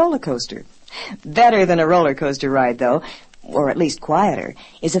no roller coaster. Better than a roller coaster ride, though, or at least quieter,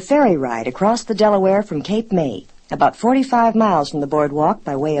 is a ferry ride across the Delaware from Cape May, about 45 miles from the boardwalk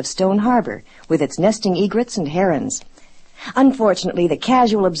by way of Stone Harbor, with its nesting egrets and herons. Unfortunately, the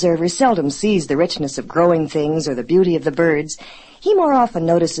casual observer seldom sees the richness of growing things or the beauty of the birds. He more often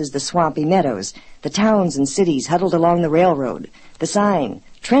notices the swampy meadows, the towns and cities huddled along the railroad, the sign,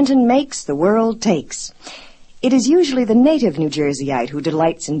 "Trenton makes, the world takes." It is usually the native New Jerseyite who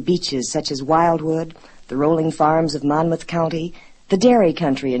delights in beaches such as Wildwood, the rolling farms of Monmouth County, the dairy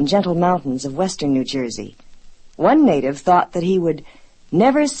country and gentle mountains of western New Jersey. One native thought that he would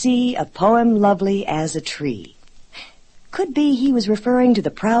never see a poem lovely as a tree. Could be he was referring to the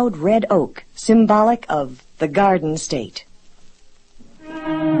proud red oak, symbolic of the Garden State.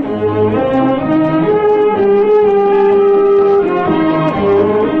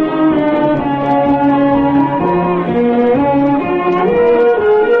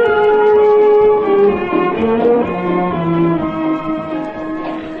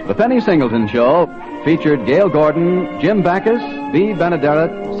 The Penny Singleton Show featured Gail Gordon, Jim Backus, Bea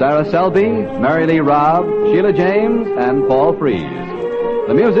Benaderet, Sarah Selby, Mary Lee Robb, Sheila James, and Paul Frees.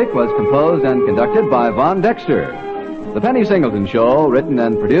 The music was composed and conducted by Von Dexter. The Penny Singleton Show, written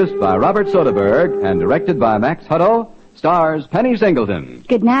and produced by Robert Soderberg and directed by Max Hutto, stars Penny Singleton.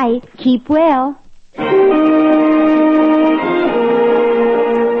 Good night. Keep well.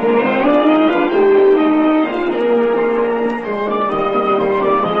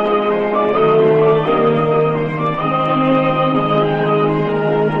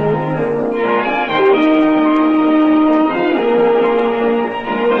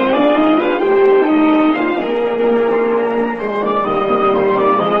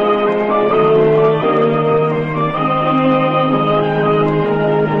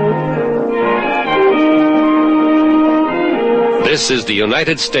 This is the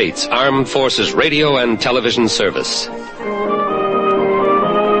United States Armed Forces Radio and Television Service.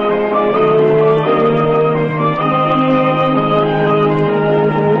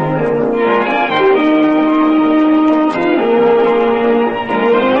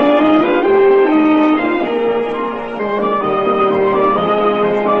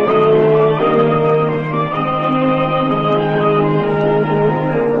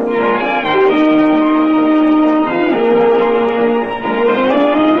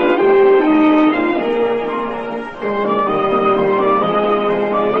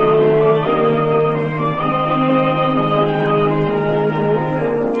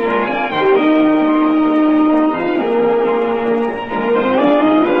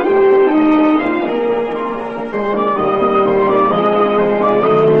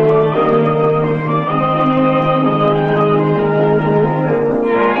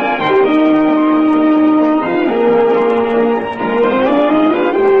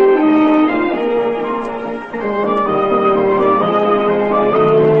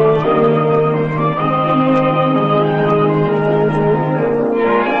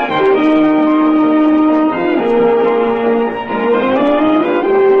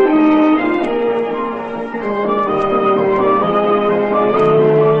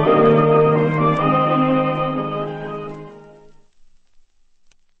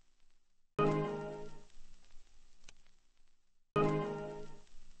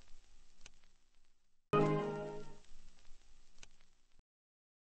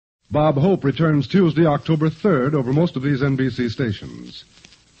 Bob Hope returns Tuesday, October 3rd over most of these NBC stations.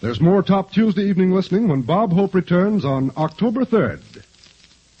 There's more top Tuesday evening listening when Bob Hope returns on October 3rd.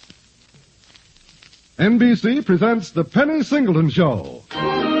 NBC presents The Penny Singleton Show.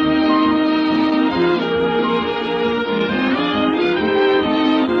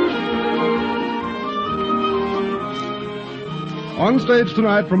 On stage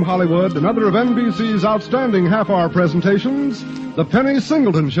tonight from Hollywood, another of NBC's outstanding half-hour presentations, The Penny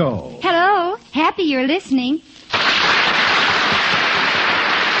Singleton Show. Hello. Happy you're listening.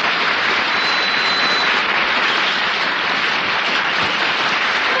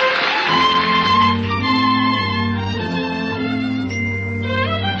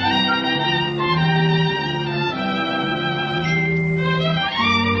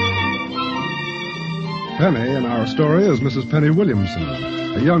 Penny in our story is Mrs. Penny Williamson,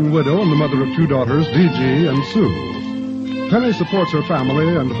 a young widow and the mother of two daughters, D.G. and Sue. Penny supports her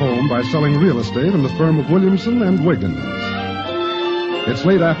family and home by selling real estate in the firm of Williamson and Wiggins. It's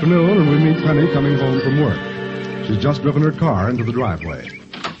late afternoon and we meet Penny coming home from work. She's just driven her car into the driveway.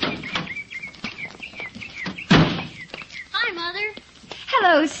 Hi, Mother.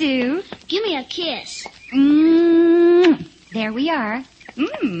 Hello, Sue. Give me a kiss. There we are.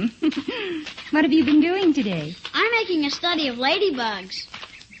 What have you been doing today? I'm making a study of ladybugs.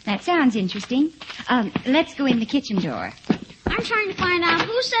 That sounds interesting. Let's go in the kitchen door. I'm trying to find out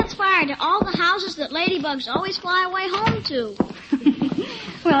who sets fire to all the houses that ladybugs always fly away home to.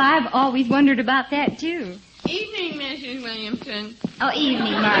 Well, I've always wondered about that, too. Evening, Mrs. Williamson. Oh,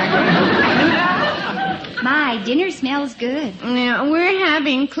 evening, Margaret. My, dinner smells good. Yeah, we're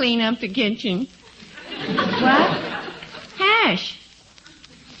having clean up the kitchen. What? Hash.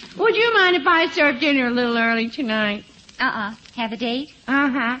 Would you mind if I served dinner a little early tonight? Have a date?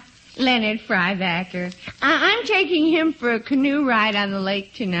 Leonard Frybacker. I'm taking him for a canoe ride on the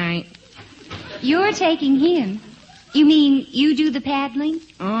lake tonight. You're taking him? You mean you do the paddling?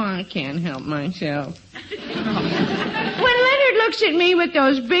 Oh, I can't help myself. When Leonard looks at me with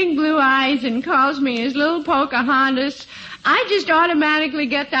those big blue eyes and calls me his little Pocahontas, I just automatically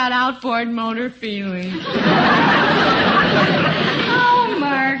get that outboard motor feeling. Oh,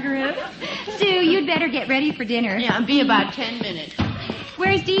 Margaret. Sue, you'd better get ready for dinner. Yeah, it'll be about 10 minutes.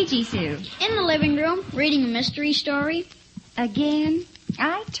 Where's D.G., Sue? In the living room, reading a mystery story. Again?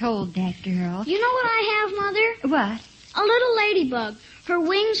 I told that girl. You know what I have, Mother? What? A little ladybug. Her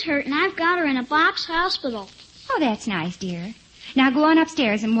wings hurt, and I've got her in a box hospital. Oh, that's nice, dear. Now go on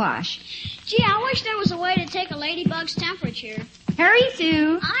upstairs and wash. Gee, I wish there was a way to take a ladybug's temperature. Hurry,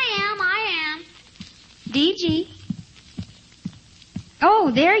 Sue. I am. D.G.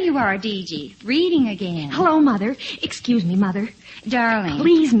 Oh, there you are, D.G. Reading again. Hello, Mother. Excuse me, Mother. Darling.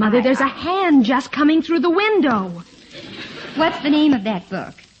 Please, Mother, there's a hand just coming through the window. What's the name of that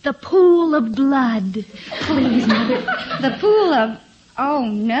book? The Pool of Blood. Please, Mother. The Pool of... Oh,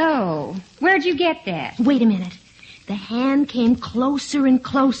 no. Where'd you get that? Wait a minute. The hand came closer and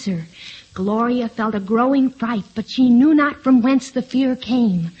closer. Gloria felt a growing fright, but she knew not from whence the fear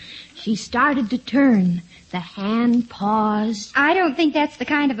came. She started to turn. The hand paused. I don't think that's the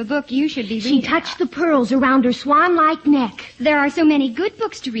kind of a book you should be reading. She touched the pearls around her swan-like neck. There are so many good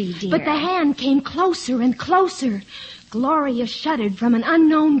books to read, dear. But the hand came closer and closer. Gloria shuddered from an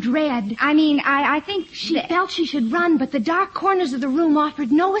unknown dread. I think... She felt she should run, but the dark corners of the room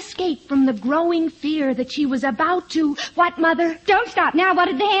offered no escape from the growing fear that she was about to... What, Mother? Don't stop now. What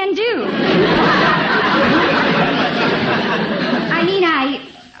did the hand do?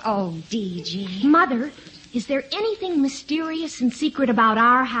 Oh, D.G. Mother, is there anything mysterious and secret about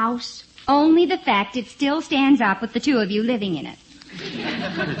our house? Only the fact it still stands up with the two of you living in it.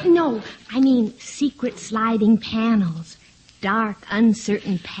 No, I mean secret sliding panels, dark,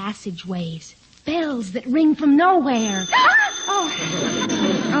 uncertain passageways, bells that ring from nowhere.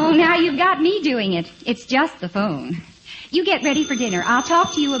 Oh, now you've got me doing it. It's just the phone. You get ready for dinner. I'll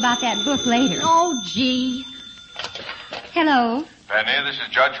talk to you about that book later. Oh, gee. Hello. Penny, this is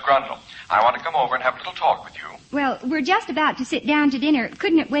Judge Grundle. I want to come over and have a little talk with you. Well, we're just about to sit down to dinner.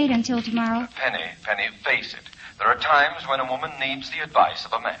 Couldn't it wait until tomorrow? Penny, face it. There are times when a woman needs the advice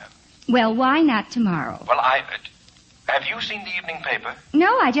of a man. Well, why not tomorrow? Well, have you seen the evening paper?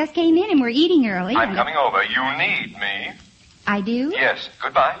 No, I just came in and we're eating early. I'm coming over. You need me. I do? Yes.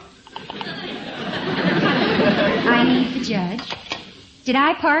 Goodbye. I need the judge. Did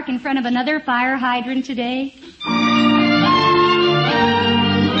I park in front of another fire hydrant today?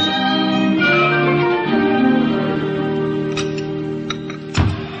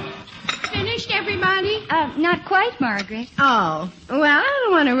 Finished, everybody? Not quite, Margaret. Oh, well, I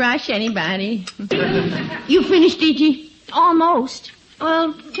don't want to rush anybody. You finished, D.G.? Almost.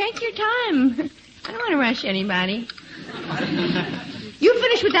 Well, take your time. I don't want to rush anybody. You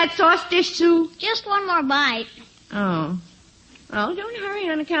finished with that sauce dish, Sue? Just one more bite. Oh. Well, don't hurry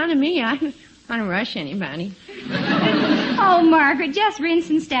on account of me. I don't want to rush anybody. Oh, Margaret, just rinse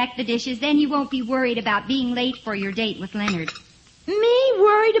and stack the dishes. Then you won't be worried about being late for your date with Leonard. Me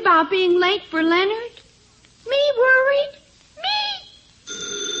worried about being late for Leonard? Me worried? Me?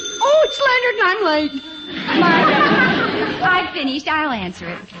 Oh, it's Leonard and I'm late. Margaret, I've finished. I'll answer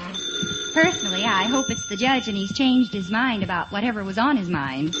it. Personally, I hope it's the judge and he's changed his mind about whatever was on his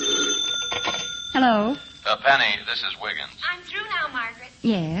mind. Hello? Penny, this is Wiggins. I'm through now, Margaret.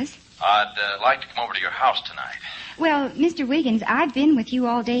 Yes? I'd like to come over to your house tonight. Well, Mr. Wiggins, I've been with you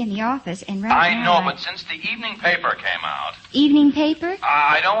all day in the office, and right I now... know, but since the evening paper came out... Evening paper?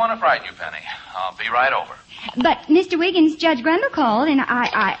 I don't want to frighten you, Penny. I'll be right over. But, Mr. Wiggins, Judge Grundle called, and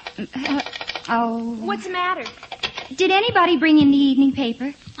oh... What's the matter? Did anybody bring in the evening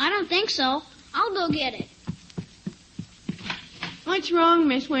paper? I don't think so. I'll go get it. What's wrong,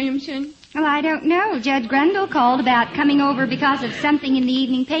 Miss Williamson? Well, I don't know. Judge Grundle called about coming over because of something in the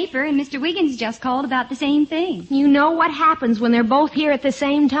evening paper, and Mr. Wiggins just called about the same thing. You know what happens when they're both here at the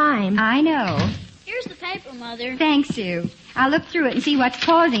same time. I know. Here's the paper, Mother. Thanks, Sue. I'll look through it and see what's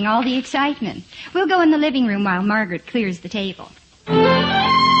causing all the excitement. We'll go in the living room while Margaret clears the table.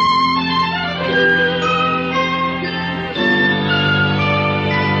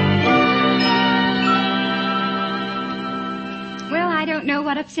 I don't know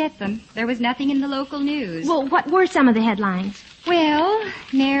what upset them. There was nothing in the local news. Well, what were some of the headlines? Well,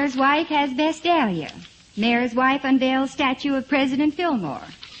 Mayor's wife has best dahlia. Mayor's wife unveils statue of President Fillmore.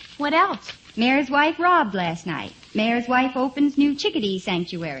 What else? Mayor's wife robbed last night. Mayor's wife opens new chickadee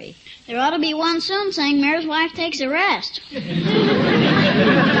sanctuary. There ought to be one soon saying Mayor's wife takes a rest. Well,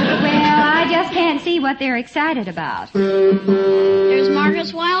 I just can't see what they're excited about. There's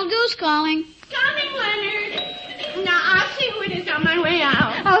Margaret's wild goose calling. Coming, Leonard. Now, I'll see who it is on my way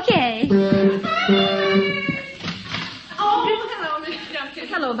out. Okay. Oh, hello, Mrs. Duncan.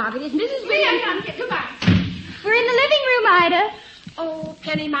 Hello, Margaret. It's Mrs. Williams. Goodbye. We're in the living room, Ida. Oh,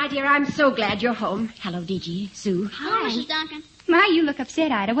 Penny, my dear, I'm so glad you're home. Hello, DG. Sue. Hello, Mrs. Duncan. My, you look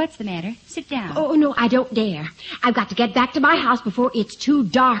upset, Ida. What's the matter? Sit down. Oh, no, I don't dare. I've got to get back to my house before it's too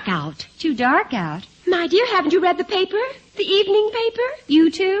dark out. Too dark out? My dear, haven't you read the paper? The evening paper? You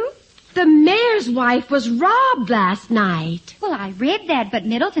too? The mayor's wife was robbed last night. Well, I read that, but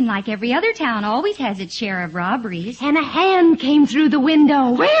Middleton, like every other town, always has its share of robberies. And a hand came through the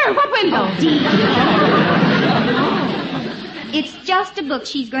window. Where? What window? It's just a book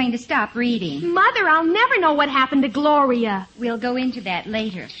she's going to stop reading. Mother, I'll never know what happened to Gloria. We'll go into that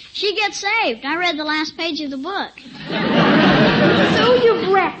later. She gets saved. I read the last page of the book. So you've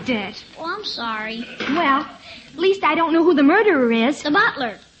wrecked it. Oh, I'm sorry. Well, at least I don't know who the murderer is. The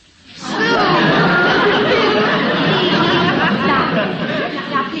butler.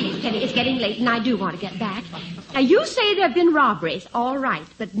 Now, please, Penny, it's getting late, and I do want to get back. Now, you say there have been robberies, all right,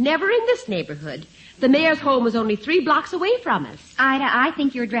 but never in this neighborhood. The mayor's home was only 3 blocks away from us. Ida, I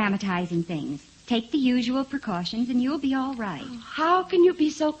think you're dramatizing things. Take the usual precautions, and you'll be all right. Oh, how can you be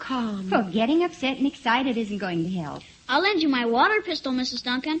so calm? Well, getting upset and excited isn't going to help. I'll lend you my water pistol, Mrs.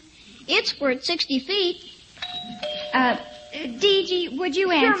 Duncan. It squirts 60 feet. DG, would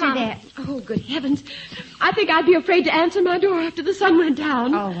you answer that? Oh, good heavens. I think I'd be afraid to answer my door after the sun went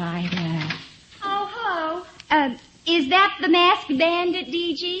down. Oh, Ida. Oh, hello. Is that the masked bandit,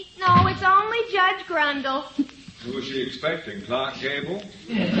 DG? No, it's only Judge Grundle. Who was she expecting, Clark Gable?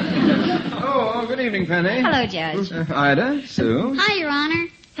 Oh, good evening, Penny. Hello, Judge. Ida, Sue. Hi, Your Honor.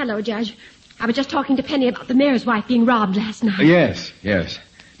 Hello, Judge. I was just talking to Penny about the mayor's wife being robbed last night. Yes.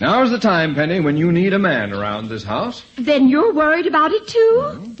 Now's the time, Penny, when you need a man around this house. Then you're worried about it,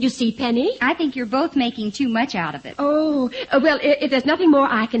 too? You see, Penny? I think you're both making too much out of it. Oh, well, if there's nothing more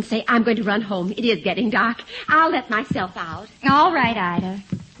I can say, I'm going to run home. It is getting dark. I'll let myself out. All right, Ida.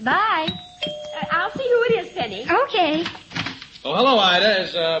 Bye. I'll see who it is, Penny. Okay. Oh, hello, Ida.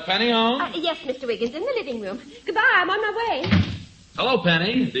 Is Penny home? Yes, Mr. Wiggins, in the living room. Goodbye, I'm on my way. Hello,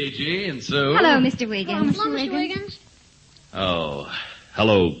 Penny, DG, and Sue. Hello, Mr. Wiggins. Hello, Mr. Wiggins. Oh,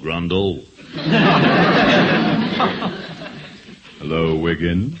 hello, Grundle. Hello,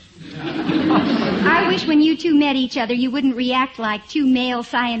 Wiggins. I wish when you two met each other you wouldn't react like 2 male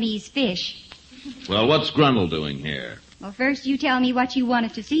Siamese fish. Well, what's Grundle doing here? Well, first you tell me what you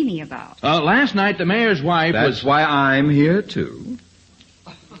wanted to see me about. Last night the mayor's wife was... That's why I'm here, too.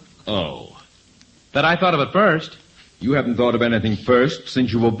 Oh. But I thought of it first. You haven't thought of anything first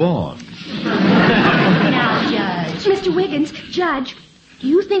since you were born. Now, Judge. Mr. Wiggins, Judge, Do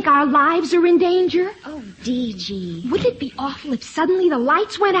you think our lives are in danger? Oh, DG. Wouldn't it be awful if suddenly the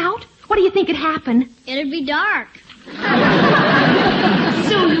lights went out? What do you think would happen? It'd be dark. Sue,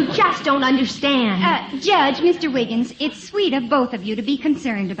 you just don't understand. Judge, Mr. Wiggins, it's sweet of both of you to be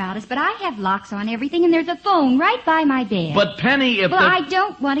concerned about us, but I have locks on everything, and there's a phone right by my bed. But, Penny, Well, I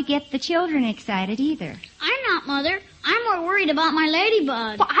don't want to get the children excited either. I'm not, Mother. I'm more worried about my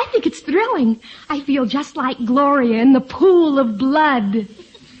ladybug. Well, I think it's thrilling. I feel just like Gloria in the pool of blood.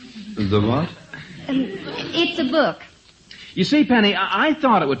 The what? It's a book. You see, Penny, I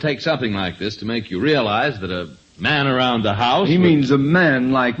thought it would take something like this to make you realize that a man around the house... He means a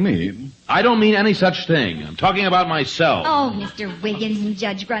man like me. I don't mean any such thing. I'm talking about myself. Oh, Mr. Wiggins and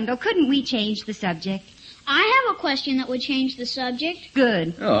Judge Grundle, couldn't we change the subject? I have a question that would change the subject.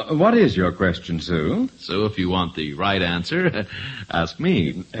 Good. Oh, what is your question, Sue? So if you want the right answer, ask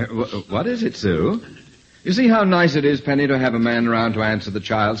me. What is it, Sue? You see how nice it is, Penny, to have a man around to answer the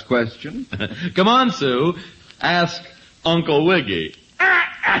child's question? Come on, Sue. Ask Uncle Wiggy.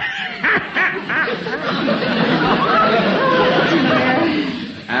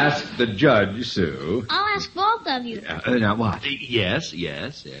 Ask the judge, Sue. I'll ask both of you. Now what? Yes.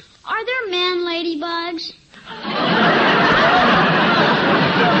 Are there man ladybugs?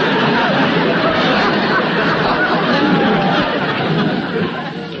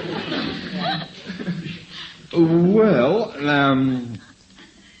 Well,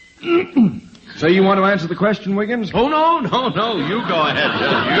 so you want to answer the question, Wiggins? Oh, no. You go ahead,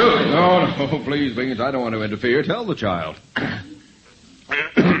 Judge. You. No, please, Wiggins. I don't want to interfere. Tell the child.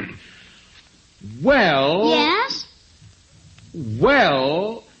 Well... Yes?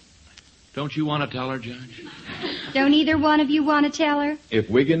 Well... Don't you want to tell her, Judge? Don't either one of you want to tell her? If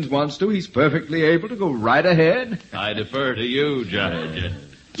Wiggins wants to, he's perfectly able to go right ahead. I defer to you, Judge.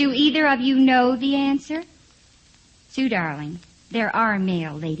 Do either of you know the answer? Sue, darling, there are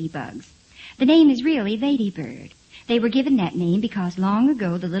male ladybugs. The name is really ladybird. They were given that name because long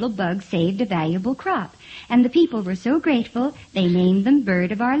ago the little bug saved a valuable crop, and the people were so grateful they named them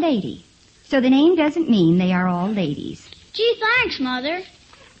Bird of Our Lady. So the name doesn't mean they are all ladies. Gee, thanks, Mother.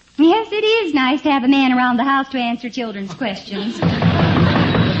 Yes, it is nice to have a man around the house to answer children's questions.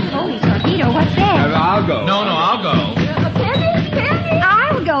 Holy torpedo, what's that? I'll go. No, I'll go. Penny!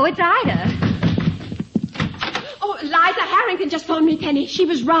 I'll go, it's Ida. Oh, Liza Harrington just phoned me, Penny. She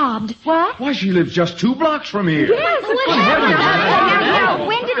was robbed. What? Why, she lives just 2 blocks from here. Yes, Now,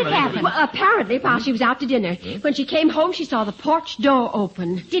 when did it happen? Well, apparently, while she was out to dinner. When she came home, she saw the porch door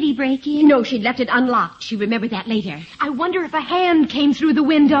open. Did he break in? No, she'd left it unlocked. She remembered that later. I wonder if a hand came through the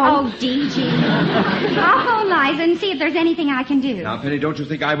window. Oh, DG. I'll phone Liza and see if there's anything I can do. Now, Penny, don't you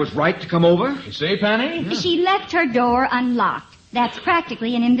think I was right to come over? You see, Penny? She left her door unlocked. That's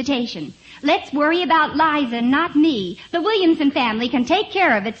practically an invitation. Let's worry about Liza, not me. The Williamson family can take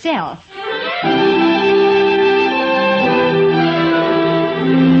care of itself.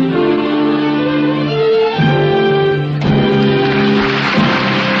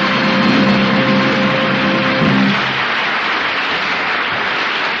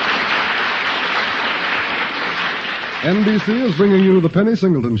 NBC is bringing you the Penny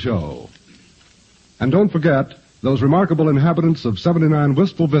Singleton Show. And don't forget, those remarkable inhabitants of 79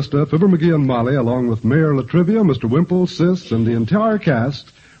 Wistful Vista, Fibber McGee and Molly, along with Mayor Latrivia, Mr. Wimple, Sis, and the entire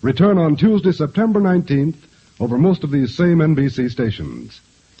cast, return on Tuesday, September 19th, over most of these same NBC stations.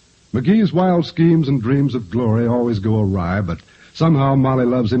 McGee's wild schemes and dreams of glory always go awry, but somehow Molly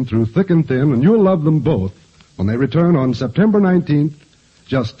loves him through thick and thin, and you'll love them both when they return on September 19th,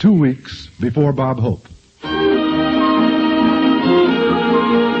 just 2 weeks before Bob Hope.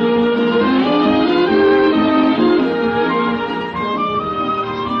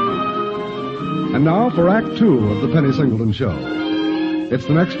 And now for Act 2 of the Penny Singleton Show. It's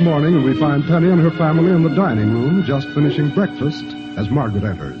the next morning, and we find Penny and her family in the dining room just finishing breakfast as Margaret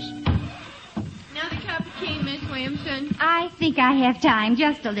enters. Another cup of tea, Miss Williamson. I think I have time.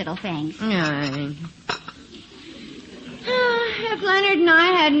 Just a little, thanks. All right. If Leonard and I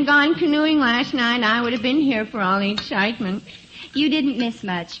hadn't gone canoeing last night, I would have been here for all the excitement. You didn't miss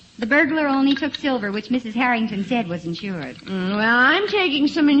much. The burglar only took silver, which Mrs. Harrington said was insured. Well, I'm taking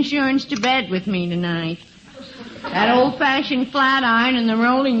some insurance to bed with me tonight. That old-fashioned flat iron and the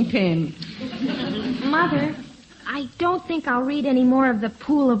rolling pin. Mother, I don't think I'll read any more of The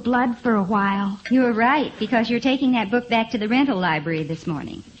Pool of Blood for a while. You were right, because you're taking that book back to the rental library this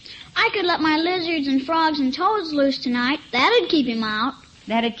morning. I could let my lizards and frogs and toads loose tonight. That'd keep him out.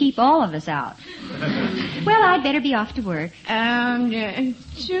 That'd keep all of us out. Well, I'd better be off to work.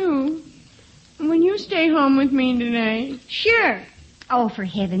 Sue, will you stay home with me today? Sure. Oh, for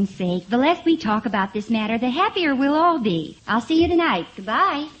heaven's sake. The less we talk about this matter, the happier we'll all be. I'll see you tonight.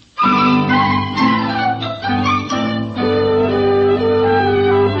 Goodbye.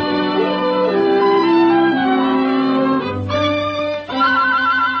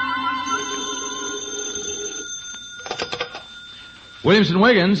 Williamson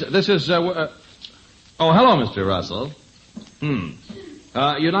Wiggins, this is, oh, hello, Mr. Russell.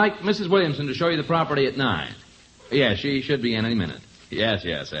 You'd like Mrs. Williamson to show you the property at 9. Yes, she should be in any minute. Yes.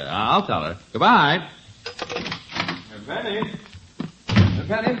 I'll tell her. Goodbye.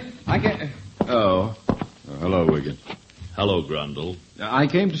 Penny, I can't... Oh, hello, Wiggins. Hello, Grundle. I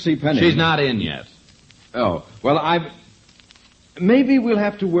came to see Penny. She's not in yet. Oh, well, maybe we'll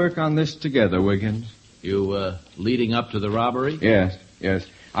have to work on this together, Wiggins. You, leading up to the robbery? Yes.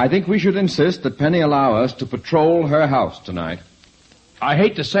 I think we should insist that Penny allow us to patrol her house tonight. I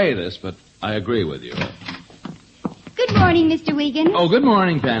hate to say this, but I agree with you. Good morning, Mr. Wiggins. Oh, good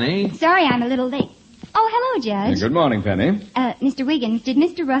morning, Penny. Sorry I'm a little late. Oh, hello, Judge. Good morning, Penny. Mr. Wiggins, did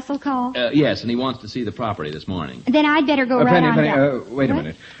Mr. Russell call? Yes, and he wants to see the property this morning. Then I'd better go right on Penny, down. wait a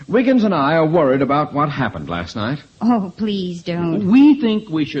minute. Wiggins and I are worried about what happened last night. Oh, please don't. We think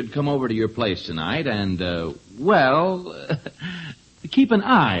we should come over to your place tonight and, keep an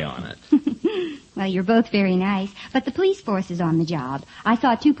eye on it. Well, you're both very nice, but the police force is on the job. I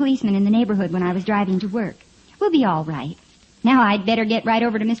saw 2 policemen in the neighborhood when I was driving to work. We'll be all right. Now I'd better get right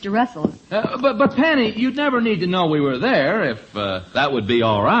over to Mr. Russell's. But Penny, you'd never need to know we were there if that would be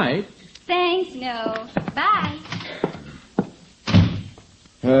all right. Thanks, no. Bye.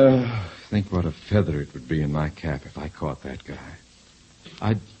 Think what a feather it would be in my cap if I caught that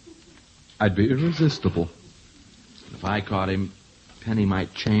guy. I'd be irresistible. If I caught him, Penny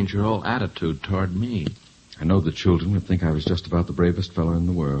might change her whole attitude toward me. I know the children would think I was just about the bravest fellow in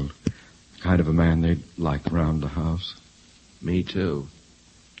the world. The kind of a man they'd like around the house. Me too.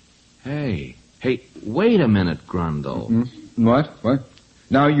 Hey, wait a minute, Grundle. What?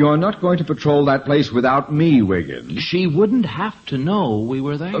 Now, you're not going to patrol that place without me, Wiggins. She wouldn't have to know we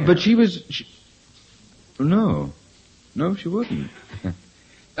were there. But she was... No, she wouldn't.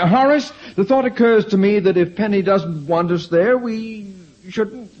 Horace, the thought occurs to me that if Penny doesn't want us there, we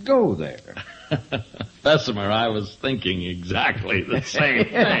shouldn't go there. Bessemer, I was thinking exactly the same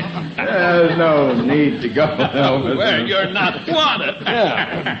thing. There's no need to go. Where you're not wanted.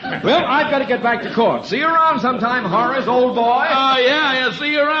 Yeah. Well, I've got to get back to court. See you around sometime, Horace, old boy. Oh, yeah,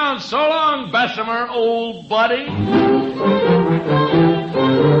 see you around. So long, Bessemer, old buddy.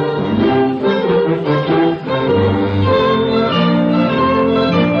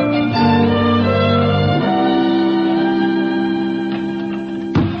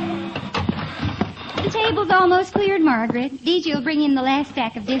 Almost cleared, Margaret. Deeji will bring in the last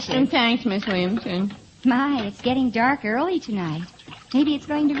stack of dishes. And thanks, Miss Williamson. My, it's getting dark early tonight. Maybe it's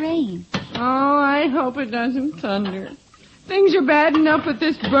going to rain. Oh, I hope it doesn't thunder. Things are bad enough with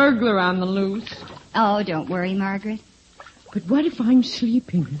this burglar on the loose. Oh, don't worry, Margaret. But what if I'm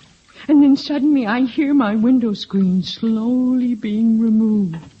sleeping, and then suddenly I hear my window screen slowly being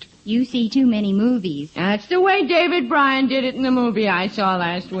removed? You see too many movies. That's the way David Bryan did it in the movie I saw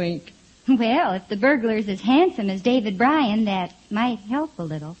last week. Well, if the burglar's as handsome as David Bryan, that might help a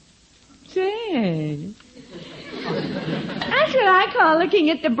little. Say, that's what I call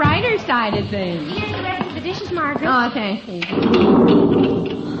looking at the brighter side of things. Here's the rest of the dishes, Margaret. Oh, thank you.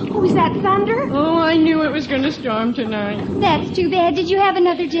 Oh, was that thunder? Oh, I knew it was going to storm tonight. That's too bad. Did you have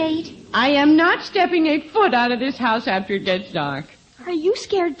another date? I am not stepping a foot out of this house after it gets dark. Are you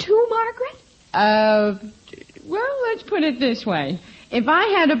scared too, Margaret? Well, let's put it this way. If I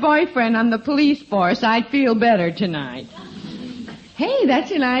had a boyfriend on the police force, I'd feel better tonight. Hey,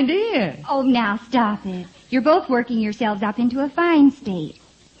 that's an idea. Oh, now stop it. You're both working yourselves up into a fine state.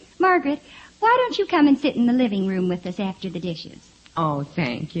 Margaret, why don't you come and sit in the living room with us after the dishes? Oh,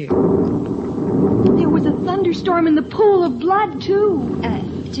 thank you. There was a thunderstorm in the pool of blood, too.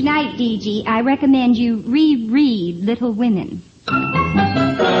 Tonight, D.G., I recommend you reread Little Women.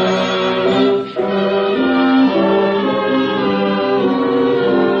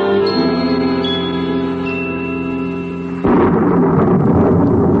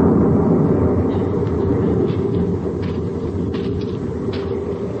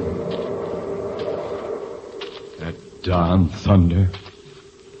 Darn thunder.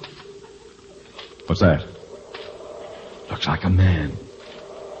 What's that? Looks like a man.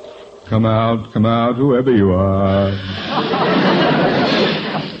 Come out, whoever you are.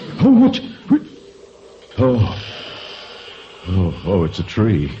 Oh, what? Oh, it's a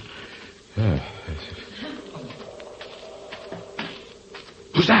tree.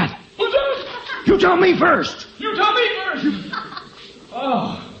 Who's that? You tell me first.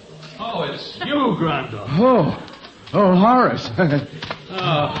 Oh, it's you, Grundle. Oh, Horace.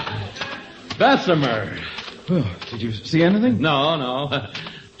 Bessemer. Did you see anything? No.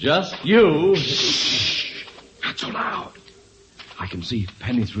 Just you. Shh. Not so loud. I can see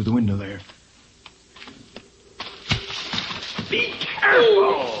Penny through the window there. Be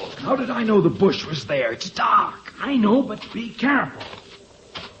careful! How did I know the bush was there? It's dark. I know, but be careful.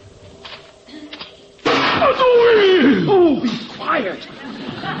 Oh, be quiet.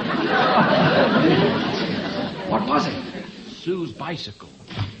 What was it? Sue's bicycle.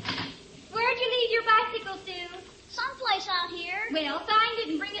 Where'd you leave your bicycle, Sue? Someplace out here. Well, find it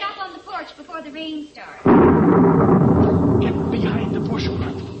and bring it up on the porch before the rain starts. Get behind the bush,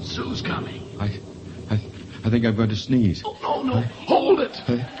 Grundle. Sue's coming. I think I'm going to sneeze. Oh, no. Hold it.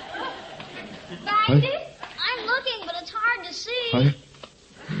 Find it? I'm looking, but it's hard to see.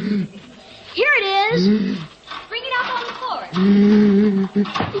 Here it is. Bring it up on the porch.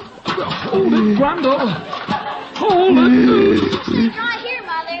 Hold it, Grundle. Hold it. Sit right here,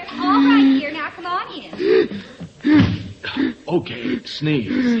 Mother. All right, dear. Now come on in. Okay,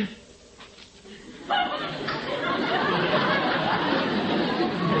 sneeze.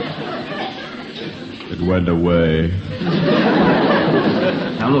 It went away.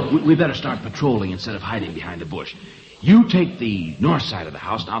 Now, look, we better start patrolling instead of hiding behind a bush. You take the north side of the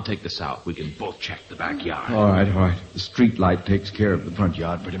house, and I'll take the south. We can both check the backyard. All right. The street light takes care of the front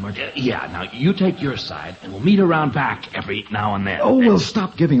yard pretty much. Yeah, now you take your side, and we'll meet around back every now and then. Oh, well,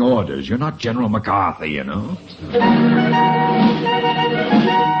 stop giving orders. You're not General MacArthur, you know.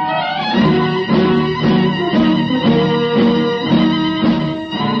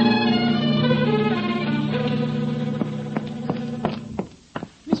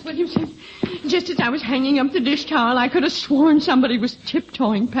 Miss Williamson, just as I was hanging up the dish towel, I could have sworn somebody was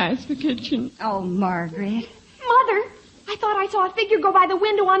tiptoeing past the kitchen. Oh, Margaret. Mother, I thought I saw a figure go by the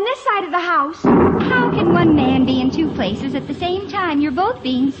window on this side of the house. How can one man be in two places at the same time? You're both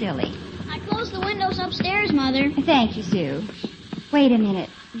being silly. I closed the windows upstairs, Mother. Thank you, Sue. Wait a minute.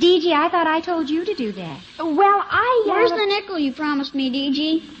 DG, I thought I told you to do that. Well, Where's the nickel you promised me,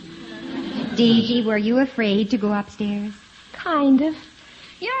 DG? DG, were you afraid to go upstairs? Kind of.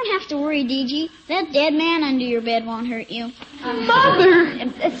 You don't have to worry, DG. That dead man under your bed won't hurt you.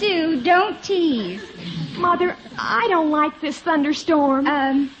 Mother! Sue, don't tease. Mother, I don't like this thunderstorm.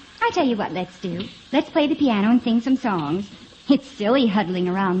 I tell you what let's do. Let's play the piano and sing some songs. It's silly huddling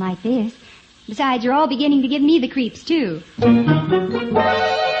around like this. Besides, you're all beginning to give me the creeps, too.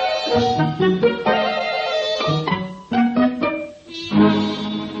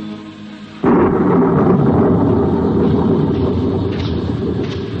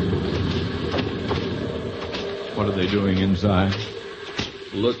 What are they doing inside?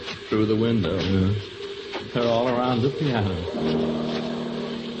 Look through the window. Yeah. They're all around the piano.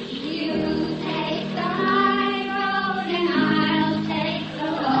 You take the high road and I'll take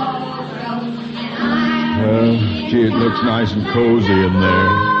the low road and Well, gee, it looks nice and cozy in there.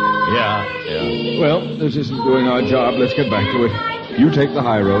 Yeah. Well, this isn't doing our job. Let's get back to it. You take the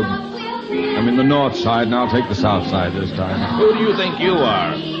high road. I'm in the north side, and I'll take the south side this time. Who do you think you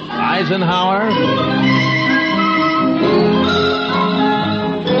are? Eisenhower?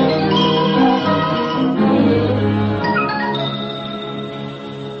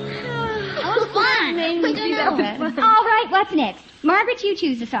 All right, what's next? Margaret, you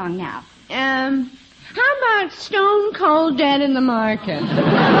choose a song now. How about Stone Cold Dead in the Market?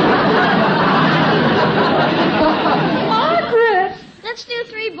 Margaret! Let's do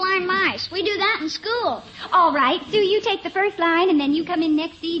Three Blind Mice. We do that in school. All right, Sue, you take the first line, and then you come in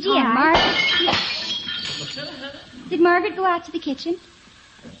next, DG, All and right. Margaret... Did Margaret go out to the kitchen?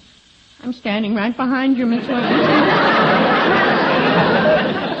 I'm standing right behind you, Miss Williamson.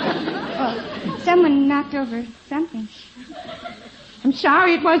 Someone knocked over something. I'm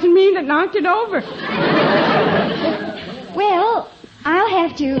sorry it wasn't me that knocked it over. Well, I'll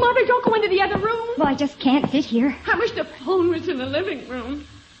have to... Mother, don't go into the other room. Well, I just can't sit here. I wish the phone was in the living room.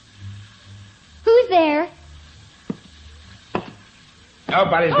 Who's there?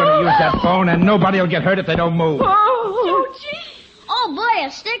 Nobody's going to use that phone, and nobody will get hurt if they don't move. Oh, gee. Oh, boy,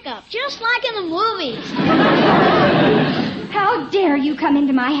 a stick-up, just like in the movies. How dare you come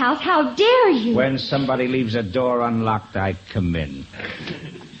into my house? How dare you? When somebody leaves a door unlocked, I come in.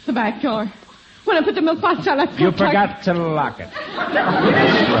 The back door. When I put the milk box out, I You forgot to lock it.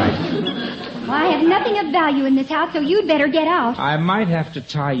 That's right. Well, I have nothing of value in this house, so you'd better get out. I might have to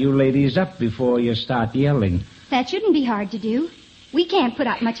tie you ladies up before you start yelling. That shouldn't be hard to do. We can't put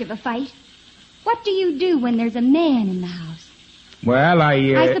up much of a fight. What do you do when there's a man in the house? Well,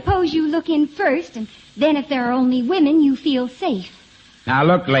 I suppose you look in first, and then if there are only women, you feel safe. Now,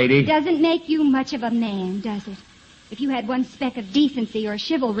 look, lady. Doesn't make you much of a man, does it? If you had one speck of decency or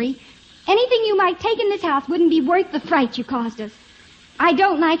chivalry, anything you might take in this house wouldn't be worth the fright you caused us. I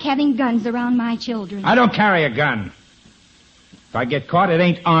don't like having guns around my children. I don't carry a gun. If I get caught, it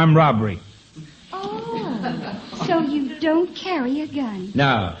ain't armed robbery. Oh, so you don't carry a gun.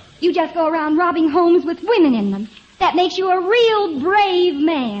 No. You just go around robbing homes with women in them. That makes you a real brave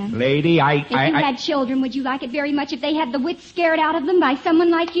man. Lady, If you had children, would you like it very much if they had the wits scared out of them by someone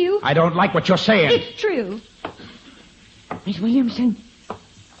like you? I don't like what you're saying. It's true. Miss Williamson,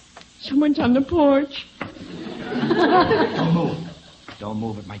 someone's on the porch. Don't move. Don't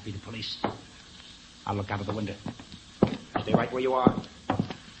move. It might be the police. I'll look out of the window. Stay right where you are.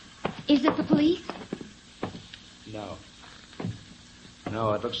 Is it the police? No.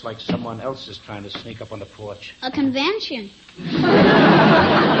 No, it looks like someone else is trying to sneak up on the porch. A convention.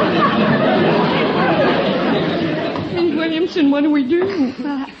 Miss Williamson, what do we do?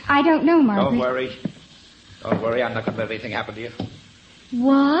 I don't know, Margaret. Don't worry. Don't worry. I'm not going to let anything happen to you.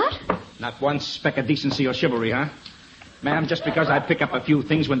 What? Not one speck of decency or chivalry, huh? Ma'am, just because I pick up a few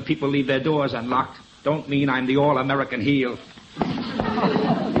things when people leave their doors unlocked, don't mean I'm the all-American heel.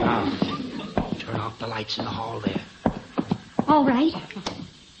 Now, turn off the lights in the hall there. All right.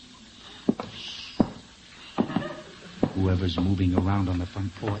 Whoever's moving around on the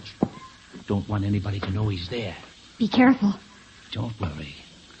front porch, don't want anybody to know he's there. Be careful. Don't worry.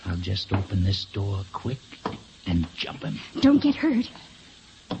 I'll just open this door quick and jump him. Don't get hurt.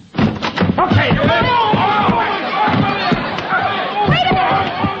 Okay. Wait a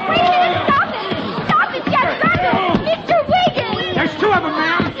minute. Stop it, Jack. Mr. Wiggins. There's two of them,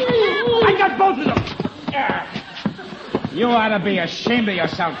 ma'am. I got both of them. You ought to be ashamed of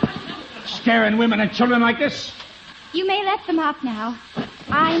yourself. Scaring women and children like this. You may let them up now.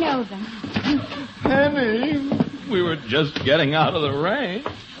 I know them. Penny, we were just getting out of the rain.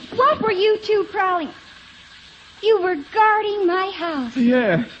 What were you two prowling? You were guarding my house.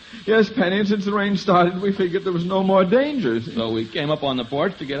 Yes, Penny, and since the rain started, we figured there was no more danger. So we came up on the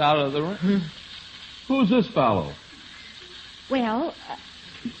porch to get out of the rain. Who's this fellow? Well,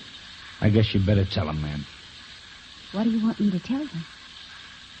 I guess you better tell him, ma'am. what do you want me to tell them?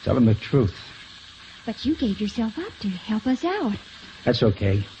 Tell him the truth. But you gave yourself up to help us out. That's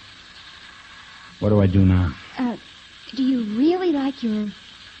okay. What do I do now? Do you really like your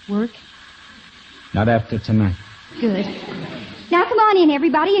work? Not after tonight. Good. Now come on in,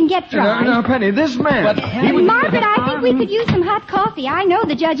 everybody, and get dry. Now, Penny, this man... Margaret, I think we could use some hot coffee. I know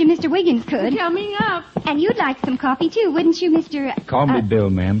the judge and Mr. Wiggins could. Coming up. And you'd like some coffee, too, wouldn't you, Mr. Call me Bill,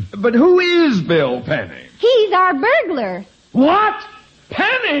 ma'am. But who is Bill, Penny? He's our burglar. What?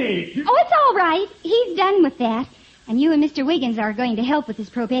 Penny! Oh, it's all right. He's done with that. And you and Mr. Wiggins are going to help with his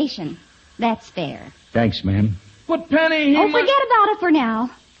probation. That's fair. Thanks, ma'am. But Penny, forget about it for now.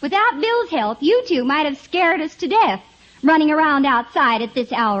 Without Bill's help, you two might have scared us to death, running around outside at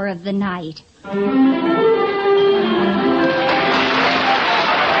this hour of the night.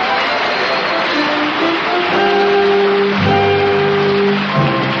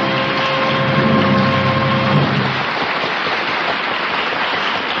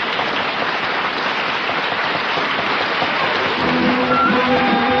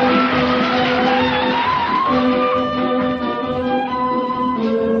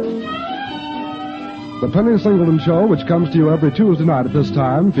 The Penny Singleton Show, which comes to you every Tuesday night at this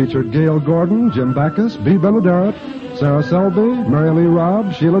time, featured Gail Gordon, Jim Backus, Bea Benaderet, Sarah Selby, Mary Lee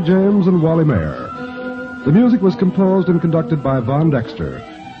Robb, Sheila James, and Wally Mayer. The music was composed and conducted by Von Dexter.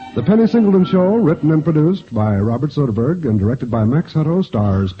 The Penny Singleton Show, written and produced by Robert Soderberg and directed by Max Hutto,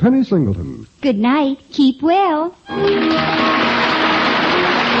 stars Penny Singleton. Good night. Keep well.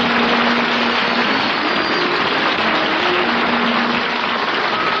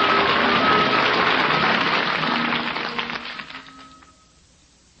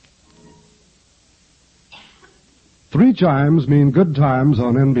 Three chimes mean good times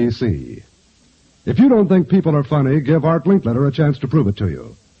on NBC. If you don't think people are funny, give Art Linkletter a chance to prove it to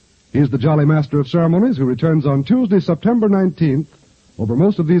you. He's the jolly master of ceremonies who returns on Tuesday, September 19th, over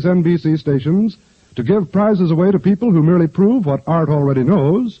most of these NBC stations, to give prizes away to people who merely prove what Art already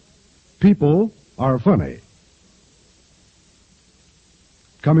knows. People are funny.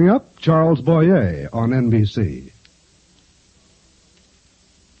 Coming up, Charles Boyer on NBC.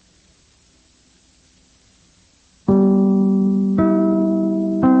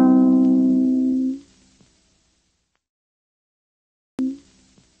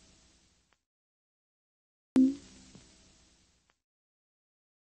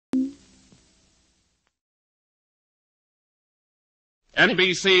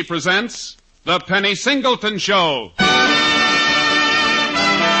 NBC presents The Penny Singleton Show.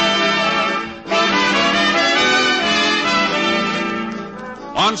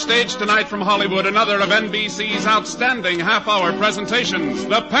 On stage tonight from Hollywood, another of NBC's outstanding half-hour presentations,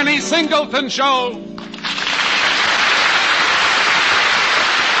 The Penny Singleton Show.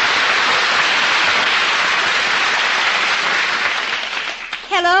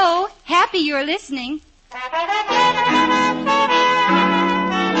 Hello. Happy you're listening.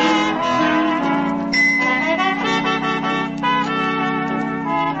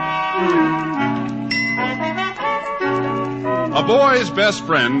 A boy's best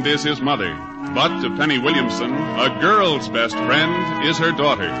friend is his mother, but to Penny Williamson, a girl's best friend is her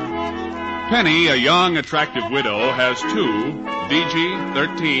daughter. Penny, a young, attractive widow, has two, DG,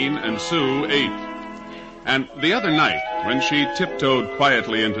 13, and Sue, 8. And the other night, when she tiptoed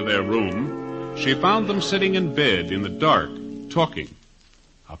quietly into their room, she found them sitting in bed in the dark, talking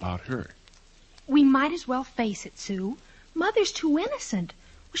about her. We might as well face it, Sue. Mother's too innocent.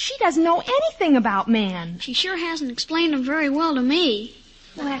 She doesn't know anything about men. She sure hasn't explained them very well to me.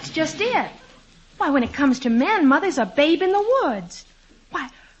 Well, that's just it. Why, when it comes to men, Mother's a babe in the woods. Why,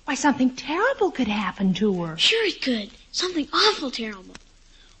 something terrible could happen to her. Sure it could. Something awful terrible.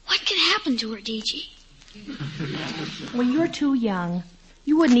 What could happen to her, DG? Well, you're too young.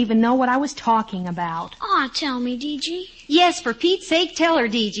 You wouldn't even know what I was talking about. Aw, tell me, DG. Yes, for Pete's sake, tell her,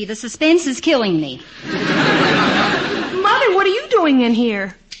 DG. The suspense is killing me. Mother, what are you doing in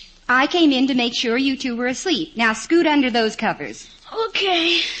here? I came in to make sure you two were asleep. Now scoot under those covers.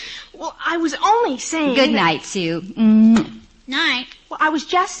 Okay. Well, I was only saying... Good night, Sue. Night. Well, I was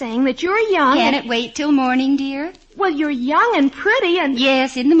just saying that you're young... Can it wait till morning, dear? Well, you're young and pretty and...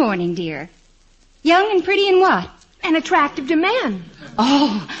 Yes, in the morning, dear. Young and pretty and what? And attractive to men.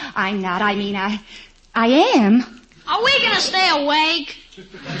 Oh, I'm not. I mean, I am. Are we going to stay awake?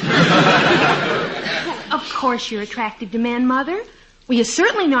 Of course you're attractive to men, Mother. Well, you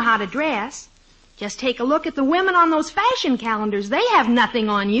certainly know how to dress. Just take a look at the women on those fashion calendars. They have nothing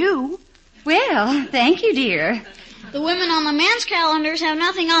on you. Well, thank you, dear. The women on the men's calendars have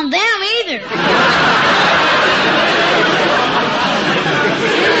nothing on them either.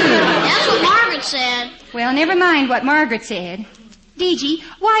 That's what Margaret said. Well, never mind what Margaret said. DG,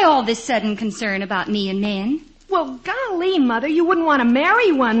 why all this sudden concern about me and men? Well, golly, Mother, you wouldn't want to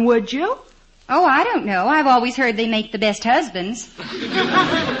marry one, would you? Oh, I don't know. I've always heard they make the best husbands.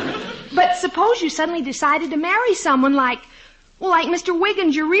 But suppose you suddenly decided to marry someone like Mr.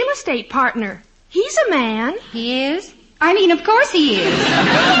 Wiggins, your real estate partner. He's a man. He is? I mean, of course he is.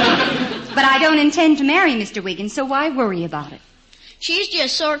 But I don't intend to marry Mr. Wiggins, so why worry about it? She's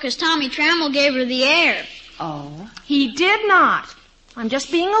just sore because Tommy Trammell gave her the air. Oh. He did not. I'm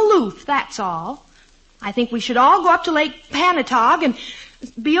just being aloof, that's all. I think we should all go up to Lake Panatog and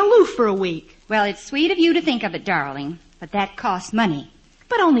be aloof for a week. Well, it's sweet of you to think of it, darling, but that costs money.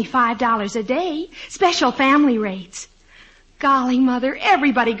 But only $5 a day. Special family rates. Golly, Mother,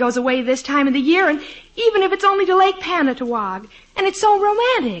 everybody goes away this time of the year, and even if it's only to Lake Panatawag, and it's so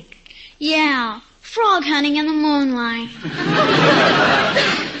romantic. Yeah, frog hunting in the moonlight.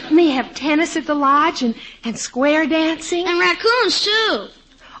 And they have tennis at the lodge and square dancing. And raccoons, too.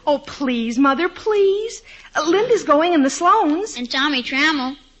 Oh, please, Mother, please. Linda's going and the Sloanes. And Tommy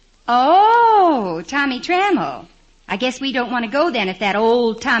Trammell. Oh, Tommy Trammell. I guess we don't want to go then if that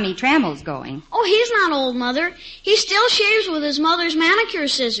old Tommy Trammell's going. Oh, he's not old, Mother. He still shaves with his mother's manicure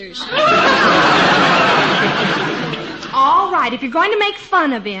scissors. All right, if you're going to make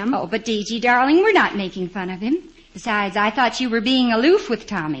fun of him. Oh, but DG, darling, we're not making fun of him. Besides, I thought you were being aloof with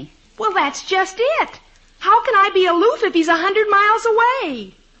Tommy. Well, that's just it. How can I be aloof if he's 100 miles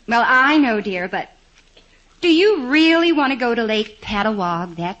away? Well, I know, dear, but do you really want to go to Lake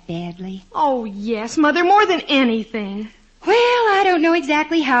Patawag that badly? Oh, yes, Mother, more than anything. Well, I don't know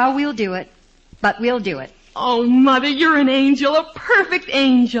exactly how we'll do it, but we'll do it. Oh, Mother, you're an angel, a perfect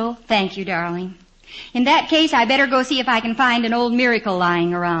angel. Thank you, darling. In that case, I better go see if I can find an old miracle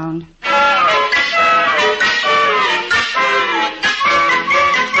lying around.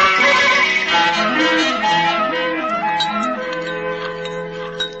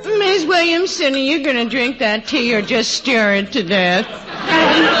 Miss Williamson, are you going to drink that tea or just stir it to death?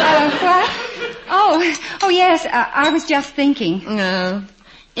 What? Oh, yes, I was just thinking. No.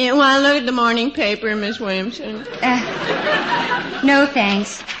 You want to look at the morning paper, Miss Williamson? No,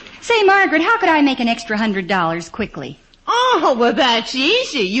 thanks. Say, Margaret, how could I make an extra $100 quickly? Oh, well, that's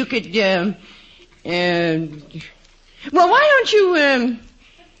easy. You could, well, why don't you,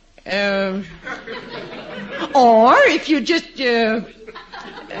 or if you just,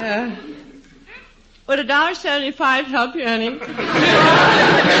 would $1.75 help you any?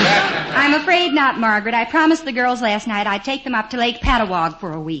 I'm afraid not, Margaret. I promised the girls last night I'd take them up to Lake Patawag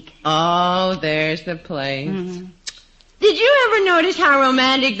for a week. Oh, there's the place. Mm-hmm. Did you ever notice how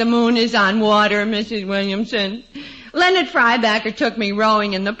romantic the moon is on water, Mrs. Williamson? Leonard Frybacker took me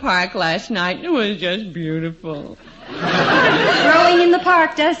rowing in the park last night, and it was just beautiful. Rowing in the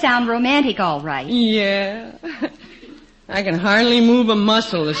park does sound romantic, all right. Yeah. I can hardly move a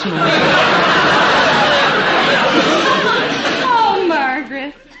muscle this morning. Oh,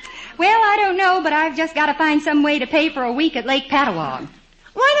 Margaret. Well, I don't know, but I've just got to find some way to pay for a week at Lake Patawag.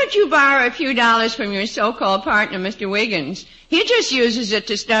 Why don't you borrow a few dollars from your so-called partner, Mr. Wiggins? He just uses it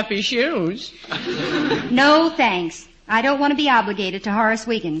to stuff his shoes. No, thanks. I don't want to be obligated to Horace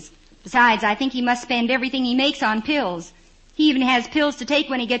Wiggins. Besides, I think he must spend everything he makes on pills. He even has pills to take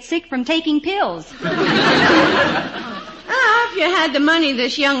when he gets sick from taking pills. If you had the money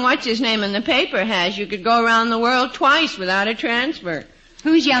this young what's-his-name in the paper has, you could go around the world twice without a transfer.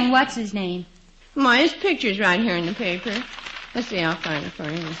 Who's young what's-his-name? Why, his picture's right here in the paper. Let's see, I'll find it for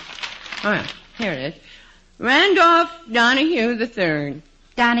you. Oh, yeah, here it is. Randolph Donahue III.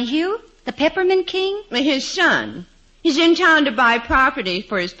 Donahue? The Peppermint King? His son. He's in town to buy property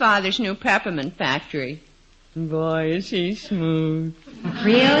for his father's new peppermint factory. Boy, is he smooth.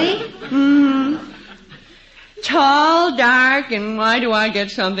 Really? Mm-hmm. Tall, dark, and why do I get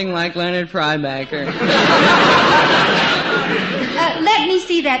something like Leonard Frybacker? Let me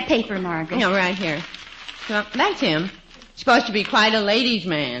see that paper, Margaret. No, right here. Well, that's him. Supposed to be quite a ladies'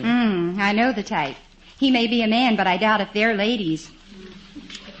 man. I know the type. He may be a man, but I doubt if they're ladies.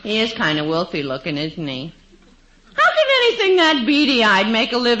 He is kind of wolfy looking, isn't he? How can anything that beady-eyed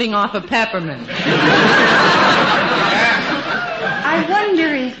make a living off of peppermint? I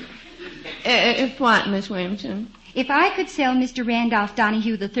wonder if... If what, Miss Williamson? If I could sell Mr. Randolph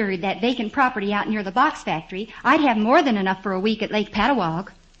Donahue III that vacant property out near the box factory, I'd have more than enough for a week at Lake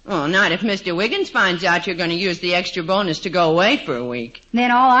Patawag. Oh, not if Mr. Wiggins finds out you're going to use the extra bonus to go away for a week.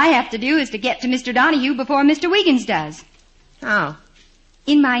 Then all I have to do is to get to Mr. Donahue before Mr. Wiggins does. How?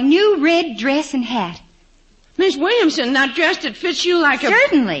 In my new red dress and hat. Miss Williamson, that dress that fits you like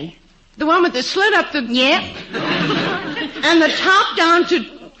Certainly. The one with the slit up the... Yep. And the top down to...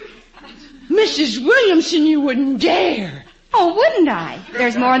 Mrs. Williamson, you wouldn't dare. Oh, wouldn't I?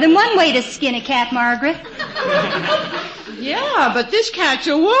 There's more than one way to skin a cat, Margaret. Yeah, but this cat's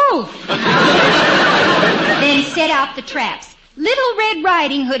a wolf. Then set out the traps. Little Red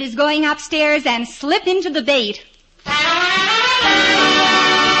Riding Hood is going upstairs and slip into the bait.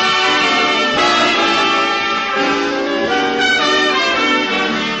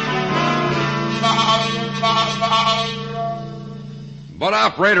 But,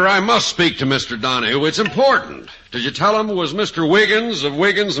 operator, I must speak to Mr. Donahue. It's important. Did you tell him it was Mr. Wiggins of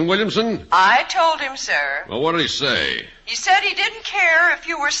Wiggins and Williamson? I told him, sir. Well, what did he say? He said he didn't care if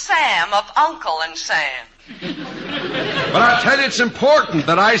you were Sam of Uncle and Sam. But I tell you, it's important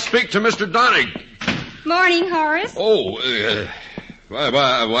that I speak to Mr. Donahue. Morning, Horace. Oh,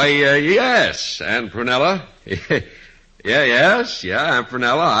 yes, Aunt Prunella. yes, Aunt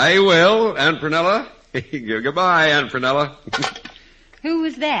Prunella. I will, Aunt Prunella. Goodbye, Aunt Prunella. Who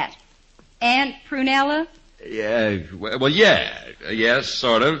was that? Aunt Prunella? Yes,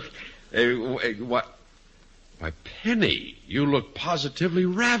 sort of. Why, Penny, you look positively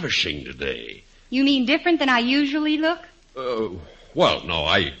ravishing today. You mean different than I usually look? Well, no,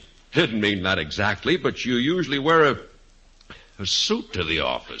 I didn't mean that exactly, but you usually wear a suit to the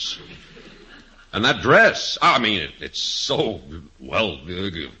office. And that dress, I mean, it's so, well,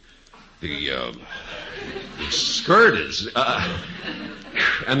 the skirt is,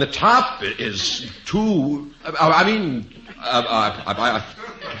 and the top is too, I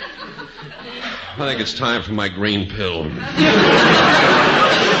think it's time for my green pill.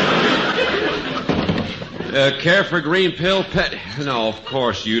 Care for green pill, pet? No, of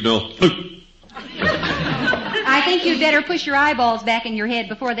course you don't. I think you'd better push your eyeballs back in your head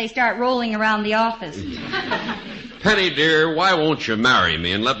before they start rolling around the office. Penny, dear, why won't you marry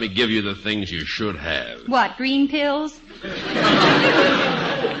me and let me give you the things you should have? What, green pills?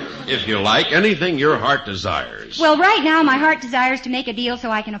 If you like, anything your heart desires. Well, right now my heart desires to make a deal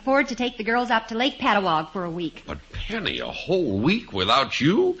so I can afford to take the girls up to Lake Patawag for a week. But, Penny, a whole week without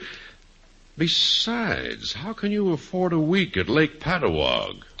you? Besides, how can you afford a week at Lake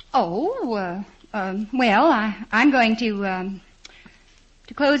Patawag? Oh, well, I'm going to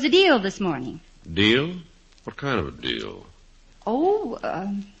close a deal this morning. Deal? What kind of a deal? Oh,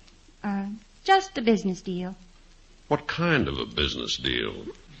 just a business deal. What kind of a business deal?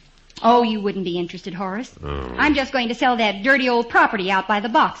 Oh, you wouldn't be interested, Horace. Oh. I'm just going to sell that dirty old property out by the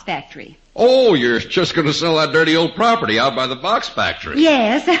box factory. Oh, you're just going to sell that dirty old property out by the box factory?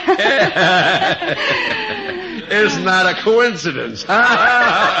 Yes. Isn't that a coincidence?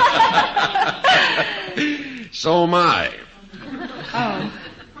 So am I. Oh.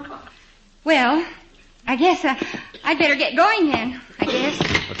 Well, I guess I'd better get going then, I guess.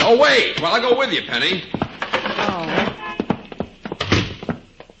 Oh, wait. Well, I'll go with you, Penny. Oh.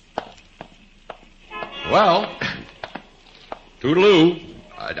 Well, toodaloo.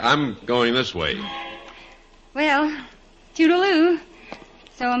 I'm going this way. Well, toodaloo.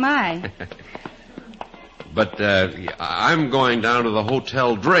 So am I. But I'm going down to the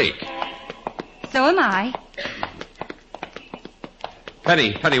Hotel Drake. So am I.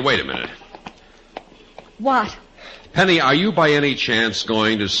 Penny, wait a minute. What? Penny, are you by any chance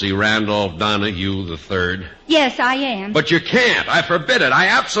going to see Randolph Donahue III? Yes, I am. But you can't. I forbid it. I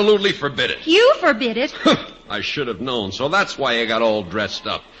absolutely forbid it. You forbid it. I should have known, so that's why you got all dressed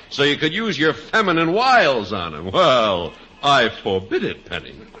up. So you could use your feminine wiles on him. Well, I forbid it,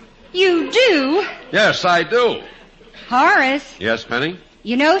 Penny. You do? Yes, I do. Horace, Yes, Penny?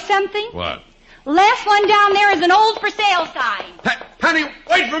 you know something? What? Last one down there is an old for sale sign. Penny,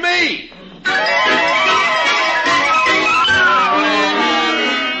 wait for me!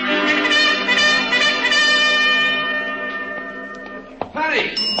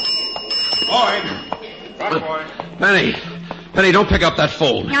 Penny! Boy. Penny, don't pick up that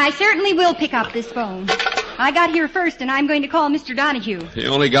phone. I certainly will pick up this phone. I got here first, and I'm going to call Mr. Donahue. You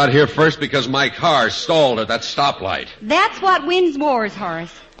only got here first because my car stalled at that stoplight. That's what wins wars,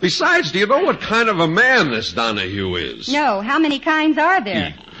 Horace. Besides, do you know what kind of a man this Donahue is? No, how many kinds are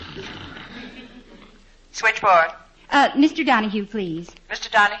there? Switchboard. Mr. Donahue, please. Mr.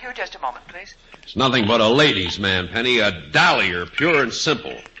 Donahue, just a moment, please. It's nothing but a ladies' man, Penny, a dallier, pure and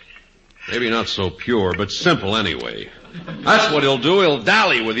simple. Maybe not so pure, but simple anyway. That's what he'll do. He'll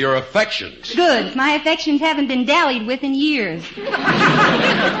dally with your affections. Good. My affections haven't been dallied with in years.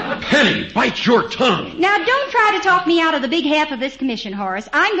 Penny, bite your tongue. Now, don't try to talk me out of the big half of this commission, Horace.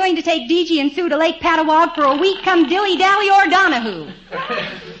 I'm going to take DG and Sue to Lake Patawag for a week come dilly-dally or Donahue.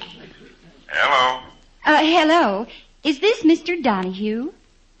 Hello. Hello. Is this Mr. Donahue?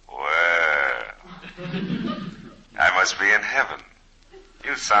 Well, I must be in heaven.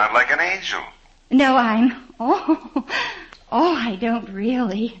 You sound like an angel. No, I'm... Oh, I don't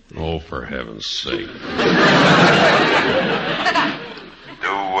really. Oh, for heaven's sake.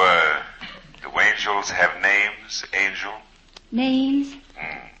 Do angels have names, Angel? Names?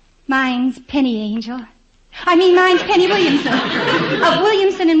 Mine's Penny Angel. Mine's Penny Williamson. Of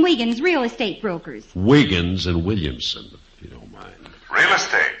Williamson and Wiggins, real estate brokers. Wiggins and Williamson, if you don't mind. Real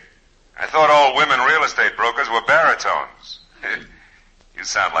estate? I thought all women real estate brokers were baritones. You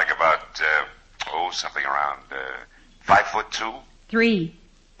sound like about, something around 5'2". 3.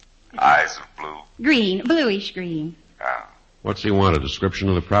 Eyes of blue. Green, bluish green. Oh. What's he want, a description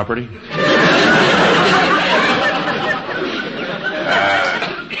of the property?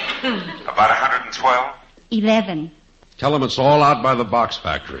 About 112? 11. Tell him it's all out by the box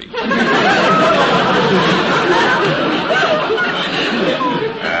factory.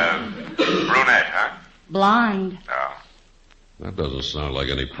 Brunette, huh? Blonde. Oh. That doesn't sound like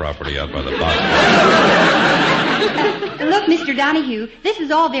any property out by the box. Look, Mr. Donahue, this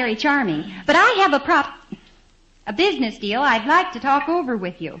is all very charming, but I have a business deal I'd like to talk over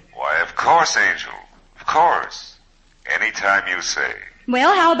with you. Why, of course, Angel. Of course. Anytime you say.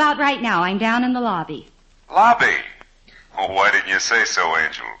 Well, how about right now? I'm down in the lobby. Lobby? Well, why didn't you say so,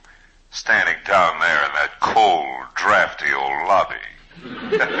 Angel? Standing down there in that cold, drafty old lobby.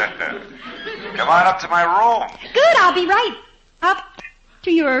 Come on up to my room. Good, I'll be right up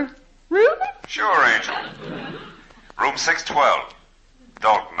to your room? Sure, Angel. Room 612.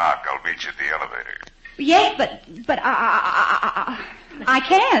 Don't knock. I'll meet you at the elevator. Yes, but I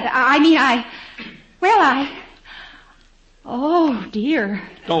can't. Oh, dear.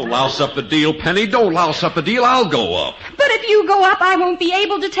 Don't louse up the deal, Penny. Don't louse up the deal. I'll go up. But if you go up, I won't be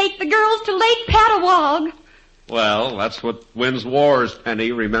able to take the girls to Lake Patawag. Well, that's what wins wars,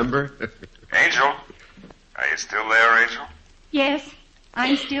 Penny, remember? Angel? Are you still there, Angel? Yes,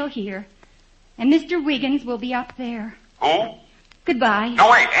 I'm still here. And Mr. Wiggins will be up there. Who? Goodbye. No,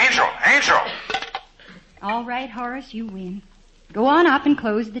 wait, Angel! Angel! All right, Horace, you win. Go on up and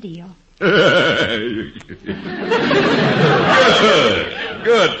close the deal.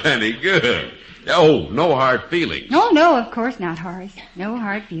 Good, Penny, good. Oh, no hard feelings. No, of course not, Horace. No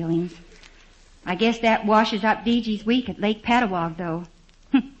hard feelings. I guess that washes up DG's week at Lake Patawag, though.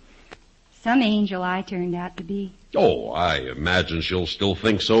 Some angel I turned out to be. Oh, I imagine she'll still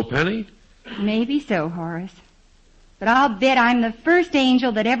think so, Penny. Maybe so, Horace. But I'll bet I'm the first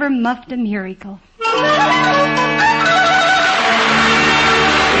angel that ever muffed a miracle.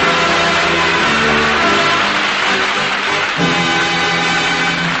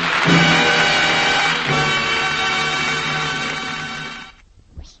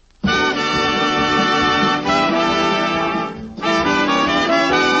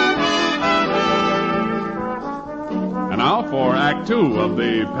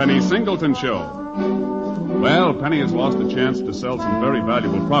 the Penny Singleton Show. Well, Penny has lost a chance to sell some very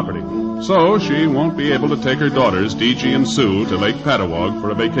valuable property, so she won't be able to take her daughters, DG and Sue, to Lake Patawag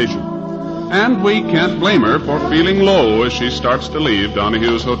for a vacation. And we can't blame her for feeling low as she starts to leave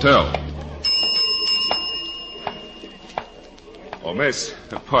Donahue's hotel. Oh, miss.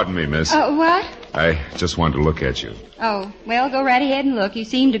 Pardon me, miss. What? I just wanted to look at you. Oh, well, go right ahead and look. You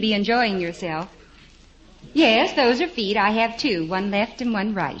seem to be enjoying yourself. Yes, those are feet. I have two, one left and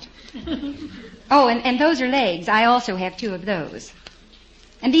one right. Oh, and those are legs. I also have two of those.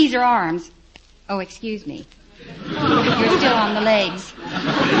 And these are arms. Oh, excuse me. You're still on the legs.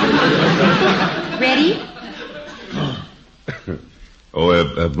 Ready?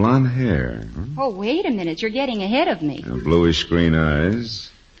 Oh, blonde hair. Huh? Oh, wait a minute. You're getting ahead of me. Bluish green eyes.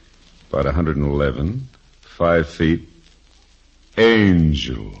 About 111. 5 feet.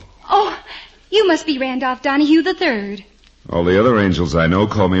 Angel. Oh, you must be Randolph Donahue III. All the other angels I know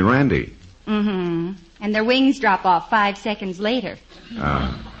call me Randy. Mm-hmm. And their wings drop off 5 seconds later.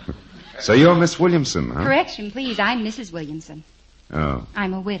 Ah. So you're Miss Williamson, huh? Correction, please. I'm Mrs. Williamson. Oh.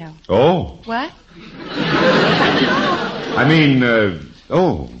 I'm a widow. Oh. What? I mean,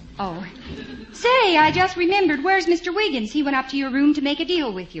 oh. Oh. Say, I just remembered. Where's Mr. Wiggins? He went up to your room to make a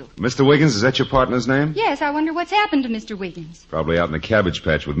deal with you. Mr. Wiggins, is that your partner's name? Yes, I wonder what's happened to Mr. Wiggins. Probably out in the cabbage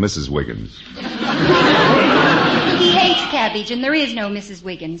patch with Mrs. Wiggins. He hates cabbage, and there is no Mrs.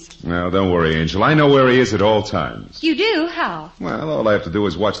 Wiggins. Well, don't worry, Angel. I know where he is at all times. You do? How? Well, all I have to do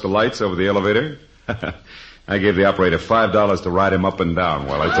is watch the lights over the elevator. I gave the operator $5 to ride him up and down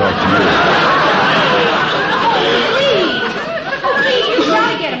while I talk to you. Please, you've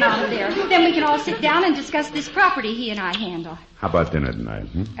got to get him out of there. Then we can all sit down and discuss this property he and I handle. How about dinner tonight?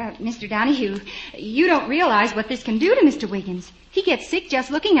 Mr. Donahue, you don't realize what this can do to Mr. Wiggins. He gets sick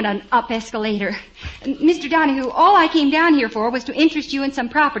just looking at an up escalator. Mr. Donahue, all I came down here for was to interest you in some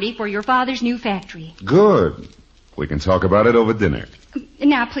property for your father's new factory. Good. We can talk about it over dinner.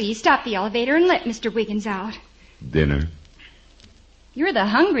 Now, please, stop the elevator and let Mr. Wiggins out. Dinner? You're the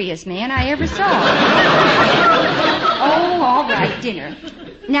hungriest man I ever saw. Oh, all right, dinner.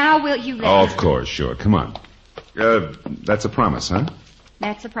 Now, will you let Oh, of course, sure. Come on. That's a promise, huh?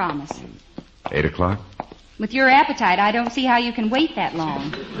 That's a promise. 8 o'clock? With your appetite, I don't see how you can wait that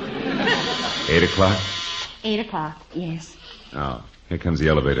long. 8 o'clock? 8 o'clock, yes. Oh, here comes the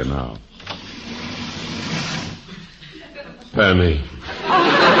elevator now. Penny,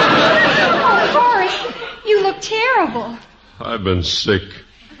 Oh, Horace, you look terrible. I've been sick.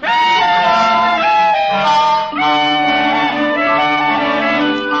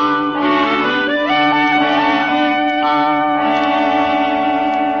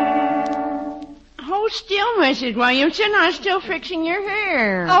 Hold still, Mrs. Williamson. I'm still fixing your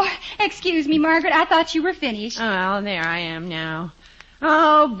hair. Oh, excuse me, Margaret. I thought you were finished. Oh, there I am now.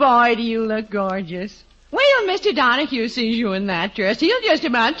 Oh, boy, do you look gorgeous. Wait till Mr. Donahue sees you in that dress. He'll just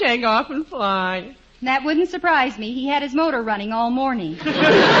about take off and fly. That wouldn't surprise me. He had his motor running all morning.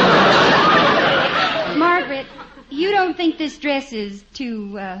 Margaret, you don't think this dress is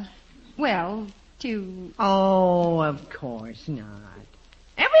too... Oh, of course not.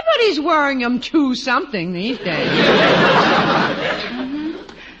 Everybody's wearing them to something these days. Mm-hmm.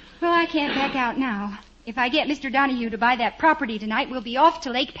 Well, I can't back out now. If I get Mr. Donahue to buy that property tonight, we'll be off to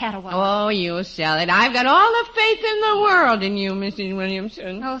Lake Patawag. Oh, you'll sell it. I've got all the faith in the world in you, Mrs.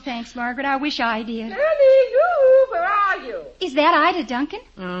 Williamson. Oh, thanks, Margaret. I wish I did. Donahue, where are you? Is that Ida Duncan?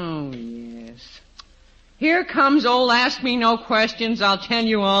 Oh, yes. Here comes old Ask Me No Questions. I'll tell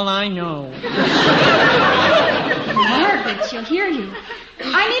you all I know. Margaret, she'll hear you.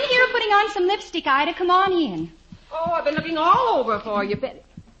 I'm in here putting on some lipstick, Ida. Come on in. Oh, I've been looking all over for you, Penny.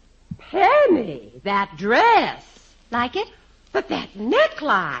 Penny, that dress. Like it? But that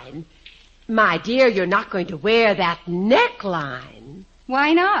neckline. My dear, you're not going to wear that neckline.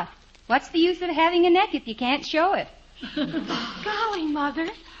 Why not? What's the use of having a neck if you can't show it? Golly, Mother,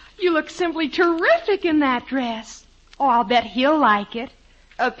 you look simply terrific in that dress. Oh, I'll bet he'll like it.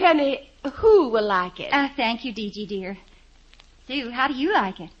 Penny, who will like it? Thank you, Dee dear. Sue, how do you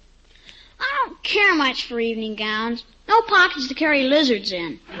like it? I don't care much for evening gowns. No pockets to carry lizards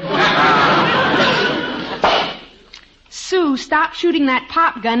in. Sue, stop shooting that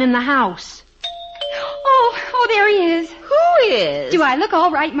pop gun in the house. Oh, there he is. Who is? Do I look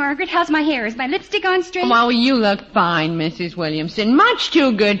all right, Margaret? How's my hair? Is my lipstick on straight? Well, you look fine, Mrs. Williamson. Much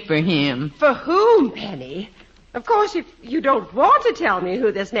too good for him. For whom, Penny? Of course, if you don't want to tell me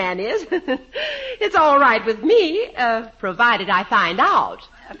who this man is, it's all right with me, provided I find out.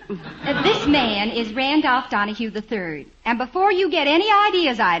 This man is Randolph Donahue III. And before you get any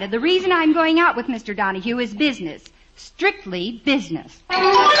ideas, Ida, the reason I'm going out with Mr. Donahue is business. Strictly business.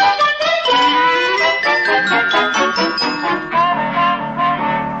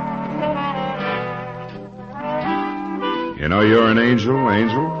 You know you're an angel,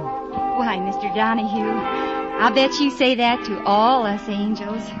 Angel? Why, Mr. Donahue, I'll bet you say that to all us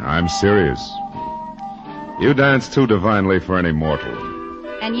angels. I'm serious. You dance too divinely for any mortal.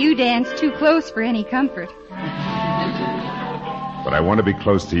 And you dance too close for any comfort. But I want to be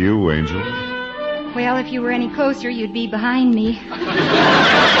close to you, Angel. Well, if you were any closer, you'd be behind me. Come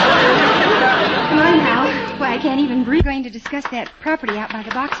on now. Why, I can't even breathe. We're going to discuss that property out by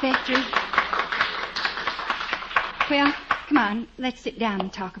the box factory. Well, come on. Let's sit down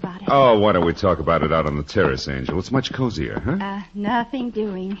and talk about it. Oh, why don't we talk about it out on the terrace, Angel? It's much cozier, huh? Nothing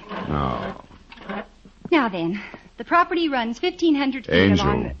doing. No. Now then, the property runs 1,500 feet Angel,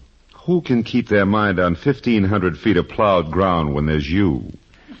 along the... who can keep their mind on 1,500 feet of plowed ground when there's you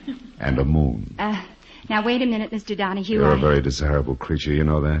and a moon? Now, wait a minute, Mr. Donahue. You're a very desirable creature, you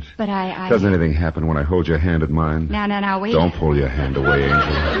know that? But I... Doesn't anything happen when I hold your hand in mine? Now, wait. Don't pull your hand away, Angel.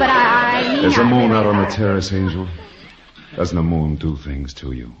 But I mean... There's a moon out on the terrace, Angel. Doesn't a moon do things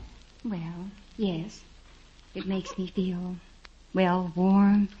to you? Well, yes. It makes me feel, well,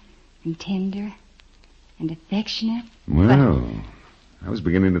 warm and tender and affectionate. Well, I was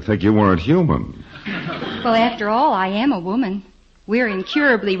beginning to think you weren't human. Well, after all, I am a woman. We're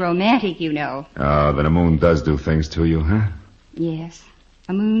incurably romantic, you know. Oh, then a moon does do things to you, huh? Yes,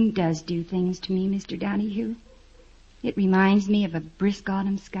 a moon does do things to me, Mr. Donahue. It reminds me of a brisk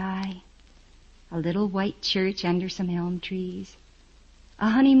autumn sky, a little white church under some elm trees, a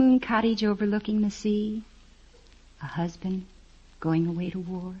honeymoon cottage overlooking the sea, a husband going away to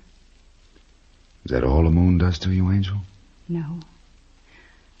war. Is that all a moon does to you, Angel? No.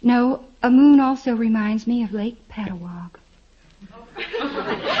 No, a moon also reminds me of Lake Pettawag.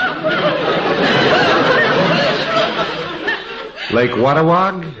 Lake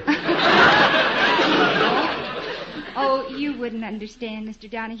Wattawag? Oh, you wouldn't understand, Mr.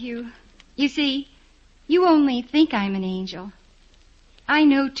 Donahue. You see, you only think I'm an angel. I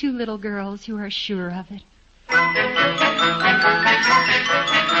know two little girls who are sure of it.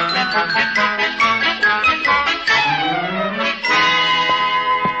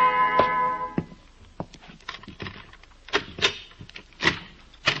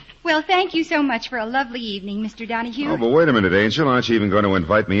 Well, thank you so much for a lovely evening, Mr. Donahue. Oh, but wait a minute, Angel. Aren't you even going to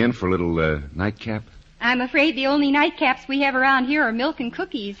invite me in for a little nightcap? I'm afraid the only nightcaps we have around here are milk and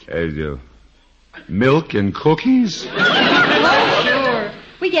cookies. Milk and cookies? Oh, sure.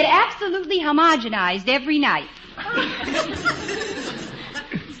 We get absolutely homogenized every night.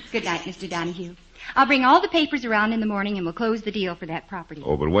 Good night, Mr. Donahue. I'll bring all the papers around in the morning and we'll close the deal for that property.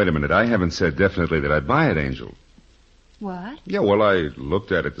 Oh, but wait a minute. I haven't said definitely that I'd buy it, Angel. What? Yeah, well, I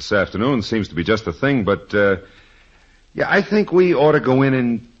looked at it this afternoon. Seems to be just a thing, but, I think we ought to go in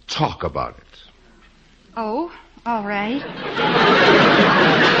and talk about it. Oh, all right.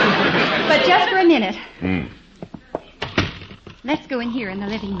 But just for a minute. Let's go in here in the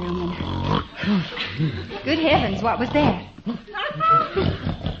living room and... Good heavens, what was that?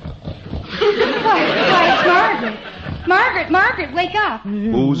 Why, it's Margaret. Margaret, wake up.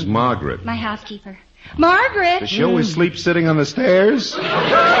 Who's Margaret? My housekeeper. Margaret! Does she always sleep sitting on the stairs?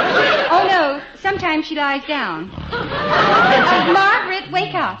 Oh, no. Sometimes she lies down. Margaret,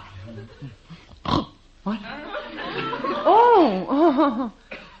 wake up. What? Oh.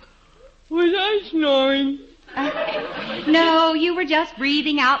 Was I snoring? No, you were just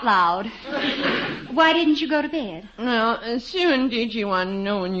breathing out loud. Why didn't you go to bed? Well, Sue and DG wanted to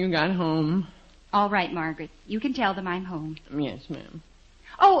know when you got home. All right, Margaret. You can tell them I'm home. Yes, ma'am.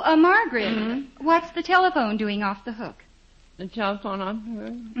 Oh, Margaret, what's the telephone doing off the hook? The telephone off the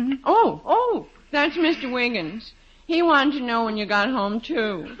hook? Mm-hmm. Oh, that's Mr. Wiggins. He wanted to know when you got home,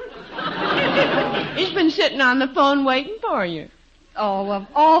 too. He's been sitting on the phone waiting for you. Oh, of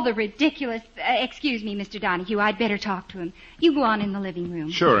all the ridiculous... excuse me, Mr. Donahue, I'd better talk to him. You go on in the living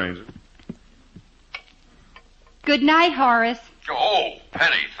room. Sure, Angel. Good night, Horace. Oh,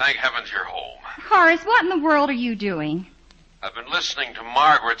 Penny, thank heavens you're home. Horace, what in the world are you doing? I've been listening to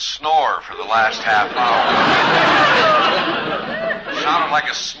Margaret snore for the last half hour. Sounded like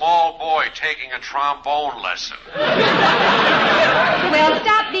a small boy taking a trombone lesson. Well,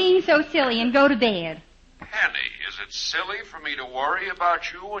 stop being so silly and go to bed. Penny, is it silly for me to worry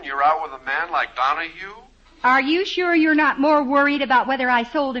about you when you're out with a man like Donahue? Are you sure you're not more worried about whether I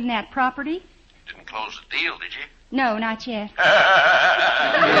sold him that property? Didn't close the deal, did you? No, not yet.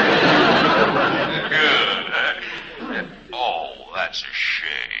 Good. Oh, that's a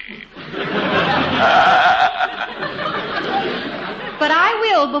shame. But I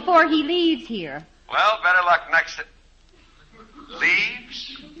will before he leaves here. Well, better luck next...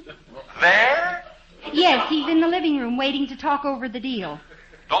 he's in the living room waiting to talk over the deal.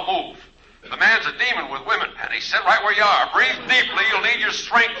 Don't move. The man's a demon with women, Penny. Sit right where you are. Breathe deeply. You'll need your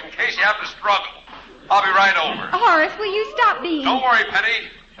strength in case you have to struggle. I'll be right over. Horace, will you stop being... Don't worry, Penny.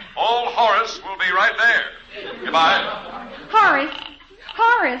 Old Horace will be right there. Goodbye. Horace.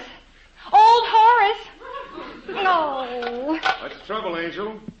 Horace. Old Horace. No. What's the trouble,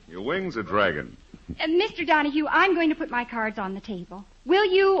 Angel? Your wings are dragging. Mr. Donahue, I'm going to put my cards on the table. Will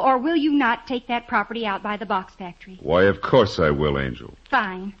you or will you not take that property out by the box factory? Why, of course I will, Angel.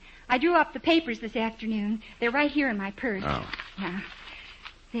 Fine. I drew up the papers this afternoon. They're right here in my purse. Oh. Now,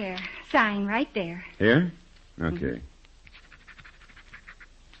 there. Sign right there. Here? Okay.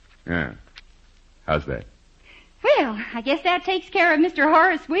 Yeah. How's that? Well, I guess that takes care of Mr.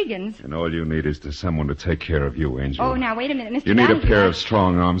 Horace Wiggins. And all you need is someone to take care of you, Angel. Oh, now, wait a minute, Mr. You need a Donahue. pair of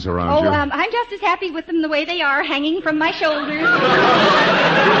strong arms around you. I'm just as happy with them the way they are, hanging from my shoulders.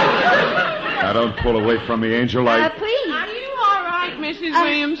 Now, don't pull away from me, Angel. Please. Are you all right, Mrs.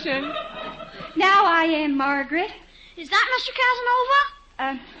 Williamson? Now I am Margaret. Is that Mr. Casanova?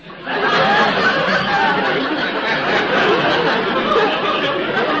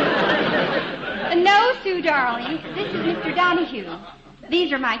 No, Sue, darling. This is Mr. Donahue.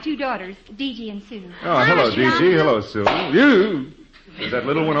 These are my two daughters, Dee and Sue. Oh, hello, D.G. Hello, Sue. You? Does that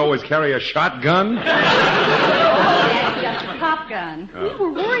little one always carry a shotgun? That's just a pop gun. Oh. We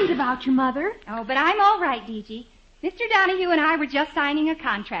were worried about you, Mother. Oh, but I'm all right, Dee. Mr. Donahue and I were just signing a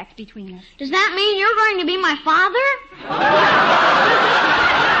contract between us. Does that mean you're going to be my father?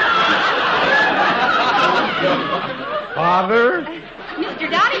 Father?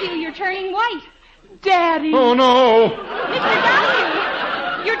 Mr. Donahue, you're turning white. Daddy. Oh, no. Mr.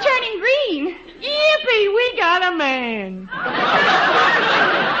 Donahue, you're turning green. Yippee, we got a man.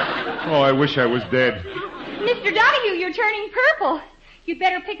 Oh, I wish I was dead. Mr. Donahue, you're turning purple. You'd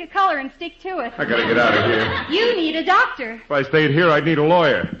better pick a color and stick to it. I gotta get out of here. You need a doctor. If I stayed here, I'd need a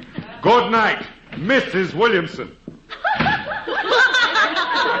lawyer. Good night, Mrs. Williamson.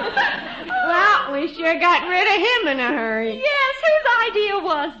 Well, we sure got rid of him in a hurry. Yes, whose idea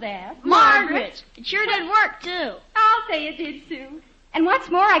was that? Margaret. It sure did work, too. I'll say it did, Sue. And what's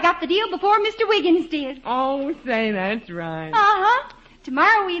more, I got the deal before Mr. Wiggins did. Oh, say that's right. Uh-huh.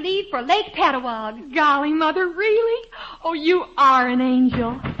 Tomorrow we leave for Lake Patawag. Golly, Mother, really? Oh, you are an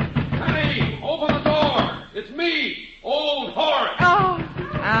angel. Penny, open the door. It's me, Old Horace. Oh.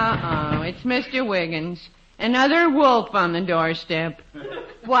 It's Mr. Wiggins. Another wolf on the doorstep.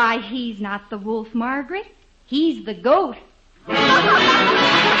 Why, he's not the wolf, Margaret. He's the goat.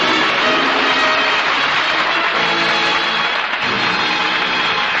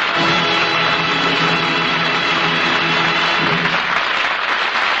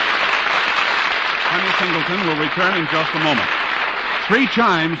 Singleton will return in just a moment. 3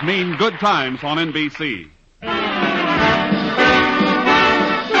 chimes mean good times on NBC.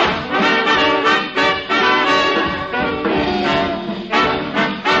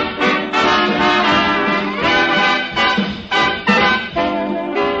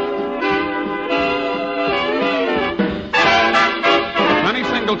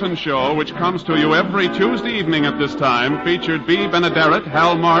 Singleton Show, which comes to you every Tuesday evening at this time, featured Bea Benaderet,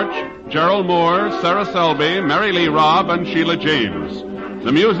 Hal March, Gerald Moore, Sarah Selby, Mary Lee Robb, and Sheila James.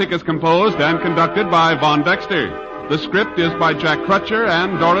 The music is composed and conducted by Von Dexter. The script is by Jack Crutcher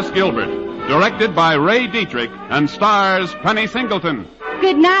and Doris Gilbert. Directed by Ray Dietrich and stars Penny Singleton.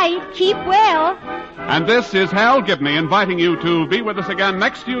 Good night. Keep well. And this is Hal Gibney inviting you to be with us again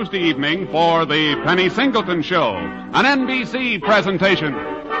next Tuesday evening for the Penny Singleton Show, an NBC presentation.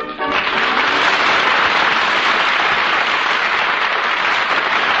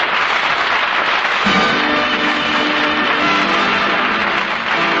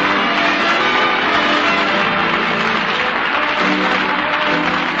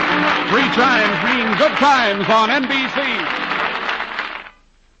 Three chimes mean good times on NBC.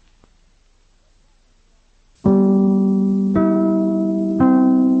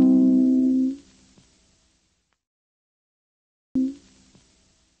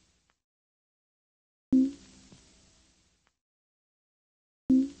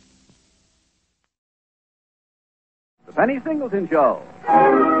 The Penny Singleton Show.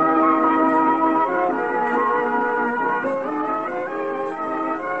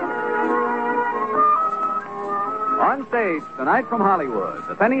 On stage tonight from Hollywood,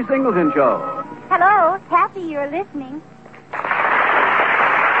 The Penny Singleton Show. Hello, Kathy, you're listening.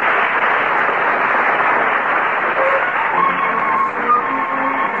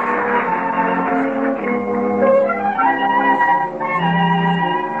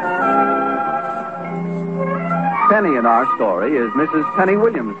 Penny in our story is Mrs. Penny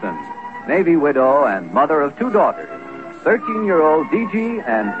Williamson. Navy widow and mother of 2 daughters, 13-year-old DG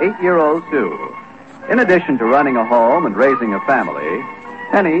and 8-year-old Sue. In addition to running a home and raising a family,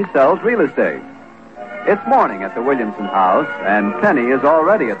 Penny sells real estate. It's morning at the Williamson house, and Penny is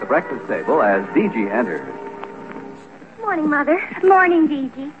already at the breakfast table as DG enters. Morning, Mother. Morning,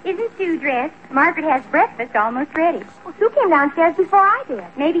 DG. Isn't Sue dressed? Margaret has breakfast almost ready. Well, Sue came downstairs before I did.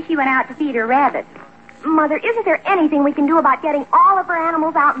 Maybe she went out to feed her rabbits. Mother, isn't there anything we can do about getting all of her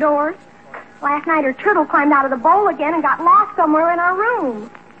animals outdoors? Last night her turtle climbed out of the bowl again and got lost somewhere in our room.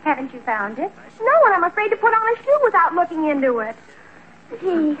 Haven't you found it? No, and I'm afraid to put on a shoe without looking into it.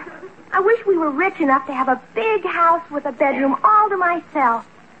 Gee, I wish we were rich enough to have a big house with a bedroom all to myself.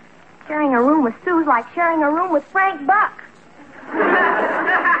 Sharing a room with Sue's like sharing a room with Frank Buck.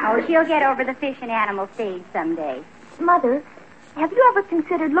 Oh, she'll get over the fish and animal stage someday. Mother, have you ever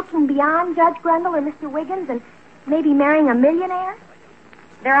considered looking beyond Judge Grundle or Mr. Wiggins and maybe marrying a millionaire?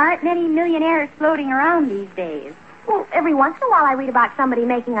 There aren't many millionaires floating around these days. Well, every once in a while I read about somebody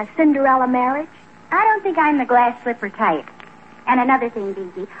making a Cinderella marriage. I don't think I'm the glass slipper type. And another thing,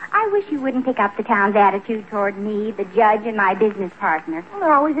 Dinky, I wish you wouldn't pick up the town's attitude toward me, the judge, and my business partner. Well,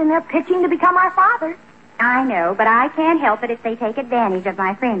 they're always in there pitching to become our fathers. I know, but I can't help it if they take advantage of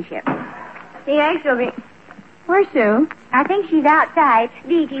my friendship. The eggs will be... Where's Sue? I think she's outside.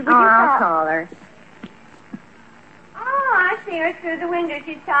 Dinky, would you call her. Oh, I see her through the window.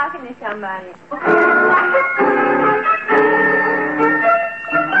 She's talking to somebody.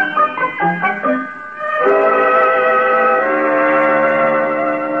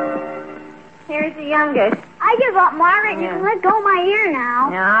 Here's the youngest. I give up, Margaret. You can let go of my ear now.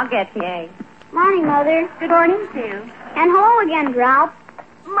 No, I'll get the egg. Morning, Mother. Good morning, Sue. And hello again, Drought.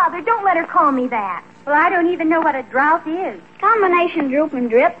 Mother, don't let her call me that. Well, I don't even know what a drought is. Combination droop and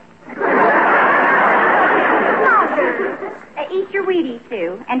drip. Mother! Eat your Wheaties,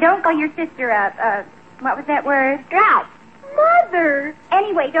 Sue. And don't call your sister what was that word? Drought. Mother!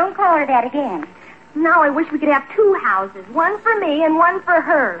 Anyway, don't call her that again. Now I wish we could have 2 houses. One for me and one for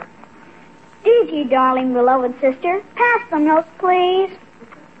her. DG, darling, beloved sister. Pass the milk, please.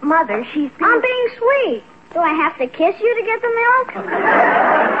 Mother, I'm being sweet. Do I have to kiss you to get the milk?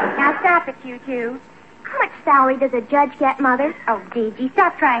 Now stop it, you two. How much salary does a judge get, Mother? Oh, DG,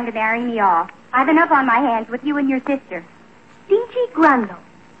 stop trying to marry me off. I've enough on my hands with you and your sister. DG Grundle.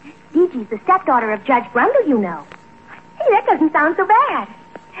 DG's the stepdaughter of Judge Grundle, you know. Hey, that doesn't sound so bad.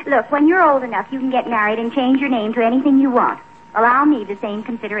 Look, when you're old enough, you can get married and change your name to anything you want. Allow me the same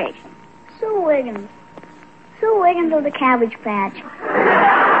consideration. Sue Wiggins. Sue Wiggins of the Cabbage Patch.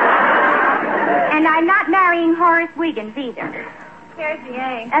 And I'm not marrying Horace Wiggins either. Here's the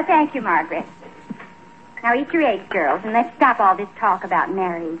egg. Thank you, Margaret. Now eat your eggs, girls, and let's stop all this talk about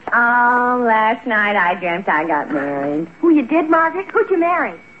marriage. Oh, last night I dreamt I got married. Who you did, Margaret? Who'd you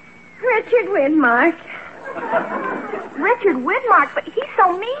marry? Richard Widmark. Richard Widmark, but he's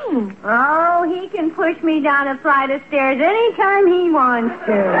so mean. Oh, he can push me down a flight of stairs anytime he wants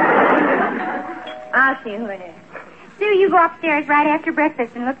to. I'll see who it is. Sue, you go upstairs right after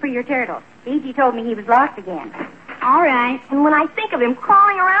breakfast and look for your turtle. Gigi told me he was lost again. All right. And when I think of him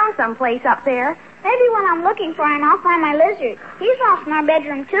crawling around someplace up there... Maybe when I'm looking for him, I'll find my lizard. He's lost in our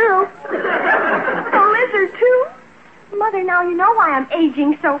bedroom, too. A lizard, too? Mother, now you know why I'm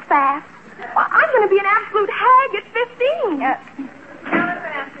aging so fast. Well, I'm going to be an absolute hag at 15.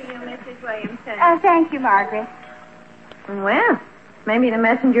 Telegram for you, Mrs. Williamson. Thank you, Margaret. Well, maybe the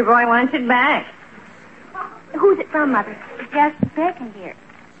messenger boy wants it back. Who's it from, Mother? Just a second here.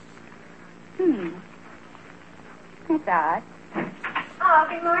 That's odd. Oh,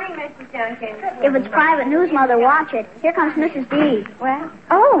 good morning, Mrs. Duncan. If it's private news, Mother, watch it. Here comes Mrs. D. Well,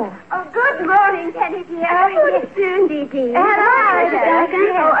 oh, good morning, Penny dear. How do you do, Dee? Hello, Mrs.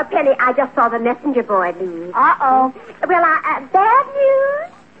 Duncan. Oh, Penny, I just saw the messenger boy leave. Uh-oh. Well, bad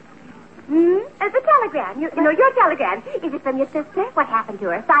news? The telegram. You know, your telegram. Is it from your sister? What happened to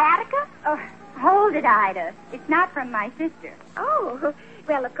her? Sciatica? Oh, hold it, Ida. It's not from my sister. Oh,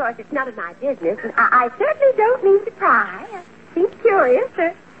 well, of course, it's none of my business. And I certainly don't mean to pry. Seems curious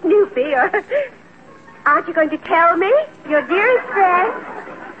or snoopy or... Aren't you going to tell me? Your dearest friend?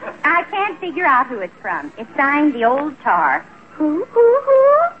 I can't figure out who it's from. It's signed the Old Tar. Who?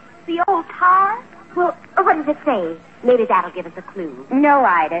 The Old Tar? Well, what does it say? Maybe that'll give us a clue. No,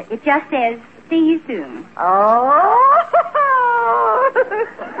 Ida. It just says, see you soon. Oh!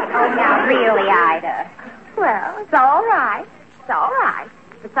 Oh, now, really, Ida. Well, it's all right. It's all right.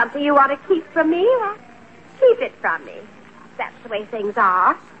 If it's something you want to keep from me, well, keep it from me. That's the way things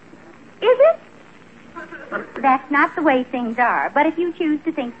are. Is it? That's not the way things are. But if you choose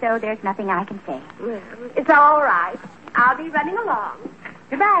to think so, there's nothing I can say. Well, it's all right. I'll be running along.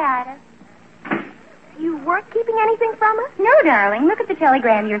 Goodbye, Ida. weren't keeping anything from us? No, darling. Look at the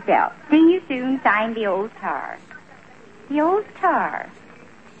telegram yourself. See you soon, signed the old tar. The old tar.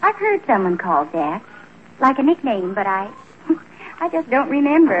 I've heard someone called that. Like a nickname, but I just don't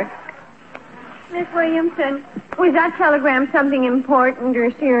remember. Miss Williamson, was that telegram something important or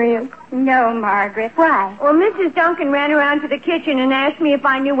serious? No, Margaret. Why? Well, Mrs. Duncan ran around to the kitchen and asked me if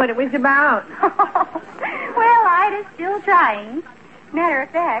I knew what it was about. Well, Ida's still trying. Matter of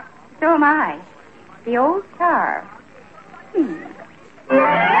fact, so am I. The old tar.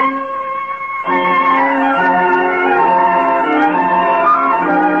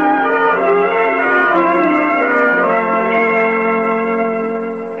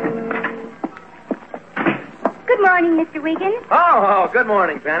 Good morning, Mr. Wiggins. Oh, good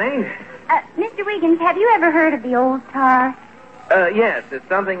morning, Penny. Mr. Wiggins, have you ever heard of the old tar? Yes, it's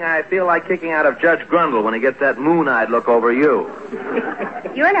something I feel like kicking out of Judge Grundle when he gets that moon-eyed look over you.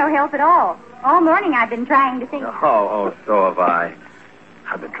 You're no help at all. All morning I've been trying to think. Oh, so have I.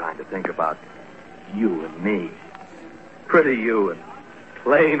 I've been trying to think about you and me. Pretty you and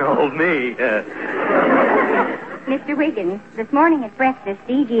plain old me. Mr. Wiggins, this morning at breakfast,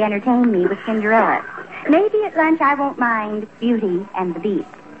 D.G. entertained me with Cinderella. Maybe at lunch I won't mind Beauty and the Beast.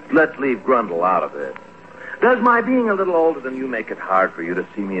 Let's leave Grundle out of it. Does my being a little older than you make it hard for you to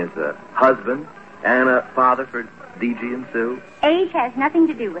see me as a husband and a father for D.G. and Sue? Age has nothing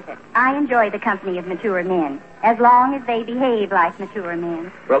to do with it. I enjoy the company of mature men, as long as they behave like mature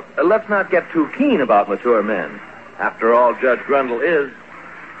men. Well, let's not get too keen about mature men. After all, Judge Grundle is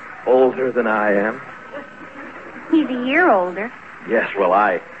older than I am. He's a year older. Yes, well,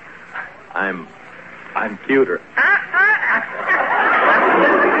 I'm cuter.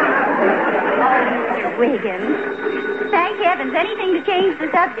 Wiggins. Thank heavens, anything to change the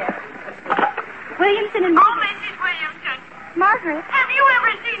subject. Williamson and... Oh, Mrs. Williamson. Margaret. Have you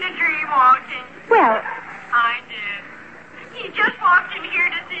ever seen a dream walking? Well... I did. He just walked in here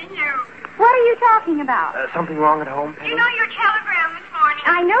to see you. What are you talking about? Something wrong at home, Penny? You know your telegram this morning?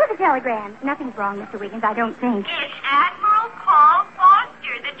 I know the telegram. Nothing's wrong, Mr. Wiggins, I don't think. It's Admiral Paul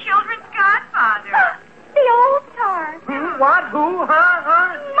Foster, the children's godfather. The old tar. What? Who? Huh?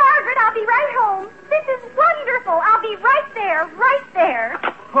 Margaret, I'll be right home. This is wonderful. I'll be right there.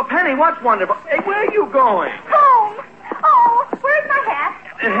 Well, Penny, what's wonderful? Hey, where are you going? Home. Oh, where's my hat?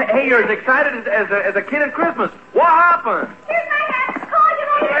 Hey, you're as excited as a kid at Christmas. What happened? Here's my hat. Call you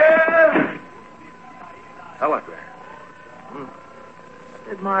later. Telegram.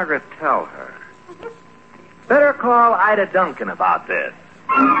 Did Margaret tell her? Better call Ida Duncan about this.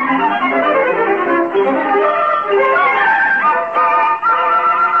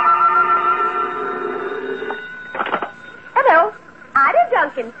 Hello. Ida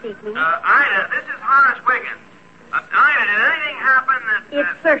Duncan speaking. Ida, this is Horace Wiggins. Ida, did anything happen that... It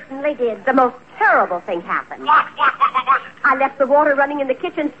certainly did. The most terrible thing happened. What was it? I left the water running in the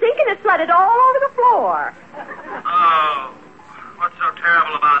kitchen sink and it flooded all over the floor. Oh, what's so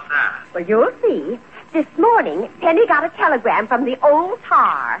terrible about that? Well, you'll see. This morning, Penny got a telegram from the old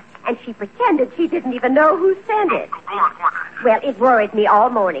tar, and she pretended she didn't even know who sent it. Go on. Well, it worried me all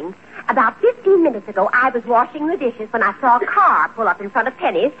morning. About 15 minutes ago, I was washing the dishes when I saw a car pull up in front of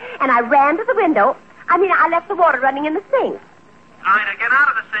Penny's, and I ran to the window. I left the water running in the sink. Ida, get out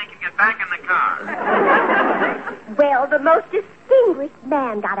of the sink and get back in the car. Well, the most distinguished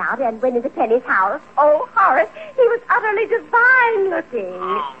man got out and went into Penny's house. Oh, Horace, he was utterly divine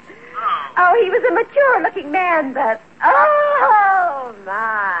looking. Oh, he was a mature-looking man, but... Oh,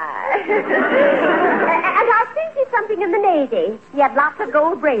 my. And I think he's something in the Navy. He had lots of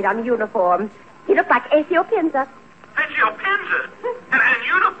gold braid on the uniform. He looked like Acio Pinza. Acio Pinza? In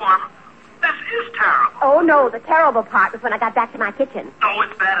uniform? This is terrible. Oh, no, the terrible part was when I got back to my kitchen. Oh,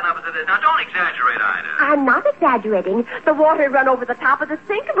 it's bad enough as it is. Now, don't exaggerate, Ida. I'm not exaggerating. The water had run over the top of the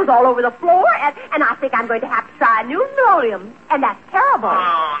sink and was all over the floor, and I think I'm going to have to try a new linoleum. And that's terrible.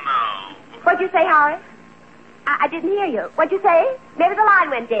 Oh, no. What'd you say, Horace? I didn't hear you. What'd you say? Maybe the line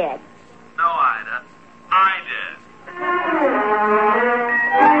went dead. No, Ida. I did.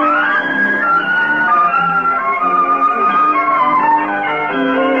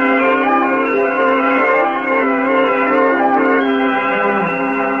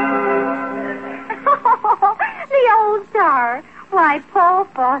 The old tar. Why, Paul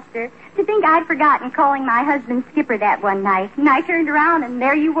Foster. To think I'd forgotten calling my husband Skipper that one night. And I turned around and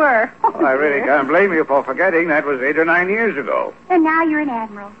there you were. Oh, I really can't blame you for forgetting. That was 8 or 9 years ago. And now you're an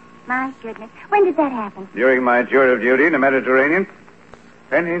admiral. My goodness. When did that happen? During my tour of duty in the Mediterranean.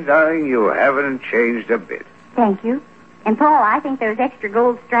 Penny, darling, you haven't changed a bit. Thank you. And, Paul, I think those extra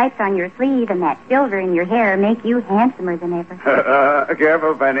gold stripes on your sleeve and that silver in your hair make you handsomer than ever.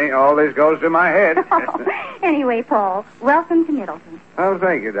 Careful, Penny. All this goes to my head. Anyway, Paul, welcome to Middleton. Oh,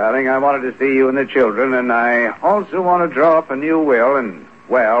 thank you, darling. I wanted to see you and the children, and I also want to draw up a new will and,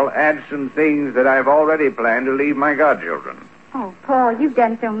 well, add some things that I've already planned to leave my godchildren. Oh, Paul, you've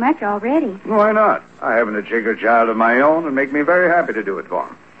done so much already. Why not? I haven't a chick or child of my own, and make me very happy to do it for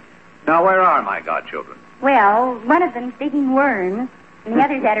them. Now, where are my godchildren? Well, one of them's digging worms, and the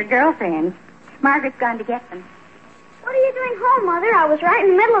other's at her girlfriend's. Margaret's gone to get them. What are you doing home, Mother? I was right in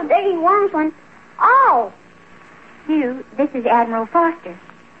the middle of digging worms when... Oh! Sue, this is Admiral Foster.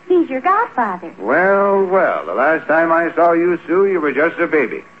 He's your godfather. Well, well, the last time I saw you, Sue, you were just a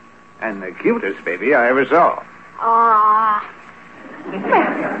baby. And the cutest baby I ever saw. Ah.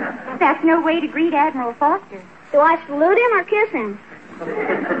 Well, that's no way to greet Admiral Foster. Do I salute him or kiss him?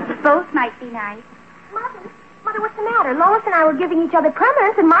 Both might be nice. Mother, what's the matter? Lois and I were giving each other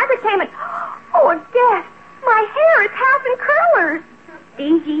preference, and Margaret came and... Oh, death! My hair is half in curlers.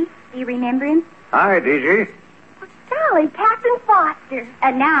 D.G., do you remember him? Hi, D.G. Golly, Captain Foster.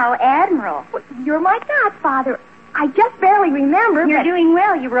 And now Admiral. Well, you're my godfather. I just barely remember, You're doing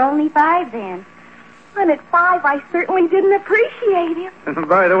well. You were only 5 then. And at 5, I certainly didn't appreciate him.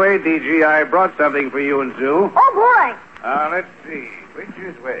 By the way, D.G., I brought something for you and Sue. Oh, boy. Let's see. Which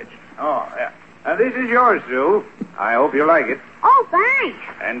is which? Oh, yeah. This is yours, Sue. I hope you like it. Oh, thanks.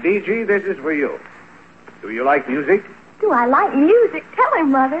 And, D.G., this is for you. Do you like music? Do I like music? Tell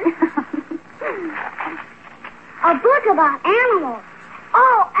him, Mother. A book about animals.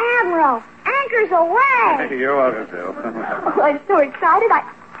 Oh, Admiral, anchors away. You're welcome, Sue. Oh, I'm so excited.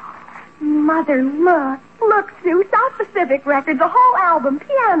 Mother, look. Look, Sue, South Pacific Records, the whole album,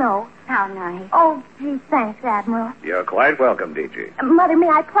 piano. How nice. Oh, gee, thanks, Admiral. You're quite welcome, D.G. Mother, may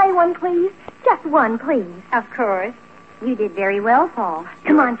I play one, please? Just one, please. Of course. You did very well, Paul.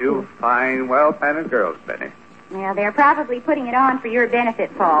 Come on, Two fine, well-painted girls, Penny. Well, they're probably putting it on for your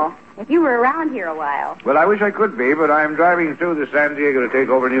benefit, Paul. If you were around here a while. Well, I wish I could be, but I'm driving through to San Diego to take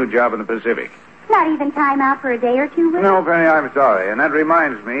over a new job in the Pacific. Not even time out for a day or two, will No, you? Penny, I'm sorry. And that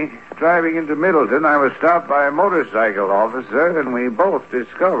reminds me, driving into Middleton, I was stopped by a motorcycle officer, and we both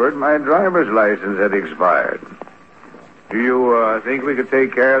discovered my driver's license had expired. Do you think we could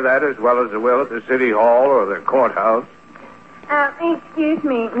take care of that as well as the will at the city hall or the courthouse? Excuse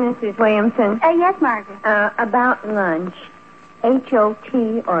me, Mrs. Williamson. Yes, Margaret. About lunch.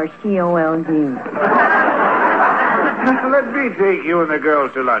 H-O-T or C-O-L-D? Let me take you and the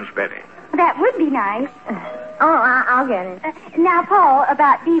girls to lunch, Penny. That would be nice. I'll get it. Now, Paul,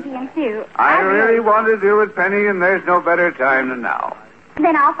 about Dee and Sue. I really want to do it, Penny, and there's no better time than now.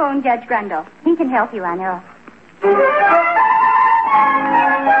 Then I'll phone Judge Grundle. He can help you, I know.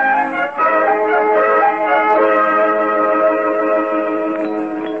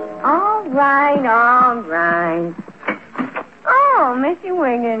 All right. Oh, Mr.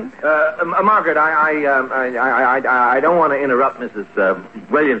 Wiggins. Margaret, I don't want to interrupt Mrs.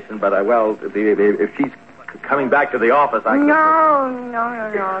 Williamson, but if she's coming back to the office, I can...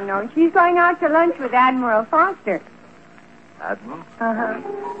 No. She's going out to lunch with Admiral Foster. Admiral? Uh-huh.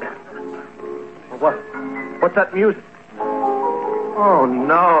 What's that music? Oh,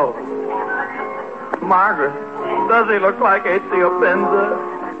 no. Margaret, does he look like Ezio Penza?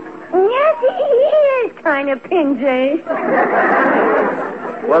 Yes, he is kind of pingy.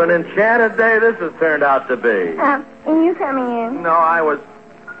 What an enchanted day this has turned out to be. Are you coming in? No,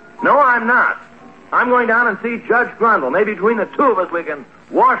 I'm not. I'm going down and see Judge Grundle. Maybe between the two of us we can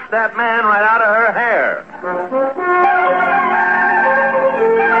wash that man right out of her hair.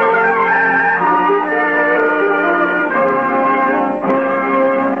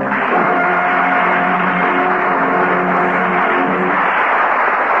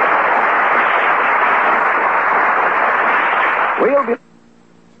 We'll be...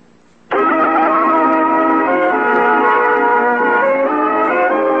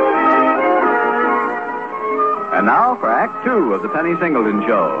 And now for Act 2 of the Penny Singleton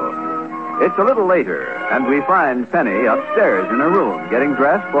Show. It's a little later, and we find Penny upstairs in her room getting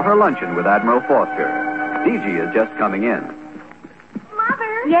dressed for her luncheon with Admiral Foster. D.G. is just coming in.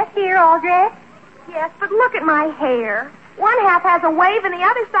 Mother? Yes, dear, all dressed? Yes, but look at my hair. One half has a wave and the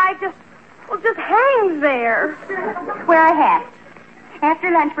other side just hangs there. Wear a hat. After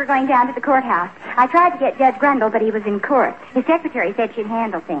lunch, we're going down to the courthouse. I tried to get Judge Grundle, but he was in court. His secretary said she'd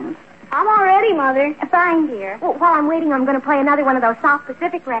handle things. I'm all ready, Mother. Fine, dear. Well, while I'm waiting, I'm going to play another one of those South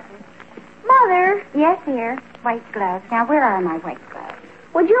Pacific records. Mother, Yes, dear. White gloves. Now, where are my white gloves?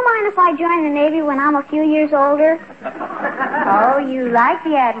 would you mind if I join the Navy when I'm a few years older? Oh, you like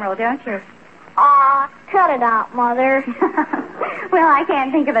the Admiral, don't you? cut it out, Mother. Well, I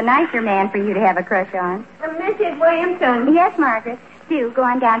can't think of a nicer man for you to have a crush on. Mrs. Williamson. Yes, Margaret. Sue, go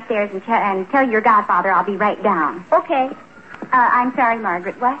on downstairs and tell your godfather I'll be right down. Okay. I'm sorry,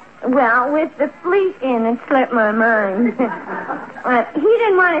 Margaret. What? Well, with the fleet in, it slipped my mind. He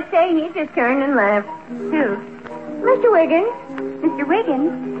didn't want to stay. He just turned and left. Who? Mr. Wiggins. Mr.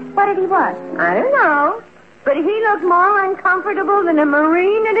 Wiggins? What did he want? I don't know. But he looked more uncomfortable than a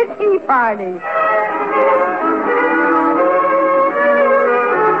Marine at a tea party.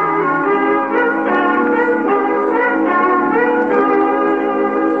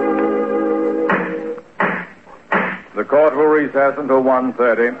 The court will recess until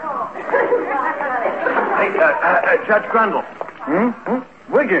 1:30. Hey, Judge Grundle.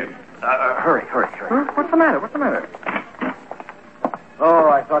 Wiggins. Hurry. What's the matter? Oh,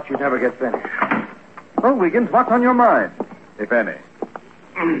 I thought you'd never get finished. Well, Wiggins, what's on your mind, if any?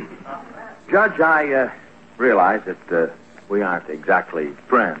 Judge, I realize that we aren't exactly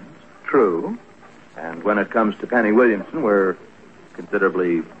friends, true. And when it comes to Penny Williamson, we're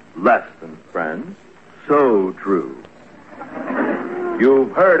considerably less than friends. So true.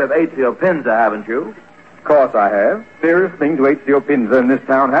 You've heard of Ezio Pinza, haven't you? Of course I have. Nearest thing to Ezio Pinza in this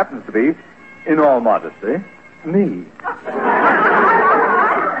town happens to be, in all modesty, me.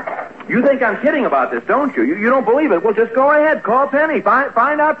 You think I'm kidding about this, don't you? You don't believe it? Well, just go ahead. Call Penny.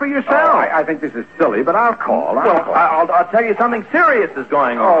 Find out for yourself. Oh, I think this is silly, but I'll call. I'll tell you something serious is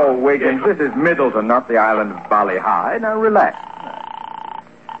going on. Oh, Wiggins, this is Middleton, not the island of Ballyhigh. Now, relax.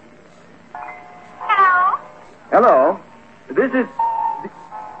 Hello? This is...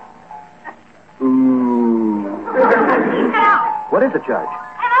 Ooh. Hello? What is it, Judge?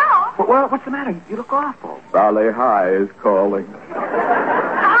 Hello? Well, what's the matter? You look awful. Ballyhigh is calling.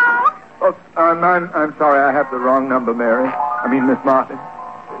 Oh, I'm sorry, I have the wrong number, Mary. I mean, Miss Martin.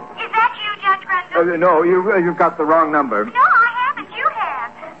 Is that you, Judge Grundle? No, you've got the wrong number. No, I haven't. You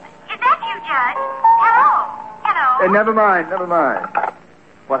have. Is that you, Judge? Hello? Never mind.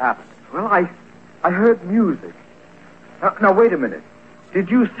 What happened? Well, I heard music. Now, wait a minute.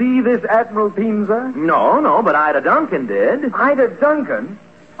 Did you see this Admiral Pinza? No, but Ida Duncan did. Ida Duncan?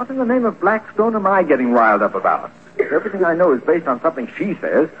 What in the name of Blackstone am I getting riled up about? Everything I know is based on something she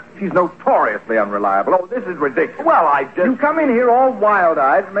says. She's notoriously unreliable. Oh, this is ridiculous. Well, You come in here all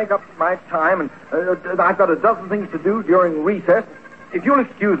wild-eyed and make up my time, and I've got a dozen things to do during recess. If you'll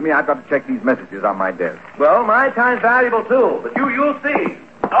excuse me, I've got to check these messages on my desk. Well, my time's valuable, too, but you'll see.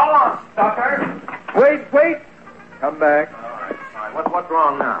 So long, sucker. Wait. Come back. All right. What's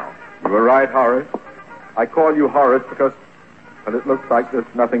wrong now? You were right, Horace. I call you Horace because, well, it looks like there's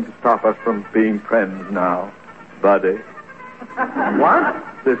nothing to stop us from being friends now, buddy. What?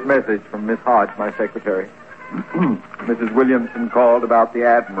 This message from Miss Hodge, my secretary. Mrs. Williamson called about the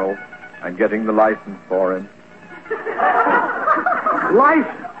Admiral and getting the license for him.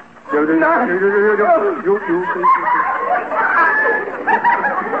 License?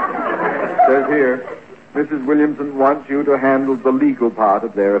 Says here, Mrs. Williamson wants you to handle the legal part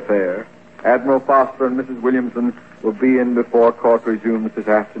of their affair. Admiral Foster and Mrs. Williamson will be in before court resumes this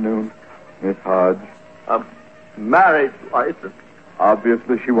afternoon. Miss Hodge. Marriage license.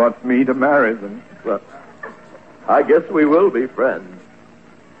 Obviously, she wants me to marry them. Well, I guess we will be friends.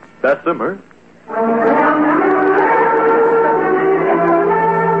 Bessemer.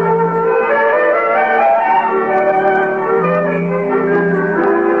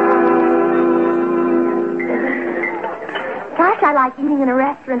 Gosh, I like eating in a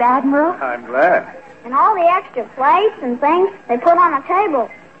restaurant, Admiral. I'm glad. And all the extra plates and things they put on a table.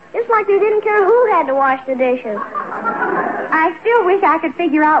 Just like they didn't care who had to wash the dishes. I still wish I could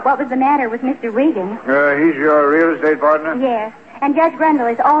figure out what was the matter with Mr. Wiggins. He's your real estate partner? Yes, and Judge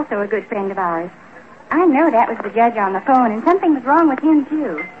Grundle is also a good friend of ours. I know that was the judge on the phone, and something was wrong with him,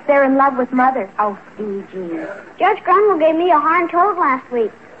 too. They're in love with Mother. Oh, D.G. Judge Grundle gave me a horned toad last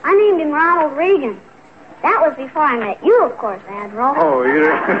week. I named him Ronald Reagan. That was before I met you, of course, Admiral. Oh,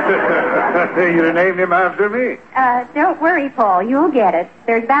 you named him after me. Don't worry, Paul. You'll get it.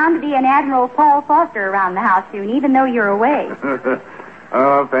 There's bound to be an Admiral Paul Foster around the house soon, even though you're away.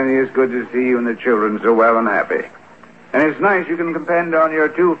 Oh, Penny, it's good to see you and the children so well and happy. And it's nice you can depend on your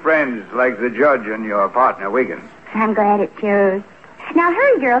two friends like the judge and your partner, Wiggins. I'm glad it shows. Now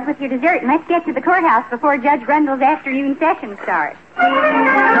hurry, girls, with your dessert, and let's get to the courthouse before Judge Grundle's afternoon session starts.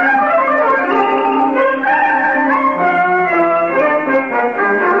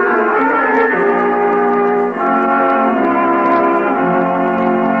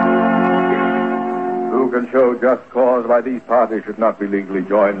 Who can show just cause why these parties should not be legally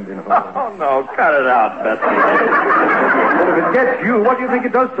joined in home? Oh, no, cut it out, Bessie. But if it gets you, what do you think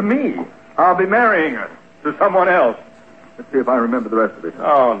it does to me? I'll be marrying her. to someone else. Let's see if I remember the rest of it.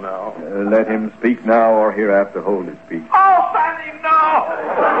 Oh, no. Let him speak now or hereafter hold his speech. Oh, Fanny, no!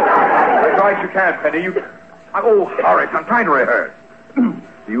 That's right, you can't, Penny. Oh, Horace, I'm trying to rehearse. Do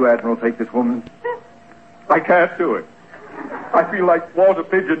you, Admiral, take this woman? I can't do it. I feel like Walter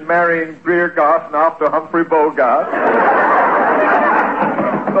Pigeon marrying Greer Garson after Humphrey Bogart.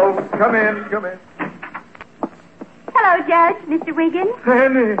 Oh, come in. Hello, Judge, Mr. Wiggins.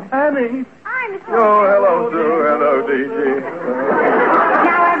 Annie. Hi, Mr. Oh, hello, Sue. Hello, D.G.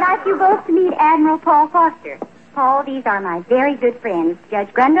 Now, I'd like you both to meet Admiral Paul Foster. Paul, these are my very good friends, Judge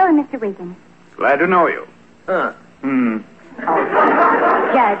Grundle and Mr. Wiggins. Glad to know you. Judge,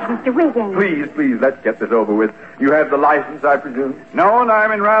 Mr. Wiggins. Please, let's get this over with. You have the license, I presume? No, and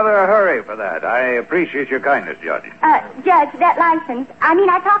I'm in rather a hurry for that. I appreciate your kindness, Judge. Judge, that license, I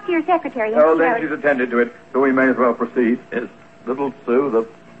talked to your secretary. Oh, then she's attended to it, so we may as well proceed. Is little Sue the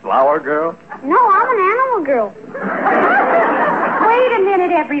flower girl? No, I'm an animal girl. Wait a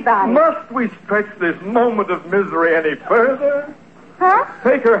minute, everybody. Must we stretch this moment of misery any further? Huh?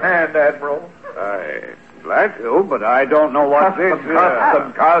 Take her hand, Admiral. I'm glad to, but I don't know what this is.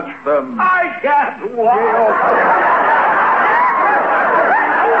 Custom. I can't walk.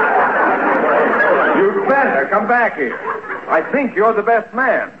 You better come back here. I think you're the best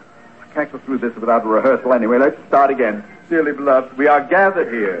man. I can't go through this without a rehearsal anyway. Let's start again. Dearly beloved, we are gathered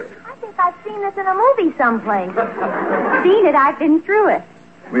here. I think I've seen this in a movie someplace. Seen it, I've been through it.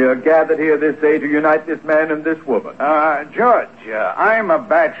 We are gathered here this day to unite this man and this woman. Judge, I'm a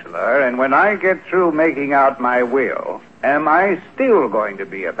bachelor, and when I get through making out my will, am I still going to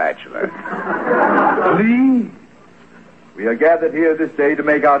be a bachelor? Please. We are gathered here this day to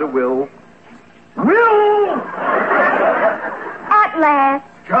make out a will. Will! At last.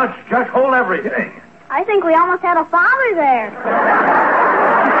 Judge, hold everything. I think we almost had a father there.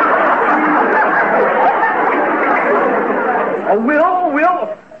 A will?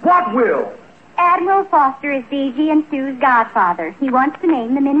 What will? Admiral Foster is D.G. and Sue's godfather. He wants to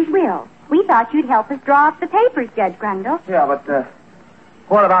name them in his will. We thought you'd help us draw up the papers, Judge Grundle. Yeah, but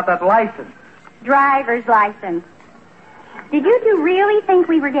what about that license? Driver's license. Did you two really think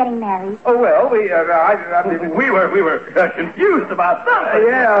we were getting married? Oh, well, we were confused about something.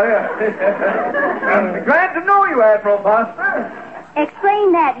 Yeah. I'm glad to know you, Admiral Foster.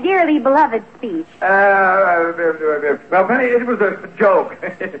 Explain that dearly beloved speech. Well, Penny, it was a joke.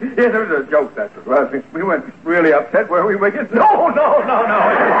 Yes, it was a joke, that's what it was. We weren't really upset, were we, Wiggins? No.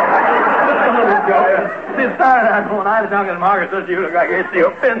 This time, Admiral, when I was talking to Margaret, said you look like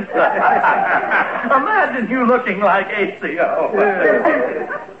ACO Pinsa. Imagine you looking like ACO.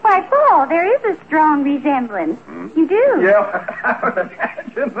 Why, Paul, there is a strong resemblance. You do. Yeah, I would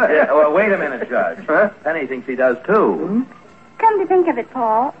imagine that. Yeah, well, wait a minute, Judge. Huh? Penny thinks he does, too. Come to think of it,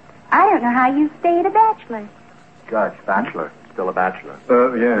 Paul, I don't know how you stayed a bachelor. Judge, bachelor. Still a bachelor.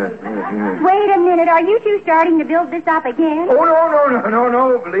 Yeah. Wait a minute, are you two starting to build this up again? Oh,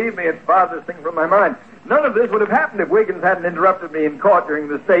 no. Believe me, it's farthest thing from my mind. None of this would have happened if Wiggins hadn't interrupted me in court during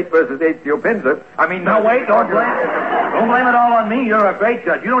the State versus H.C.O. Pinsa. No, wait, don't blame it all on me. You're a great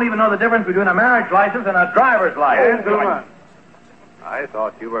judge. You don't even know the difference between a marriage license and a driver's license. I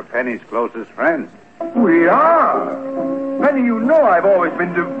thought you were Penny's closest friend. We are. Penny, you know I've always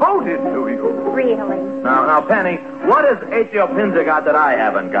been devoted to you. Really? Now, Penny, what has H.O. Pinsa got that I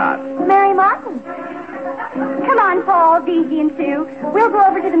haven't got? Mary Martin. Come on, Paul, D.G. and Sue. We'll go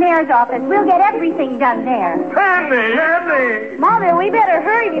over to the mayor's office. We'll get everything done there. Penny! Mother, we better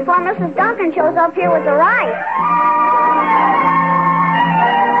hurry before Mrs. Duncan shows up here with the rice.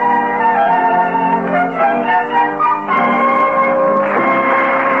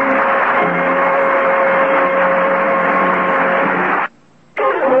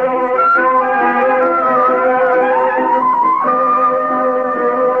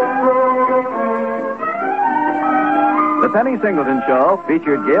 The Penny Singleton Show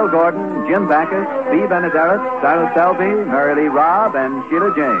featured Gail Gordon, Jim Backus, Bea Benaderet, Silas Selby, Mary Lee Robb, and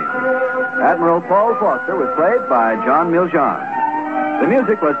Sheila James. Admiral Paul Foster was played by John Miljan. The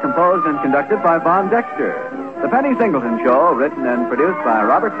music was composed and conducted by Von Dexter. The Penny Singleton Show, written and produced by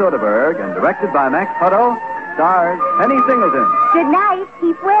Robert Soderbergh and directed by Max Hutto, stars Penny Singleton. Good night.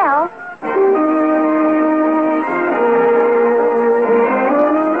 Keep well.